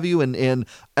what have you and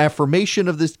affirmation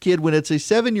of this kid when it's a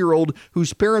 7-year-old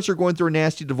whose parents are going through a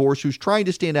nasty divorce, who's trying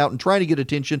to stand out and trying to get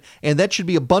attention, and that should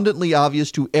be abundantly obvious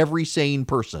to every sane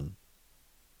person.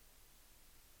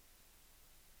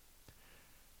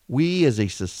 We as a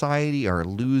society are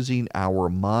losing our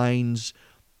minds.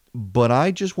 But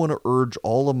I just want to urge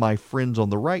all of my friends on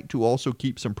the right to also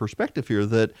keep some perspective here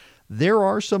that there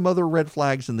are some other red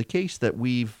flags in the case that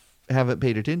we haven't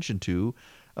paid attention to.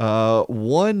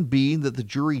 One being that the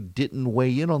jury didn't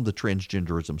weigh in on the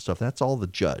transgenderism stuff. That's all the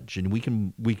judge. And we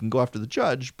can go after the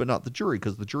judge, but not the jury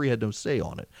because the jury had no say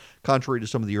on it, contrary to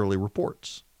some of the early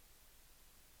reports.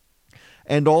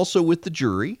 And also with the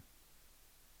jury,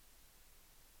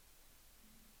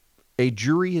 a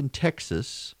jury in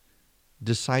Texas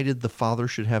decided the father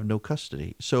should have no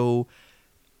custody. So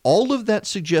all of that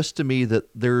suggests to me that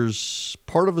there's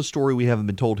part of a story we haven't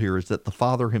been told here is that the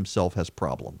father himself has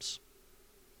problems.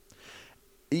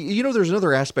 You know, there's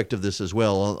another aspect of this as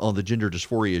well on the gender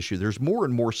dysphoria issue. There's more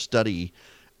and more study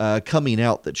coming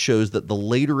out that shows that the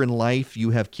later in life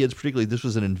you have kids, particularly this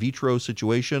was an in vitro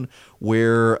situation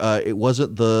where it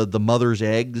wasn't the mother's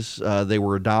eggs. They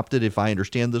were adopted. If I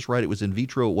understand this right, it was in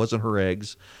vitro. It wasn't her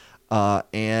eggs.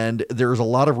 And there's a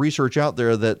lot of research out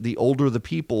there that the older the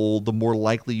people, the more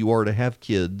likely you are to have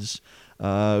kids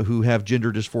who have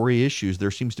gender dysphoria issues.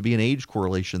 There seems to be an age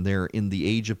correlation there in the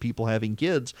age of people having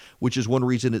kids, which is one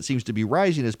reason it seems to be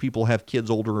rising as people have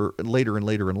kids older, later and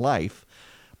later in life.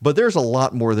 But there's a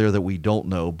lot more there that we don't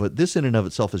know. But this in and of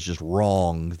itself is just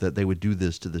wrong that they would do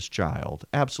this to this child.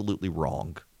 Absolutely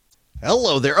wrong.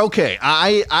 Hello there. Okay,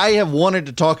 I have wanted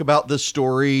to talk about this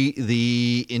story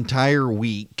the entire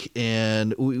week,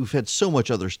 and we've had so much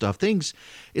other stuff. Things,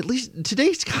 at least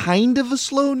today's kind of a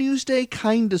slow news day,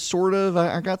 kind of, sort of.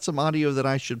 I got some audio that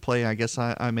I should play. I guess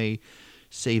I may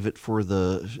save it for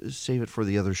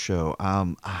the other show.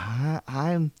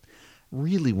 I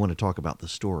really want to talk about the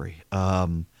story.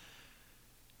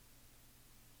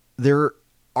 There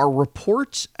are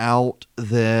reports out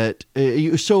that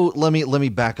so let me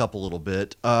back up a little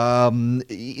bit.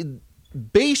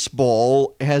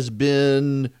 Baseball has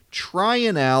been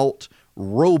trying out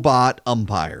robot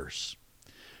umpires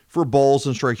for balls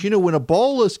and strikes. When a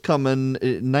ball is coming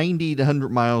 90 to 100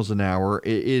 miles an hour,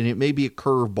 and it may be a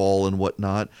curveball and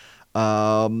whatnot,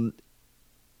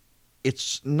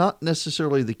 it's not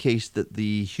necessarily the case that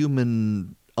the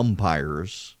human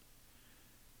umpires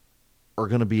are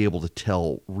going to be able to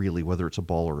tell really whether it's a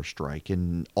ball or a strike.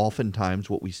 And oftentimes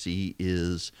what we see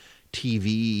is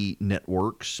TV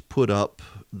networks put up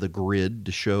the grid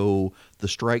to show the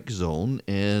strike zone,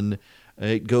 and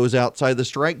it goes outside the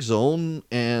strike zone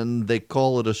and they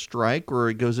call it a strike, or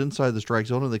it goes inside the strike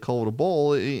zone and they call it a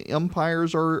ball.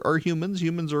 Umpires are humans.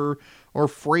 Humans are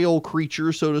frail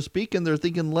creatures, so to speak, and they're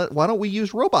thinking, why don't we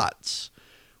use robots?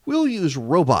 We'll use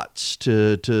robots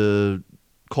to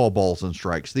call balls and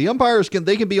strikes. The umpires can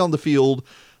be on the field,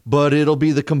 but it'll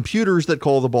be the computers that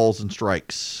call the balls and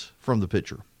strikes from the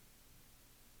pitcher.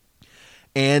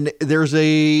 And there's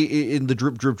in the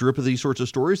drip of these sorts of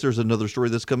stories, there's another story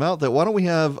that's come out that why don't we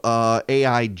have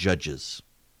AI judges?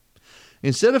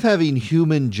 Instead of having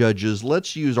human judges,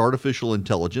 let's use artificial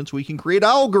intelligence. We can create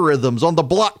algorithms on the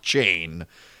blockchain,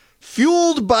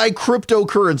 fueled by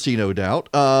cryptocurrency, no doubt,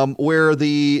 where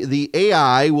the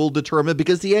AI will determine,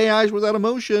 because the AI is without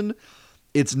emotion,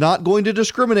 it's not going to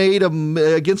discriminate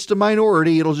against a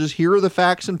minority. It'll just hear the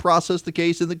facts and process the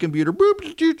case in the computer.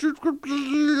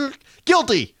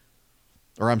 Guilty.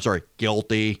 Or I'm sorry,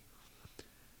 guilty.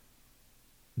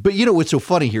 But what's so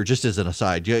funny here, just as an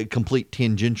aside, complete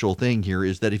tangential thing here,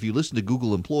 is that if you listen to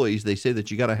Google employees, they say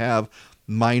that you got to have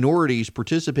minorities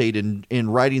participate in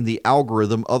writing the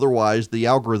algorithm. Otherwise, the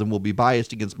algorithm will be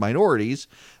biased against minorities,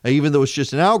 even though it's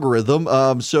just an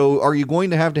algorithm. So are you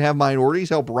going to have minorities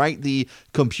help write the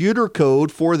computer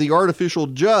code for the artificial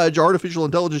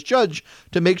intelligence judge,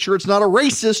 to make sure it's not a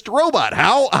racist robot?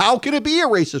 How can it be a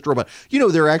racist robot?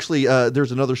 They're actually,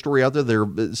 there's another story out there.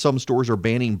 Some stores are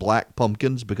banning black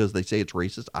pumpkins because they say it's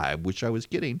racist. I wish I was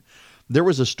kidding. There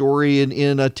was a story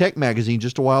in a tech magazine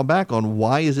just a while back on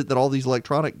why is it that all these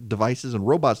electronic devices and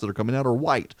robots that are coming out are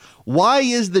white. Why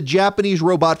is the Japanese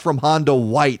robot from Honda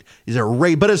white? Is it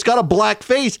but it's got a black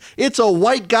face. It's a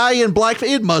white guy in black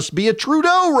face. It must be a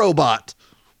Trudeau robot.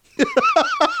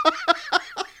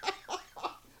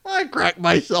 I cracked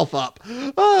myself up.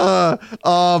 But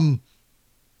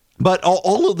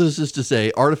all of this is to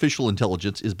say, artificial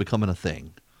intelligence is becoming a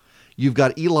thing. You've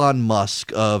got Elon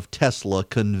Musk of Tesla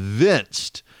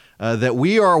convinced that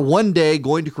we are one day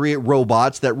going to create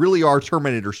robots that really are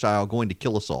Terminator style, going to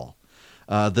kill us all.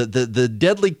 The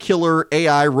deadly killer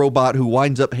AI robot who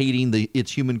winds up hating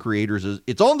its human creators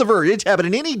it's on the verge. It's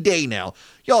happening any day now.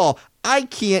 Y'all, I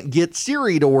can't get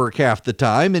Siri to work half the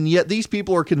time, and yet these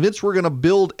people are convinced we're going to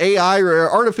build AI or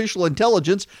artificial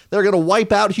intelligence that are going to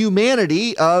wipe out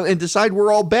humanity and decide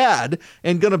we're all bad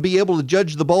and going to be able to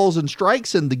judge the balls and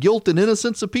strikes and the guilt and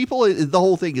innocence of people. The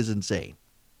whole thing is insane.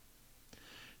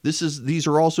 These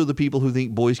are also the people who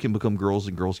think boys can become girls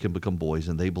and girls can become boys,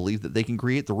 and they believe that they can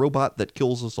create the robot that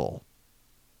kills us all.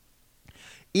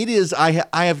 It is, I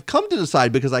have come to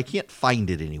decide, because I can't find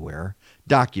it anywhere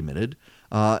documented.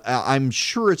 I'm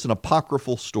sure it's an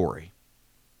apocryphal story,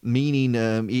 meaning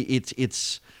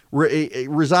it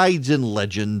resides in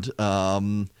legend.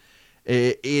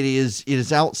 It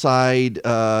is outside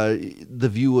the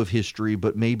view of history,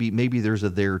 but maybe there's a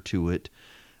there to it.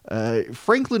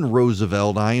 Franklin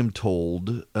Roosevelt, I am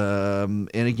told, and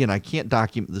again, I can't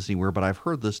document this anywhere, but I've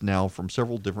heard this now from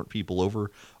several different people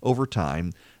over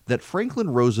time, that Franklin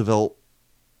Roosevelt,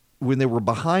 when they were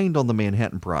behind on the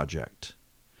Manhattan Project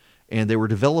and they were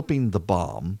developing the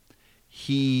bomb,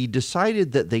 he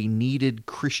decided that they needed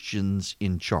Christians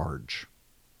in charge.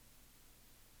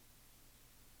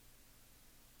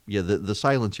 Yeah, the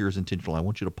silence here is intentional. I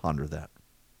want you to ponder that.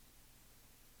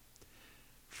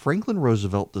 Franklin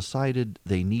Roosevelt decided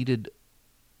they needed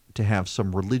to have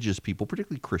some religious people,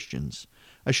 particularly Christians.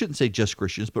 I shouldn't say just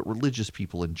Christians, but religious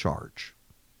people in charge.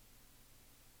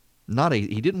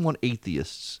 He didn't want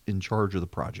atheists in charge of the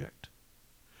project,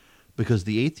 because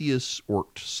the atheists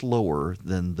worked slower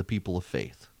than the people of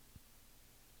faith.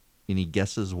 Any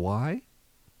guesses why?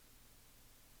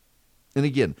 And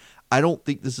again, I don't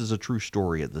think this is a true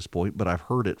story at this point, but I've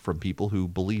heard it from people who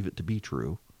believe it to be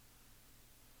true.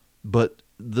 But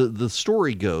the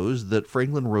story goes that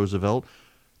Franklin Roosevelt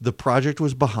the project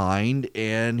was behind,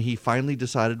 and he finally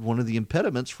decided one of the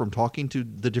impediments from talking to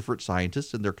the different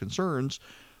scientists and their concerns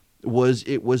was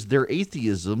it was their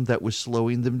atheism that was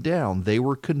slowing them down. They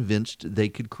were convinced they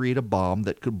could create a bomb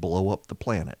that could blow up the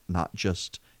planet, not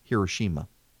just Hiroshima,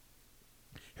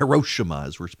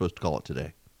 as we're supposed to call it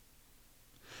today.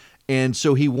 And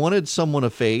so he wanted someone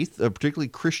of faith, particularly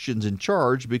Christians, in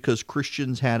charge, because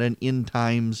Christians had an end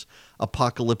times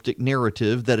apocalyptic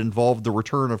narrative that involved the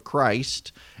return of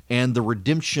Christ and the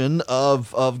redemption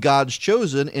of God's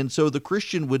chosen. And so the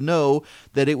Christian would know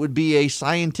that it would be a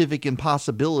scientific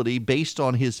impossibility based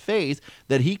on his faith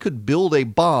that he could build a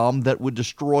bomb that would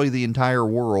destroy the entire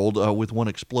world with one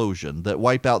explosion, that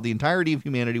wipe out the entirety of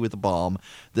humanity with a bomb,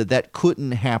 that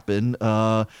couldn't happen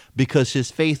because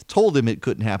his faith told him it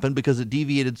couldn't happen because it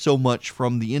deviated so much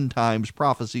from the end times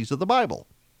prophecies of the Bible.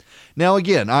 Now,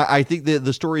 again, I think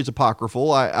the story is apocryphal,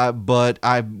 but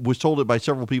I was told it by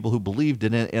several people who believed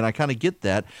in it, and I kind of get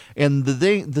that. And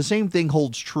the same thing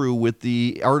holds true with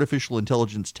the artificial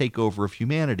intelligence takeover of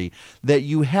humanity, that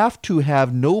you have to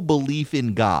have no belief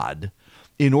in God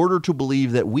in order to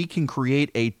believe that we can create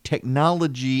a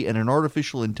technology and an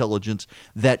artificial intelligence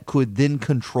that could then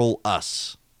control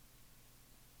us,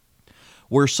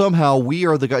 where somehow we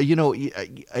are the guy. You know,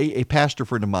 a pastor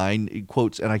friend of mine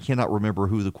quotes, and I cannot remember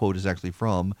who the quote is actually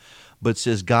from, but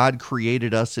says, God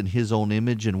created us in his own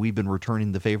image, and we've been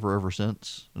returning the favor ever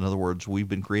since. In other words, we've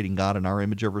been creating God in our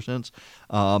image ever since.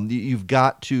 You've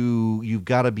got to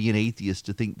be an atheist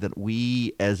to think that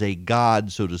we, as a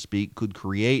God, so to speak, could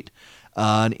create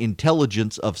an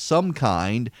intelligence of some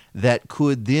kind that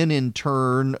could then in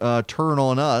turn turn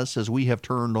on us as we have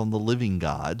turned on the living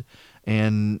God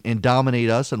and dominate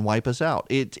us and wipe us out.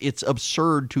 It's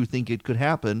absurd to think it could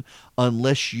happen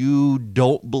unless you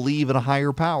don't believe in a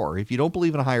higher power. If you don't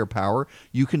believe in a higher power,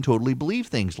 you can totally believe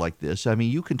things like this. I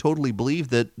mean, you can totally believe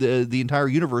that the entire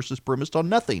universe is premised on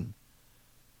nothing.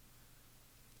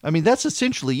 I mean, that's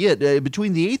essentially it.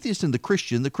 Between the atheist and the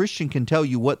Christian can tell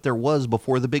you what there was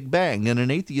before the Big Bang, and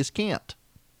an atheist can't.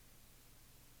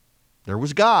 There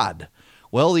was God.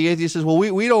 Well, the atheist says, well,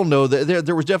 we don't know.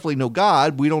 There was definitely no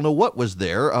God. We don't know what was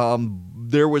there.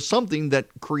 There was something that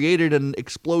created an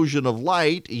explosion of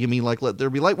light. You mean like let there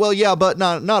be light? Well, yeah, but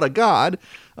not a God.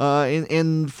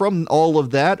 And from all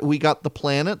of that, we got the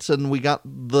planets, and we got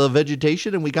the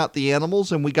vegetation, and we got the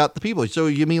animals, and we got the people. So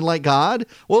you mean like God?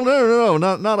 Well, no,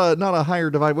 not a higher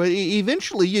divine. Well,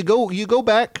 eventually, you go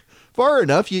back far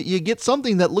enough, you get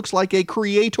something that looks like a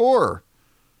creator.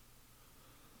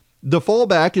 The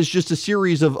fallback is just a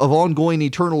series of ongoing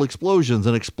eternal explosions.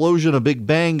 An explosion, a big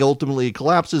bang, ultimately it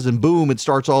collapses, and boom, it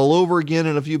starts all over again.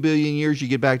 In a few billion years, you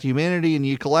get back to humanity, and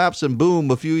you collapse, and boom,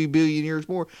 a few billion years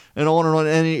more, and on and on.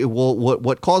 And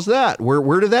what caused that?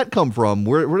 Where did that come from?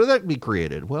 Where did that be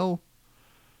created? Well,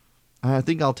 I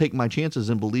think I'll take my chances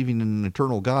in believing in an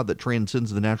eternal God that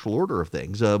transcends the natural order of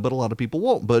things, but a lot of people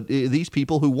won't. But these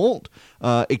people who won't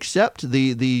accept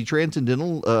the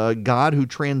transcendental God who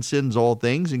transcends all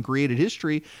things and created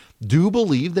history do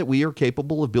believe that we are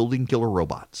capable of building killer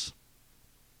robots.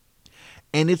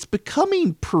 And it's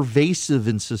becoming pervasive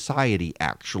in society,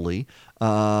 actually,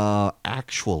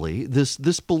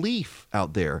 this belief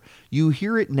out there. You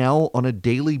hear it now on a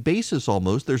daily basis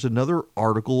almost. There's another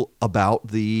article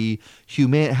about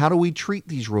how do we treat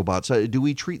these robots? Do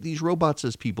we treat these robots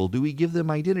as people? Do we give them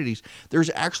identities? There's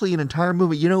actually an entire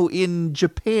movement. You know, in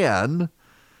Japan...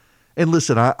 And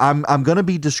listen, I'm going to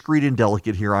be discreet and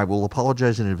delicate here. I will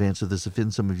apologize in advance if this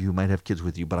offends some of you who might have kids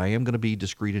with you, but I am going to be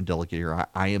discreet and delicate here.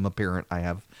 I am a parent. I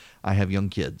have young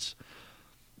kids.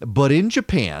 But in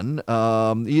Japan,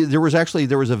 there was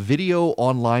a video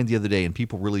online the other day, and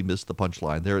people really missed the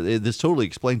punchline. This totally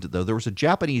explains it, though. There was a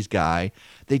Japanese guy.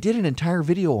 They did an entire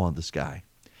video on this guy.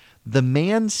 The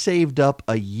man saved up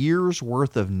a year's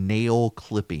worth of nail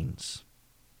clippings.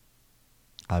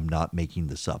 I'm not making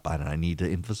this up. I need to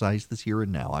emphasize this here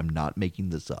and now. I'm not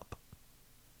making this up.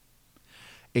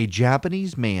 A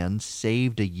Japanese man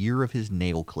saved a year of his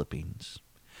nail clippings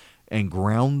and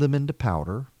ground them into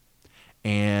powder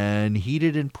and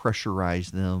heated and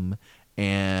pressurized them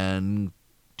and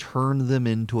turned them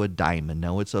into a diamond.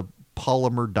 Now, it's a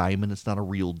polymer diamond. It's not a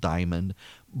real diamond.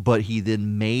 But he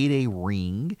then made a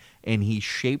ring, and he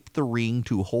shaped the ring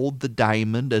to hold the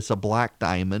diamond as a black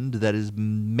diamond that is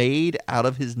made out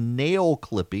of his nail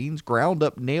clippings, ground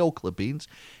up nail clippings,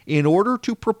 in order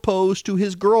to propose to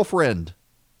his girlfriend.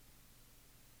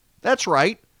 That's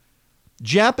right.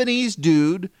 Japanese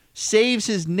dude saves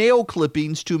his nail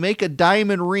clippings to make a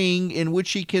diamond ring in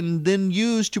which he can then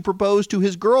use to propose to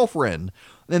his girlfriend.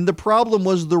 And the problem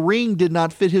was the ring did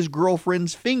not fit his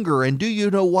girlfriend's finger. And do you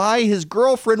know why? His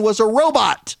girlfriend was a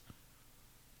robot.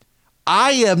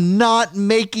 I am not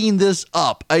making this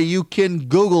up. You can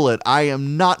Google it. I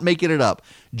am not making it up.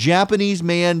 Japanese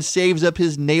man saves up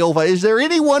his nail. Is there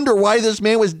any wonder why this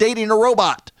man was dating a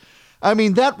robot? I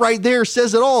mean, that right there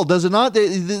says it all, does it not?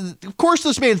 Of course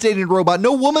this man's dating a robot.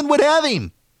 No woman would have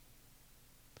him.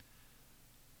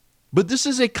 But this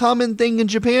is a common thing in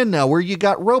Japan now where you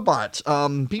got robots.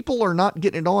 People are not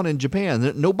getting it on in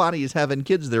Japan. Nobody is having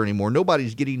kids there anymore.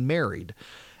 Nobody's getting married.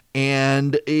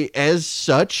 And as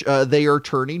such, they are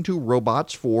turning to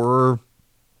robots for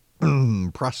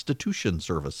prostitution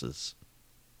services.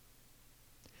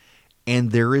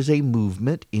 And there is a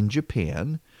movement in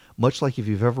Japan, much like if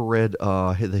you've ever read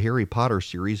the Harry Potter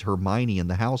series, Hermione and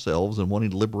the House Elves and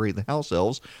wanting to liberate the House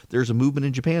Elves, there's a movement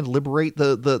in Japan to liberate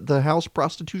the house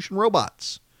prostitution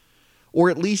robots. Or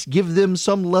at least give them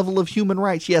some level of human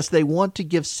rights. Yes, they want to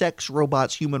give sex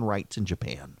robots human rights in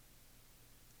Japan.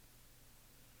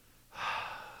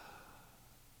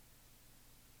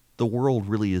 The world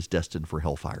really is destined for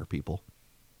hellfire, people.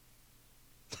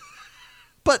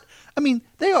 But, I mean,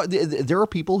 there are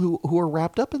people who are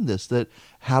wrapped up in this, that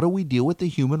how do we deal with the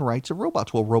human rights of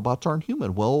robots? Well, robots aren't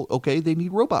human. Well, okay, they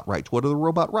need robot rights. What are the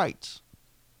robot rights?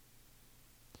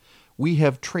 We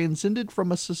have transcended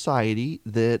from a society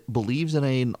that believes in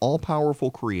an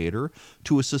all-powerful creator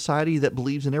to a society that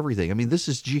believes in everything. I mean, this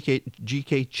is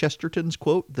G.K. Chesterton's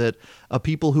quote that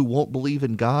people who won't believe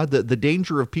in God, the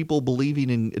danger of people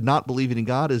not believing in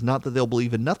God is not that they'll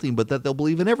believe in nothing, but that they'll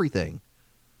believe in everything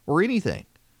or anything.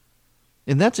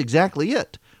 And that's exactly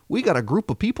it. We got a group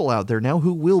of people out there now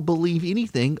who will believe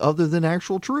anything other than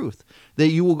actual truth. That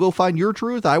you will go find your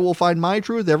truth, I will find my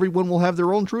truth, everyone will have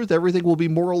their own truth, everything will be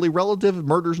morally relative.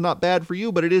 Murder's not bad for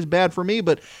you, but it is bad for me.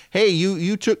 But hey,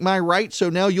 you took my right, so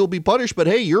now you'll be punished. But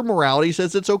hey, your morality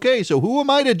says it's okay. So who am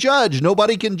I to judge?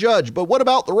 Nobody can judge. But what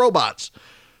about the robots?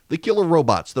 The killer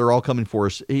robots, they're all coming for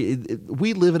us.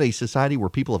 We live in a society where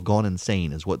people have gone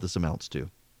insane is what this amounts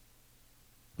to.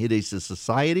 It is a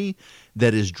society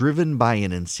that is driven by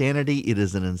an insanity. It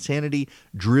is an insanity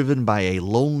driven by a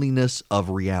loneliness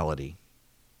of reality.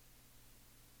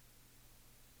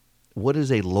 What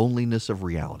is a loneliness of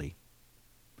reality?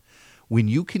 When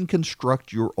you can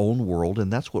construct your own world,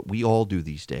 and that's what we all do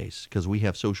these days, because we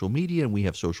have social media and we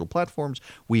have social platforms.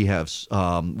 We've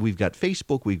got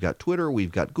Facebook, we've got Twitter,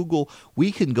 we've got Google.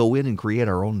 We can go in and create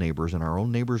our own neighbors, and our own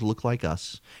neighbors look like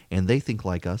us, and they think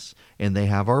like us, and they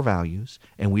have our values,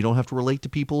 and we don't have to relate to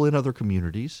people in other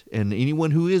communities. And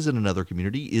anyone who is in another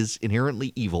community is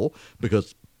inherently evil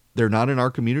because they're not in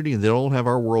our community and they don't have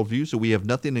our worldview, so we have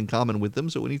nothing in common with them.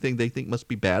 So anything they think must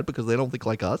be bad because they don't think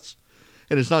like us.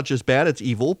 And it's not just bad, it's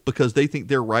evil because they think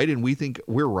they're right and we think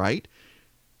we're right.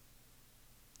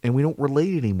 And we don't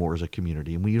relate anymore as a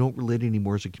community. And when you don't relate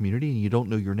anymore as a community and you don't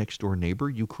know your next door neighbor,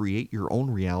 you create your own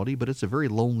reality, but it's a very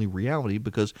lonely reality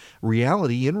because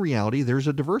in reality, there's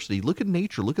a diversity. Look at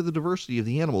nature. Look at the diversity of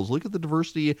the animals. Look at the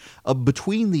diversity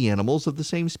between the animals of the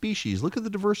same species. Look at the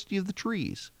diversity of the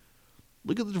trees.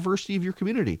 Look at the diversity of your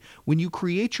community. When you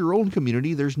create your own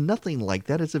community, there's nothing like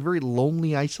that. It's a very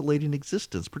lonely, isolating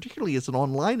existence, particularly as an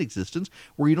online existence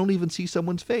where you don't even see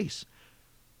someone's face.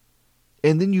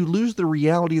 And then you lose the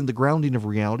reality and the grounding of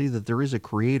reality that there is a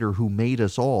creator who made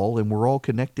us all and we're all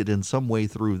connected in some way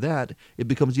through that. It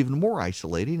becomes even more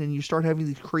isolating and you start having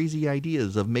these crazy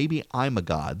ideas of maybe I'm a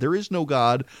god. There is no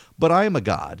god, but I'm a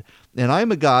god. And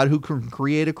I'm a god who can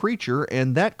create a creature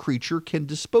and that creature can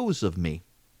dispose of me.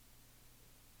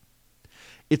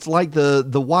 It's like the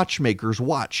watchmaker's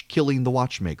watch killing the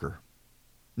watchmaker.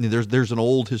 I mean, there's an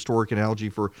old historic analogy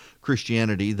for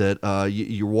Christianity that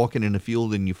you're walking in a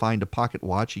field and you find a pocket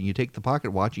watch and you take the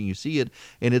pocket watch and you see it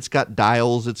and it's got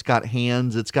dials, it's got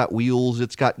hands, it's got wheels,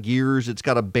 it's got gears, it's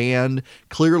got a band.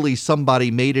 Clearly somebody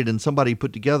made it and somebody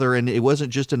put together, and it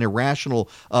wasn't just an irrational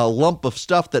lump of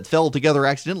stuff that fell together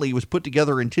accidentally. It was put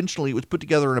together intentionally. It was put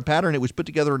together in a pattern. It was put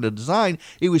together in a design.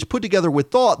 It was put together with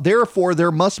thought. Therefore,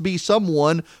 there must be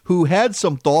someone who had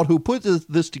some thought who put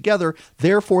this together.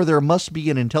 Therefore, there must be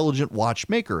an intelligent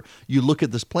watchmaker. You look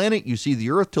at this planet, you see the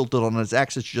Earth tilted on its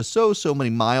axis just so many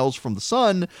miles from the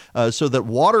sun, so that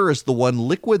water is the one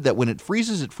liquid that when it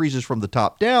freezes from the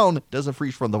top down. It doesn't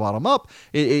freeze from the bottom up.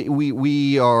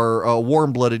 We are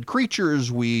warm-blooded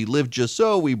creatures. We live just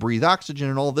so. We breathe oxygen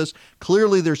and all this.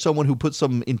 Clearly, there's someone who put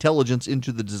some intelligence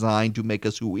into the design to make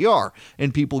us who we are,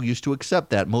 and people used to accept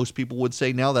that. Most people would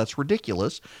say now that's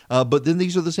ridiculous, but then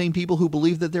these are the same people who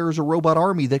believe that there is a robot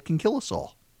army that can kill us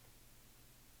all.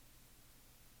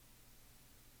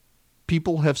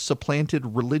 people have supplanted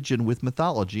religion with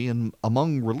mythology, and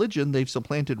among religion, they've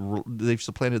supplanted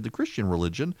the Christian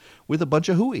religion with a bunch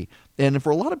of hooey. And for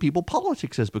a lot of people,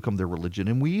 politics has become their religion,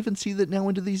 and we even see that now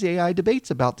into these AI debates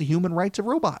about the human rights of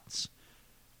robots.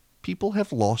 People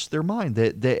have lost their mind.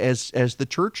 That as the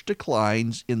church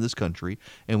declines in this country,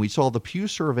 and we saw the Pew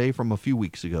survey from a few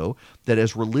weeks ago, that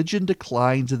as religion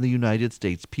declines in the United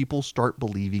States, people start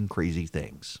believing crazy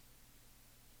things.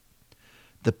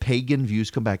 The pagan views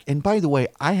come back. And by the way,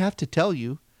 I have to tell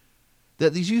you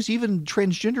that these views, even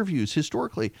transgender views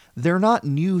historically, they're not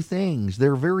new things.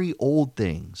 They're very old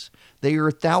things. They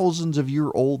are thousands of year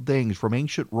old things from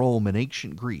ancient Rome and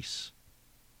ancient Greece,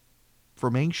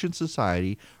 from ancient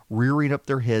society rearing up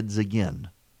their heads again.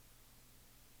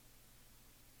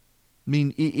 I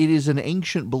mean, it is an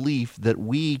ancient belief that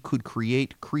we could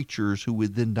create creatures who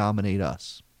would then dominate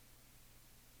us.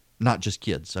 Not just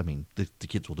kids. I mean, the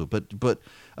kids will do it, but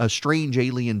strange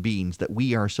alien beings that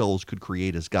we ourselves could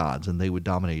create as gods, and they would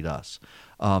dominate us.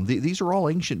 These are all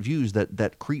ancient views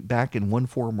that creep back in one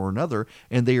form or another,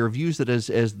 and they are views that as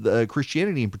the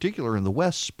Christianity in particular in the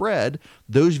West spread,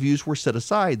 those views were set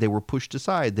aside. They were pushed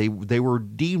aside. They were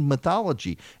deemed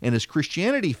mythology. And as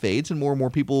Christianity fades and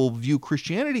more people view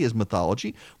Christianity as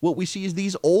mythology, what we see is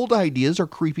these old ideas are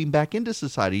creeping back into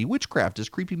society. Witchcraft is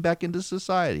creeping back into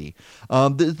society.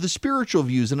 The spiritual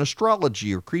views and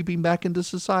astrology are creeping back into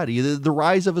society. The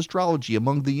rise of astrology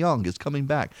among the young is coming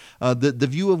back. The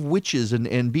view of witches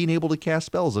and being able to cast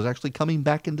spells is actually coming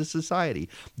back into society.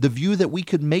 The view that we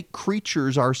could make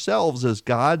creatures ourselves as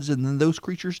gods and then those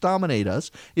creatures dominate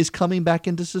us is coming back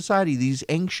into society. These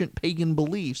ancient pagan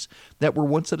beliefs that were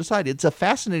once set aside. It's a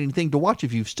fascinating thing to watch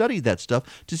if you've studied that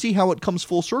stuff, to see how it comes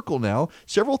full circle now,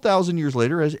 several thousand years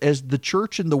later, as the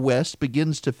church in the West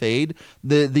begins to fade.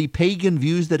 The pagan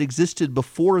views that existed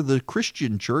before the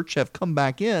Christian church have come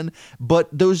back in, but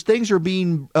those things are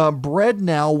being bred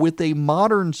now with a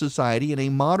modern society and a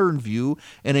modern view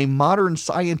and a modern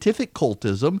scientific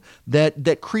cultism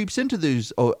that creeps into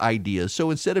those ideas. So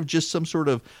instead of just some sort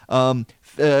of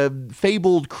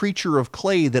fabled creature of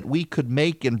clay that we could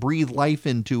make and breathe life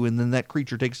into, and then that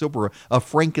creature takes over a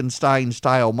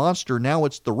Frankenstein-style monster, now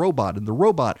it's the robot. And the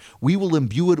robot, we will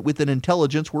imbue it with an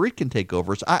intelligence where it can take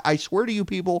over. So I swear to you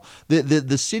people,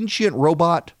 the sentient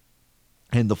robot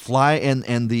and the fly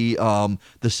and the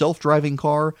self-driving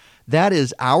car, that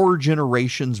is our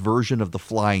generation's version of the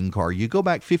flying car. You go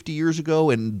back 50 years ago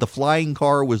and the flying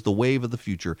car was the wave of the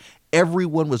future.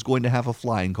 Everyone was going to have a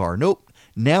flying car. Nope.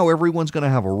 Now everyone's going to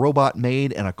have a robot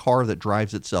made and a car that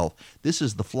drives itself. This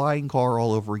is the flying car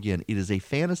all over again. It is a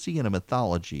fantasy and a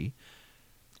mythology,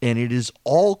 and it is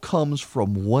all comes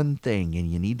from one thing,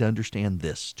 and you need to understand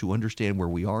this to understand where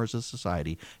we are as a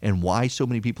society and why so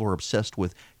many people are obsessed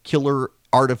with killer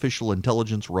artificial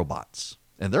intelligence robots.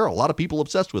 And there are a lot of people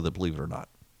obsessed with it, believe it or not.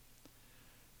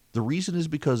 The reason is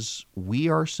because we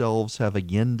ourselves have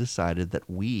again decided that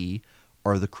we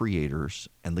are the creators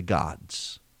and the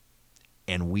gods.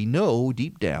 And we know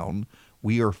deep down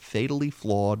we are fatally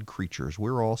flawed creatures.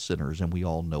 We're all sinners, and we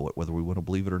all know it, whether we want to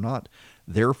believe it or not.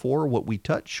 Therefore, what we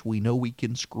touch, we know we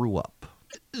can screw up.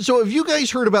 So have you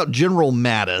guys heard about General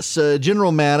Mattis?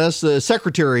 General Mattis,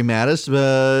 Secretary Mattis,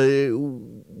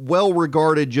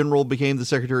 well-regarded general, became the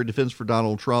Secretary of Defense for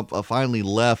Donald Trump, finally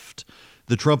left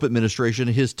the Trump administration.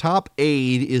 His top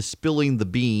aide is spilling the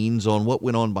beans on what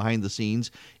went on behind the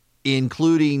scenes,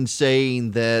 including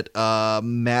saying that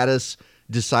Mattis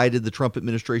decided the Trump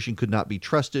administration could not be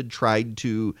trusted, tried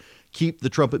to keep the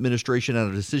Trump administration out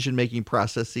of decision-making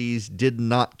processes, did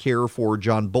not care for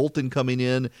John Bolton coming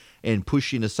in and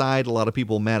pushing aside a lot of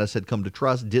people Mattis had come to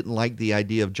trust, didn't like the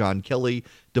idea of John Kelly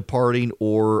departing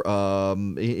or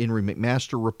Henry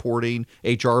McMaster reporting,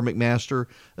 H.R. McMaster,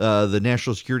 the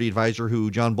National Security Advisor who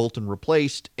John Bolton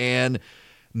replaced, and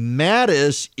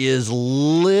Mattis is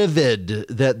livid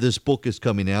that this book is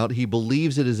coming out. He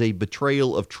believes it is a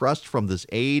betrayal of trust from this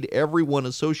aide. Everyone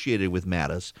associated with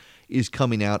Mattis is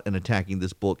coming out and attacking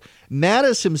this book.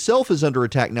 Mattis himself is under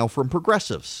attack now from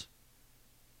progressives,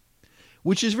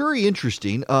 which is very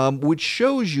interesting, which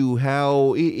shows you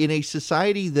how in a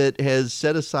society that has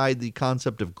set aside the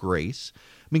concept of grace,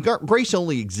 I mean, grace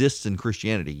only exists in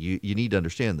Christianity. You need to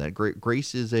understand that.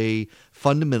 Grace is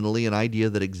fundamentally an idea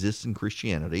that exists in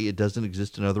Christianity. It doesn't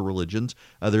exist in other religions.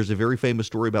 There's a very famous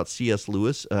story about C.S.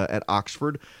 Lewis at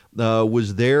Oxford. There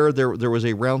was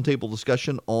a roundtable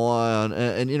discussion on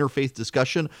an interfaith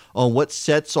discussion on what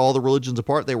sets all the religions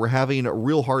apart. They were having a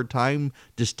real hard time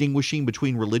distinguishing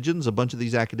between religions. A bunch of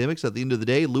these academics, at the end of the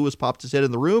day, Lewis popped his head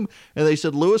in the room and they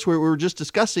said, Lewis, we were just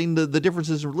discussing the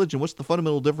differences in religion. What's the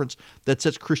fundamental difference that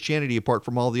sets Christianity apart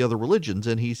from all the other religions?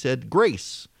 And he said,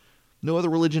 grace. No other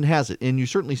religion has it, and you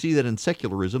certainly see that in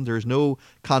secularism. There is no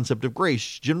concept of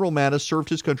grace. General Mattis served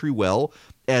his country well.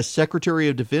 As Secretary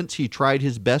of Defense, he tried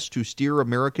his best to steer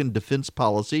American defense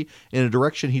policy in a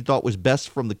direction he thought was best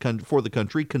for the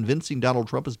country, convincing Donald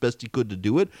Trump as best he could to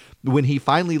do it. When he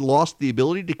finally lost the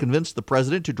ability to convince the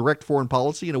president to direct foreign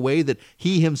policy in a way that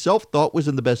he himself thought was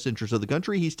in the best interest of the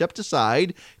country, he stepped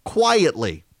aside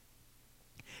quietly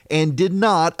and did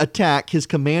not attack his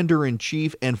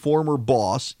commander-in-chief and former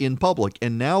boss in public.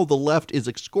 And now the left is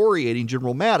excoriating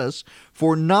General Mattis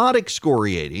for not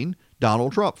excoriating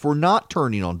Donald Trump, for not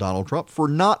turning on Donald Trump, for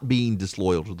not being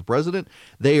disloyal to the president.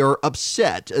 They are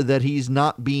upset that he's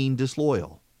not being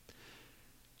disloyal.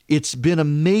 It's been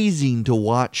amazing to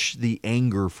watch the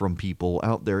anger from people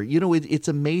out there. You know, it's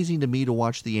amazing to me to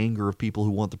watch the anger of people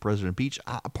who want the president impeached.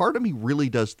 Part of me really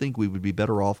does think we would be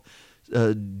better off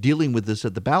dealing with this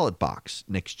at the ballot box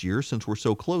next year, since we're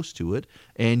so close to it.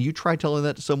 And you try telling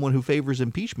that to someone who favors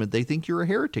impeachment, they think you're a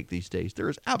heretic these days. There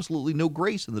is absolutely no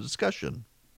grace in the discussion.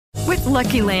 With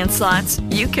Lucky Land Slots,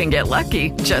 you can get lucky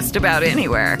just about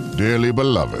anywhere. Dearly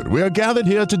beloved, we are gathered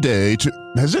here today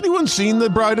to... Has anyone seen the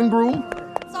bride and groom?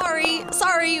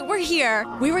 Sorry, we're here.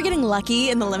 We were getting lucky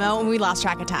in the limo and we lost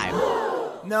track of time.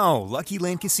 No, Lucky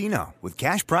Land Casino, with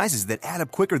cash prizes that add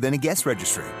up quicker than a guest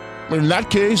registry. In that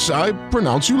case, I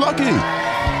pronounce you lucky.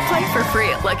 Play for free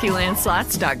at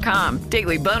LuckyLandSlots.com.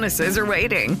 Daily bonuses are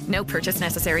waiting. No purchase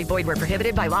necessary. Void where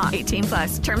prohibited by law.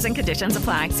 18+. Terms and conditions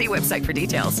apply. See website for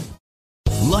details.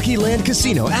 Lucky Land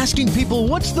Casino, asking people,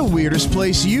 what's the weirdest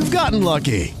place you've gotten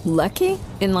lucky? Lucky?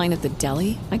 In line at the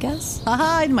deli, I guess?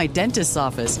 Aha, in my dentist's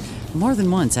office. More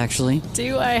than once, actually.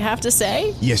 Do I have to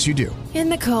say? Yes, you do. In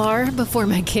the car before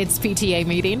my kids' PTA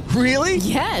meeting. Really?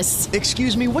 Yes.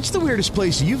 Excuse me, what's the weirdest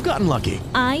place you've gotten lucky?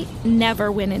 I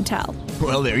never win and tell.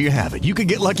 Well, there you have it. You can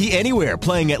get lucky anywhere,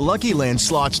 playing at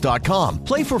LuckyLandSlots.com.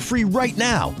 Play for free right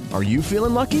now. Are you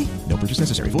feeling lucky? No purchase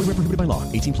necessary. Void where prohibited by law.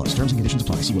 18+. Terms and conditions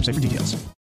apply. See website for details.